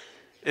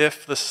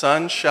 If the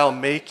Son shall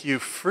make you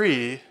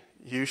free,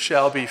 you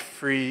shall be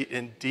free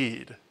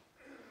indeed.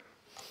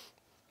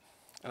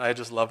 And I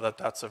just love that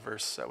that's a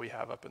verse that we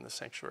have up in the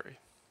sanctuary.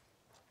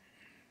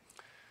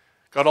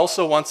 God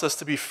also wants us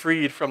to be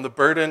freed from the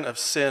burden of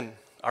sin,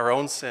 our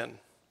own sin.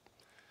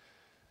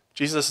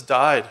 Jesus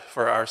died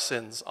for our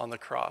sins on the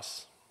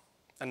cross,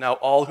 and now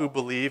all who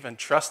believe and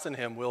trust in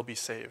him will be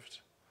saved.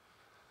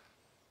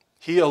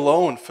 He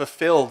alone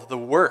fulfilled the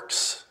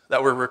works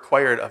that were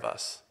required of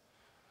us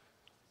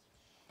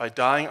by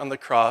dying on the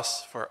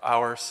cross for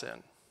our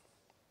sin.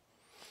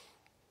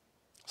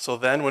 So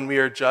then when we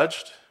are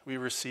judged, we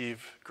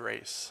receive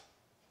grace.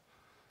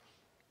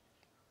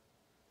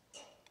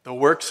 The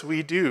works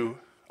we do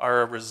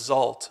are a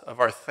result of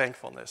our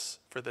thankfulness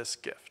for this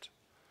gift.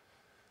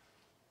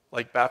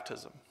 Like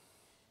baptism.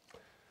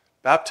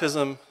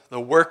 Baptism, the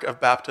work of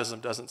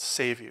baptism doesn't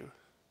save you.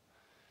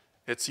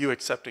 It's you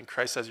accepting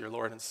Christ as your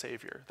Lord and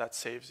Savior that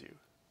saves you.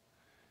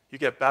 You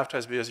get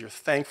baptized because you're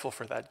thankful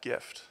for that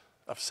gift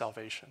of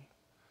salvation.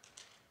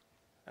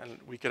 And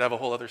we could have a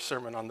whole other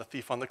sermon on the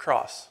thief on the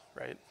cross,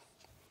 right?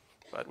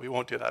 But we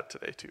won't do that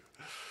today, too.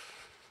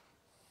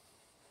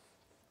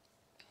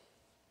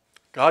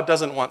 God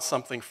doesn't want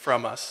something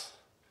from us.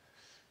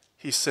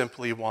 He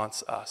simply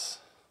wants us.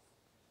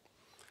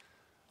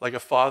 Like a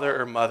father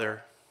or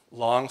mother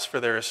longs for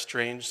their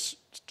estranged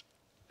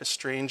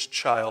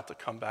child to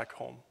come back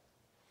home.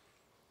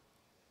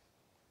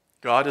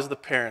 God is the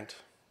parent,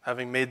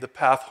 having made the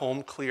path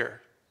home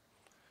clear.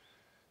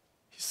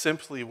 He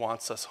simply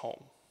wants us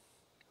home.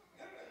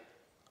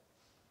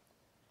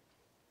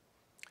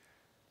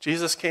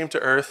 Jesus came to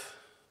earth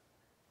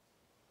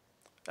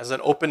as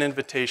an open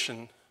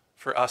invitation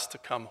for us to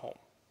come home.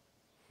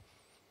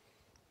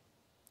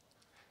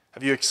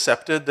 Have you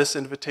accepted this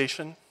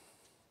invitation?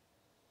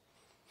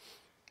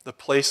 The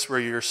place where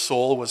your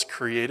soul was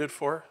created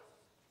for?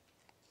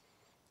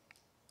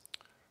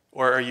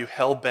 Or are you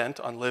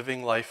hell-bent on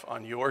living life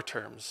on your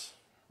terms,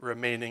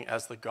 remaining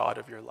as the God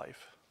of your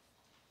life?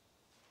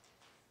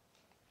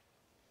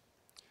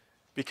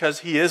 Because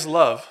he is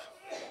love,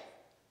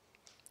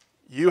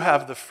 you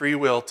have the free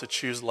will to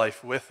choose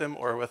life with him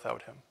or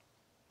without him.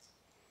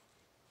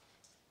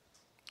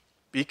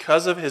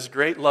 Because of his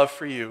great love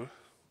for you,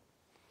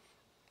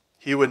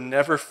 he would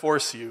never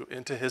force you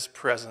into his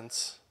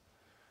presence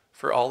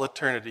for all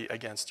eternity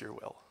against your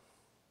will.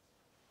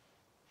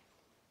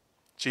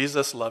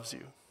 Jesus loves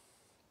you.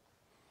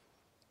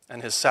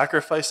 And his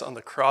sacrifice on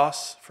the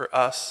cross for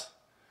us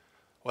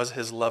was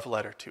his love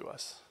letter to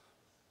us.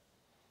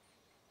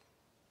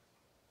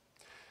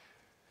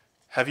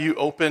 Have you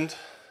opened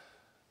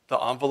the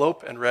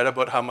envelope and read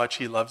about how much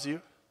he loves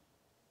you?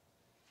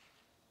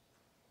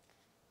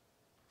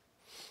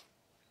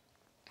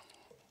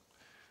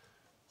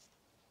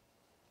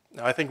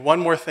 Now, I think one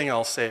more thing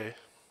I'll say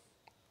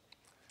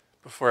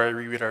before I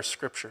reread our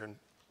scripture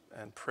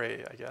and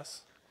pray, I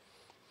guess.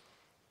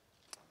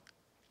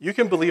 You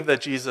can believe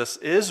that Jesus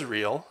is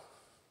real,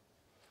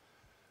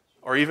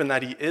 or even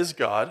that he is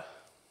God,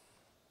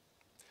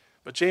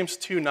 but James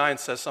 2:9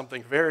 says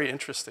something very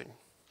interesting.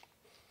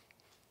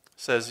 It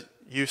says,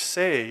 you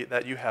say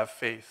that you have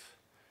faith,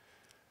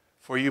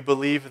 for you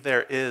believe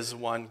there is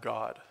one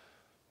God.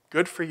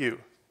 Good for you.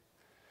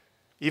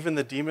 Even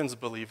the demons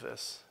believe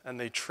this, and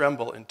they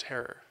tremble in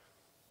terror.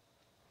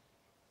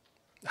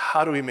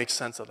 How do we make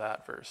sense of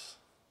that verse?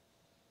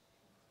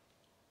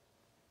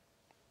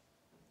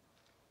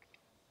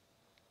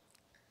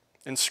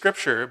 In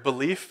Scripture,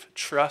 belief,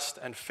 trust,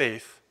 and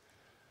faith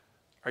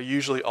are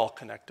usually all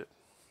connected.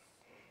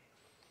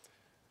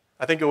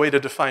 I think a way to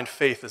define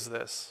faith is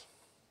this.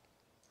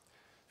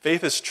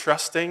 Faith is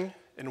trusting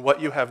in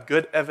what you have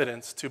good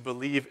evidence to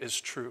believe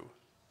is true.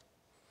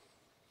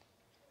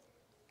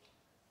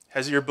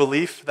 Has your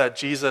belief that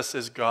Jesus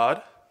is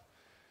God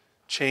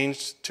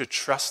changed to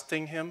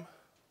trusting him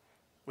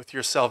with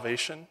your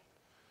salvation?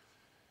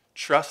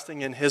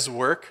 Trusting in his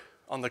work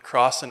on the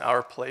cross in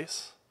our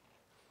place?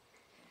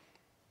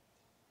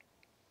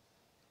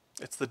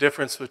 It's the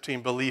difference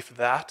between belief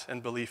that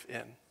and belief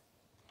in.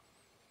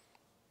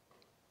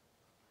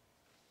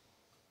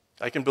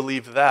 I can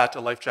believe that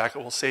a life jacket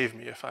will save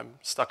me if I'm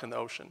stuck in the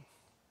ocean.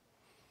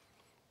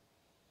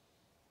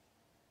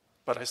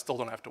 But I still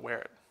don't have to wear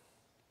it.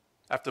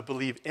 I have to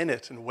believe in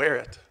it and wear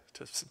it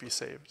to be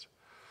saved.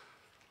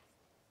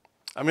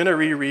 I'm going to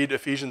reread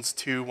Ephesians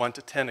 2,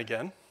 1-10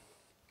 again.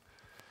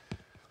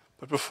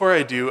 But before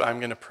I do, I'm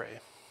going to pray.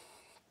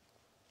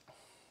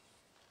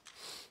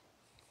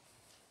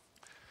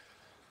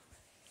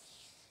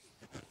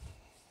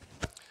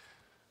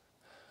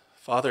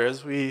 Father,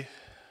 as we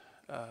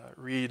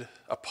read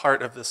a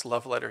part of this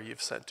love letter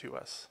you've sent to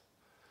us,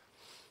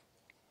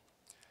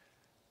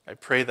 I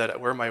pray that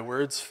where my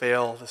words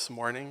fail this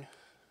morning,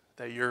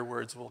 that your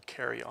words will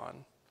carry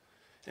on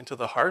into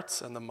the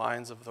hearts and the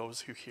minds of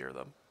those who hear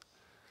them.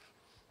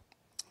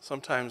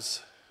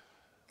 Sometimes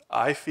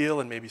I feel,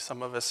 and maybe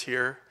some of us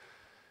here,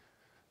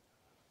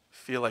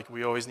 feel like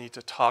we always need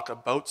to talk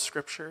about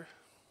Scripture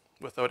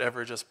without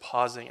ever just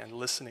pausing and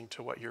listening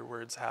to what your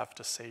words have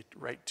to say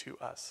right to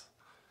us.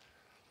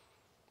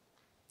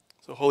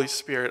 So Holy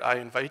Spirit, I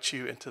invite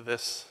you into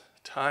this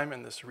time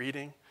and this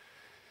reading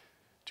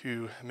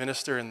to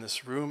minister in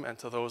this room and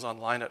to those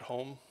online at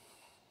home,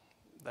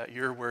 that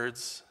your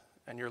words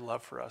and your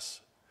love for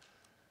us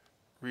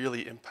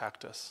really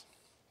impact us.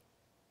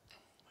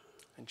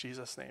 In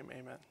Jesus' name,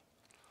 amen.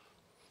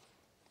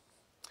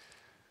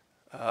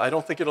 I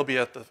don't think it'll be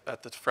at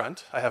the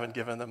front. I haven't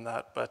given them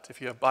that, but if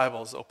you have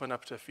Bibles, open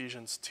up to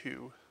Ephesians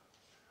 2,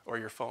 or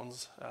your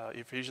phones,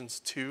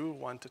 Ephesians 2,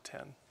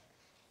 1-10.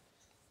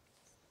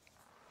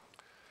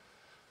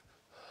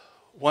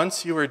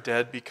 Once you were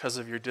dead because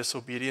of your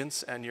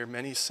disobedience and your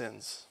many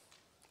sins.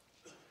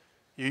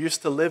 You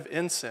used to live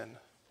in sin,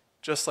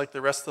 just like the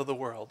rest of the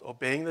world,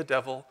 obeying the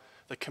devil,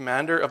 the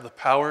commander of the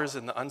powers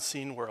in the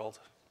unseen world.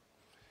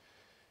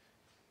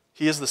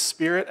 He is the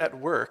spirit at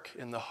work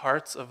in the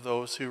hearts of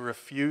those who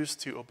refuse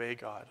to obey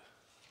God.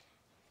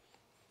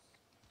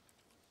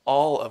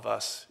 All of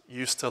us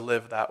used to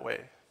live that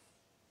way,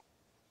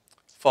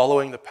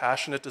 following the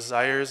passionate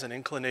desires and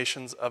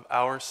inclinations of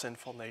our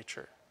sinful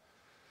nature.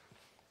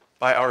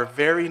 By our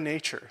very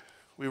nature,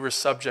 we were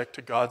subject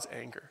to God's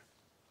anger,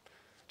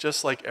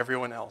 just like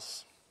everyone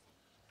else.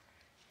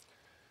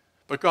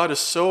 But God is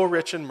so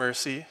rich in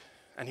mercy,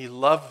 and he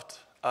loved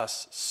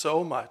us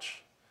so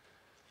much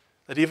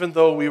that even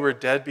though we were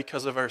dead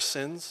because of our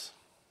sins,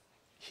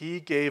 he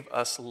gave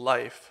us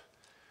life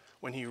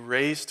when he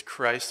raised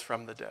Christ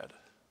from the dead.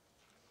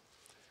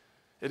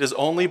 It is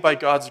only by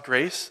God's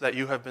grace that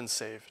you have been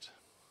saved.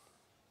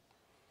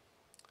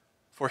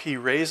 For he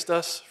raised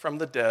us from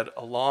the dead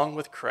along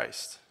with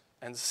Christ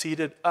and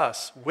seated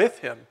us with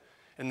him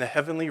in the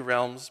heavenly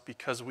realms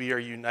because we are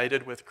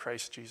united with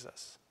Christ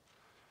Jesus.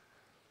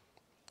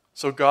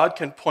 So God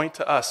can point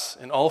to us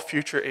in all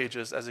future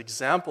ages as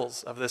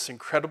examples of this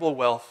incredible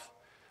wealth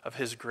of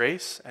his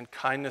grace and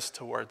kindness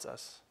towards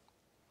us,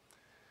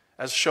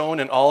 as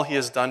shown in all he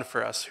has done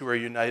for us who are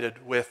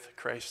united with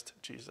Christ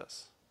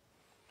Jesus.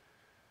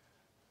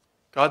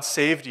 God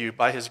saved you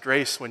by his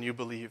grace when you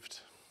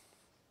believed,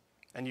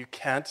 and you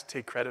can't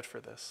take credit for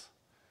this.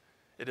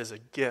 It is a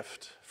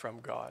gift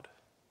from God.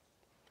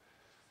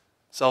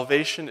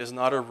 Salvation is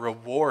not a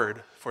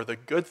reward for the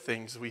good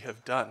things we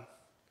have done,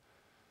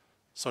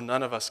 so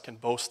none of us can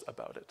boast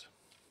about it.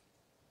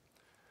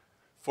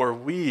 For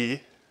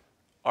we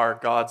are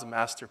God's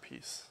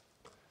masterpiece.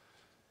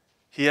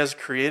 He has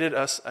created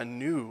us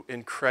anew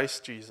in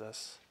Christ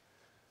Jesus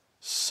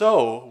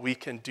so we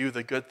can do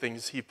the good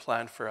things he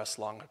planned for us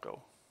long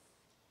ago.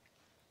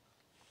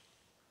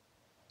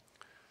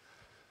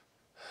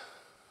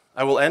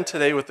 I will end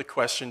today with the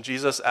question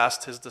Jesus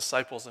asked his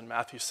disciples in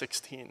Matthew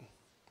 16.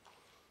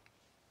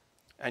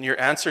 And your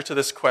answer to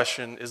this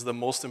question is the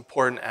most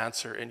important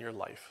answer in your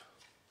life.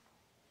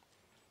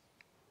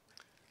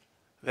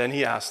 Then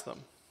he asked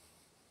them,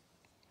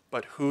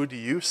 "But who do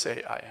you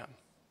say I am?"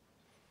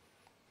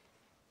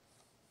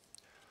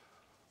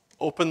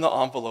 Open the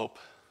envelope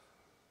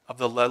of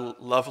the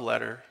love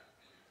letter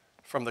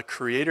from the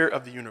creator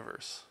of the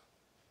universe.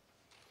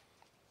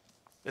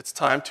 It's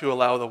time to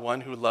allow the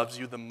one who loves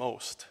you the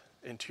most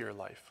into your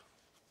life.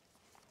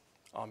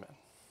 Amen.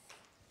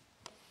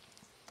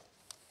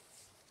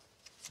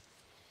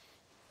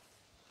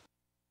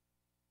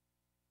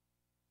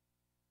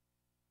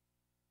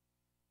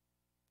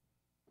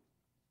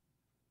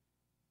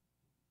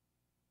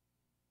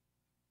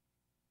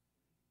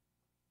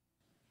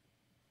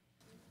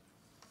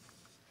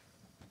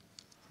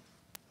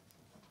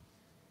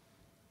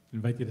 I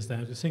invite you to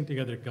stand to sing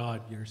together,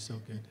 God, you're so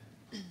good.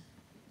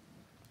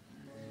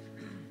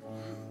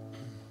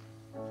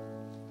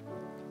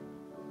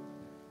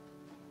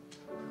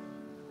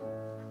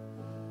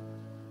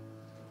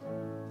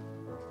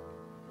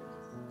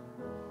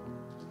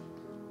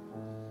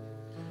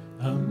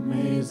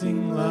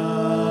 Amazing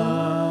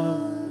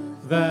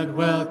love that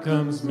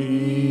welcomes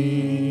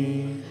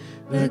me,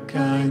 the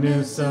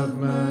kindness of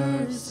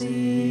mercy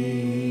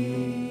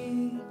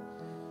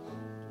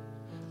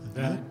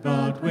that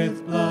bought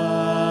with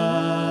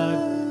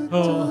blood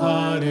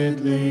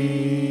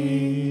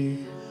wholeheartedly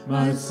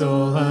my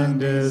soul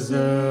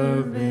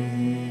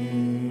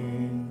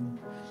undeserving.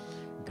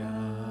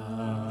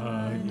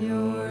 God,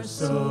 you're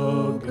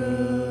so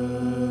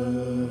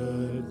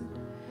good.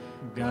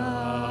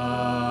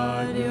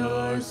 God,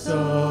 you're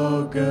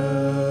so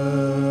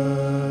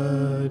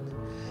good.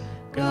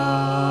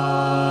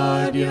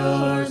 God,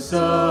 you're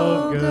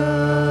so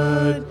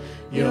good.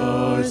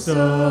 You're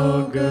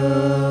so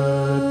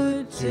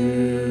good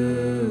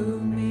to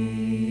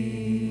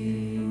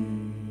me.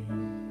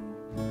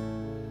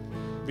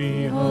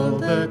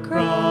 Behold the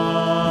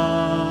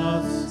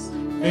cross,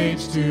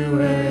 age to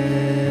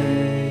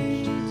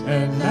age,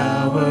 and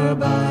hour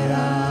by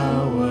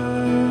hour.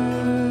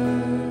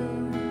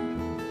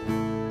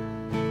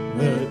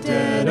 The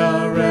dead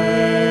are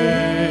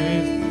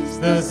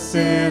raised, the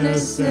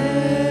sinners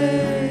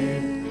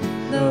saved,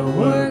 the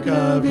work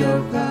of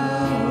your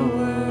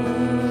power.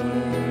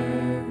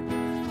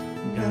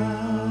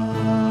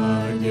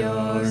 God,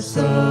 you're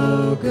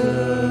so good.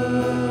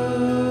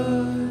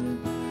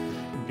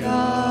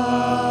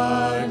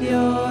 God,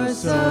 you're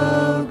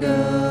so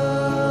good.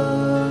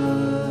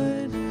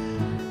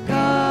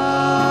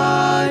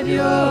 God,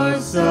 you're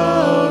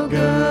so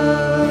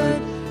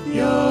good.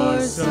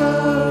 You're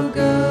so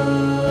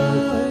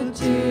good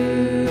to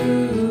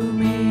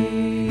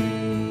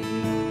me.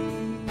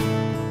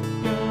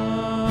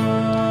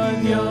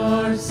 God,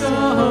 you're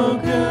so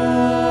good.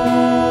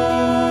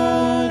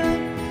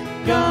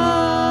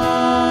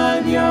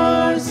 God,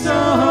 you're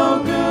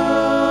so good.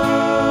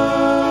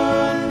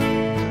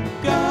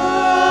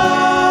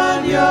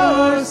 God,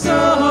 you're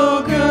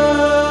so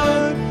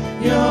good.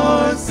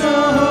 You're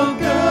so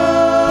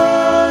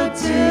good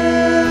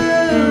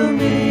to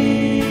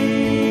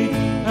me.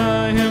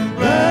 I am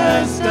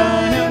blessed,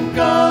 I am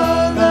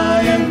called,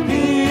 I am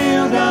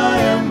healed, I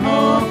am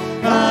whole,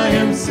 I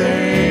am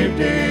saved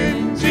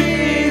in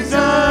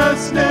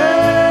Jesus'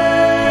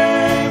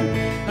 name.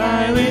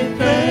 Highly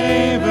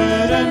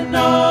favored,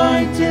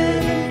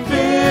 anointed,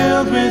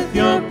 filled with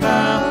your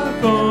power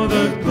for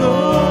the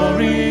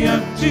glory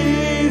of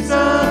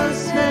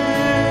Jesus'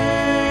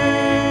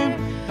 name.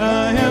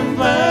 I am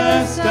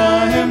blessed,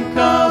 I am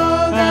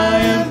called, I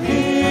am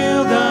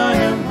healed, I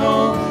am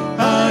whole,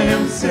 I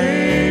am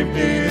saved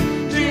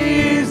in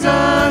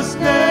Jesus'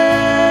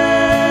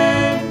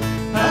 name.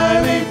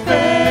 Highly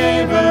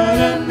favored,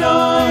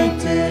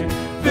 anointed,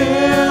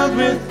 filled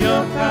with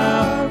your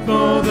power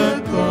for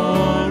the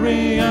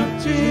glory of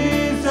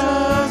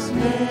Jesus'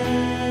 name.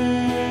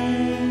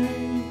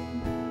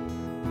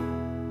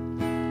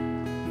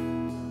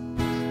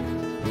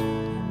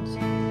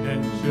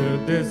 And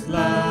should this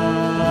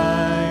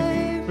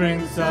life bring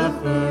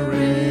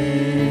suffering,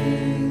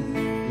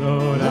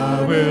 Lord,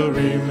 I will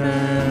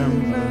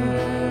remember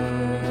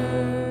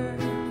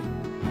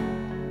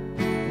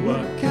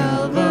what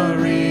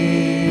Calvary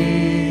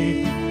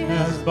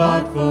has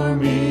bought for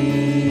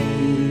me,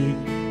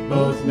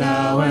 both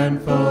now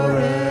and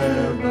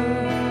forever.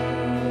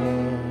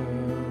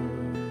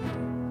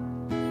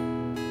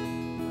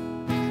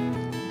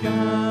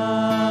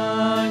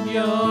 God,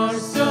 you're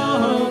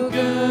so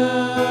good.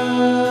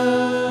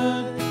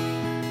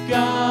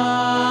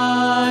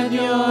 God,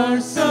 you're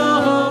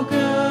so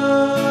good.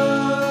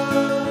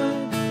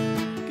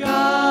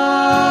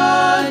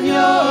 God,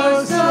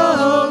 you're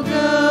so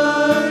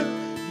good.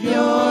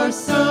 You're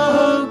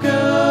so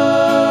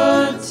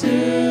good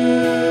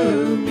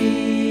to me.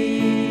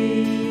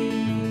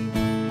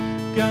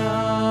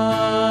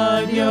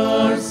 God,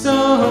 you're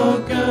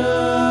so good.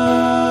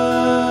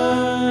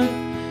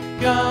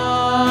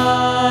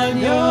 God,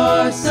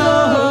 you're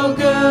so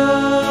good.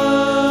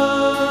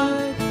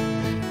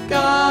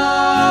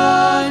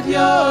 God,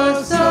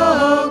 you're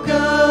so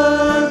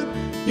good.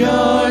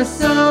 You're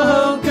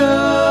so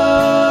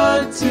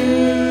good to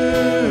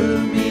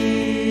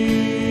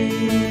me.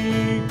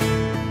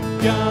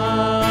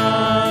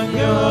 God,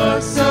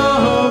 you're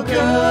so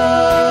good.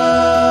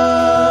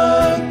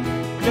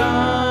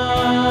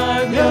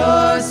 God,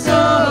 you're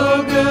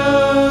so good.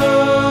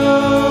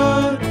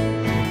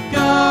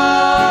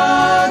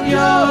 God,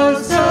 you're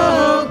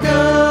so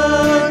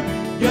good.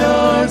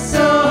 You're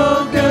so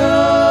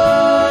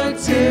good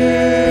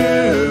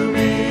to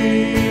me.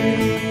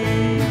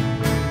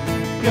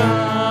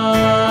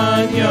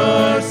 God,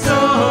 you're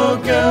so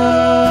good.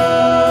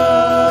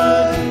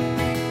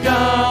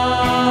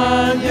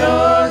 God,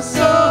 you're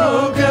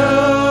so good.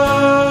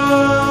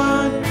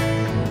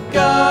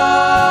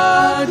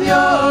 God,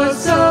 you're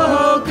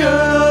so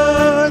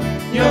good.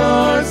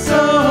 You're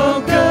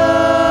so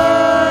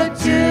good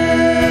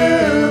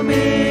to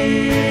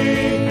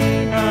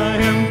me. I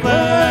am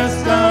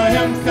blessed, I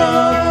am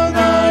called,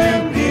 I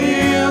am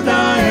healed,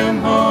 I am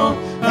whole,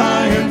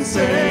 I am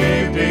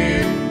saved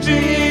in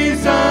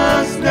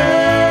Jesus'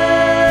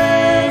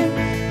 name.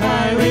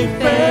 Highly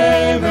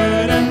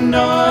favored,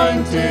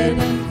 anointed,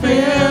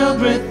 filled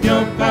with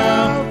your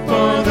power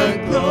for the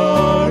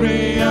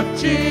glory of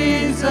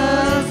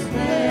Jesus'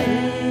 name.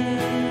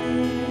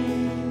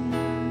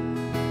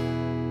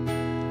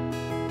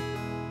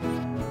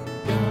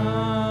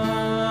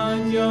 God,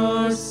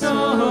 you're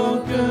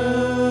so good.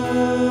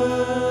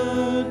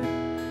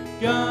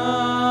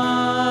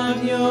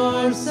 God,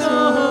 you're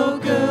so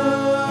good.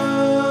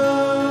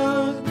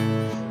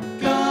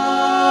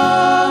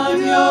 God,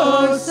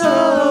 you're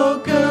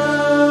so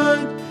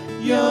good.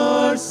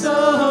 You're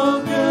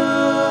so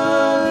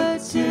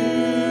good to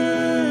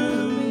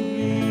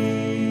me.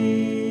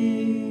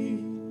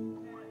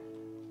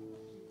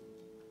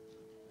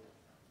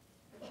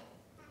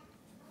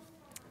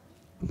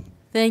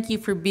 Thank you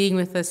for being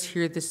with us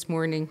here this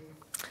morning.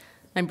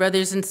 My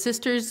brothers and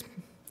sisters,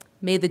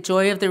 may the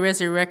joy of the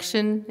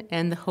resurrection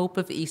and the hope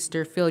of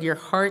Easter fill your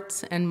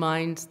hearts and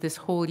minds this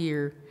whole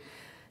year.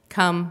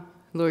 Come,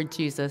 Lord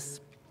Jesus.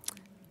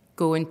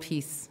 Go in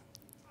peace.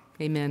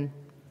 Amen.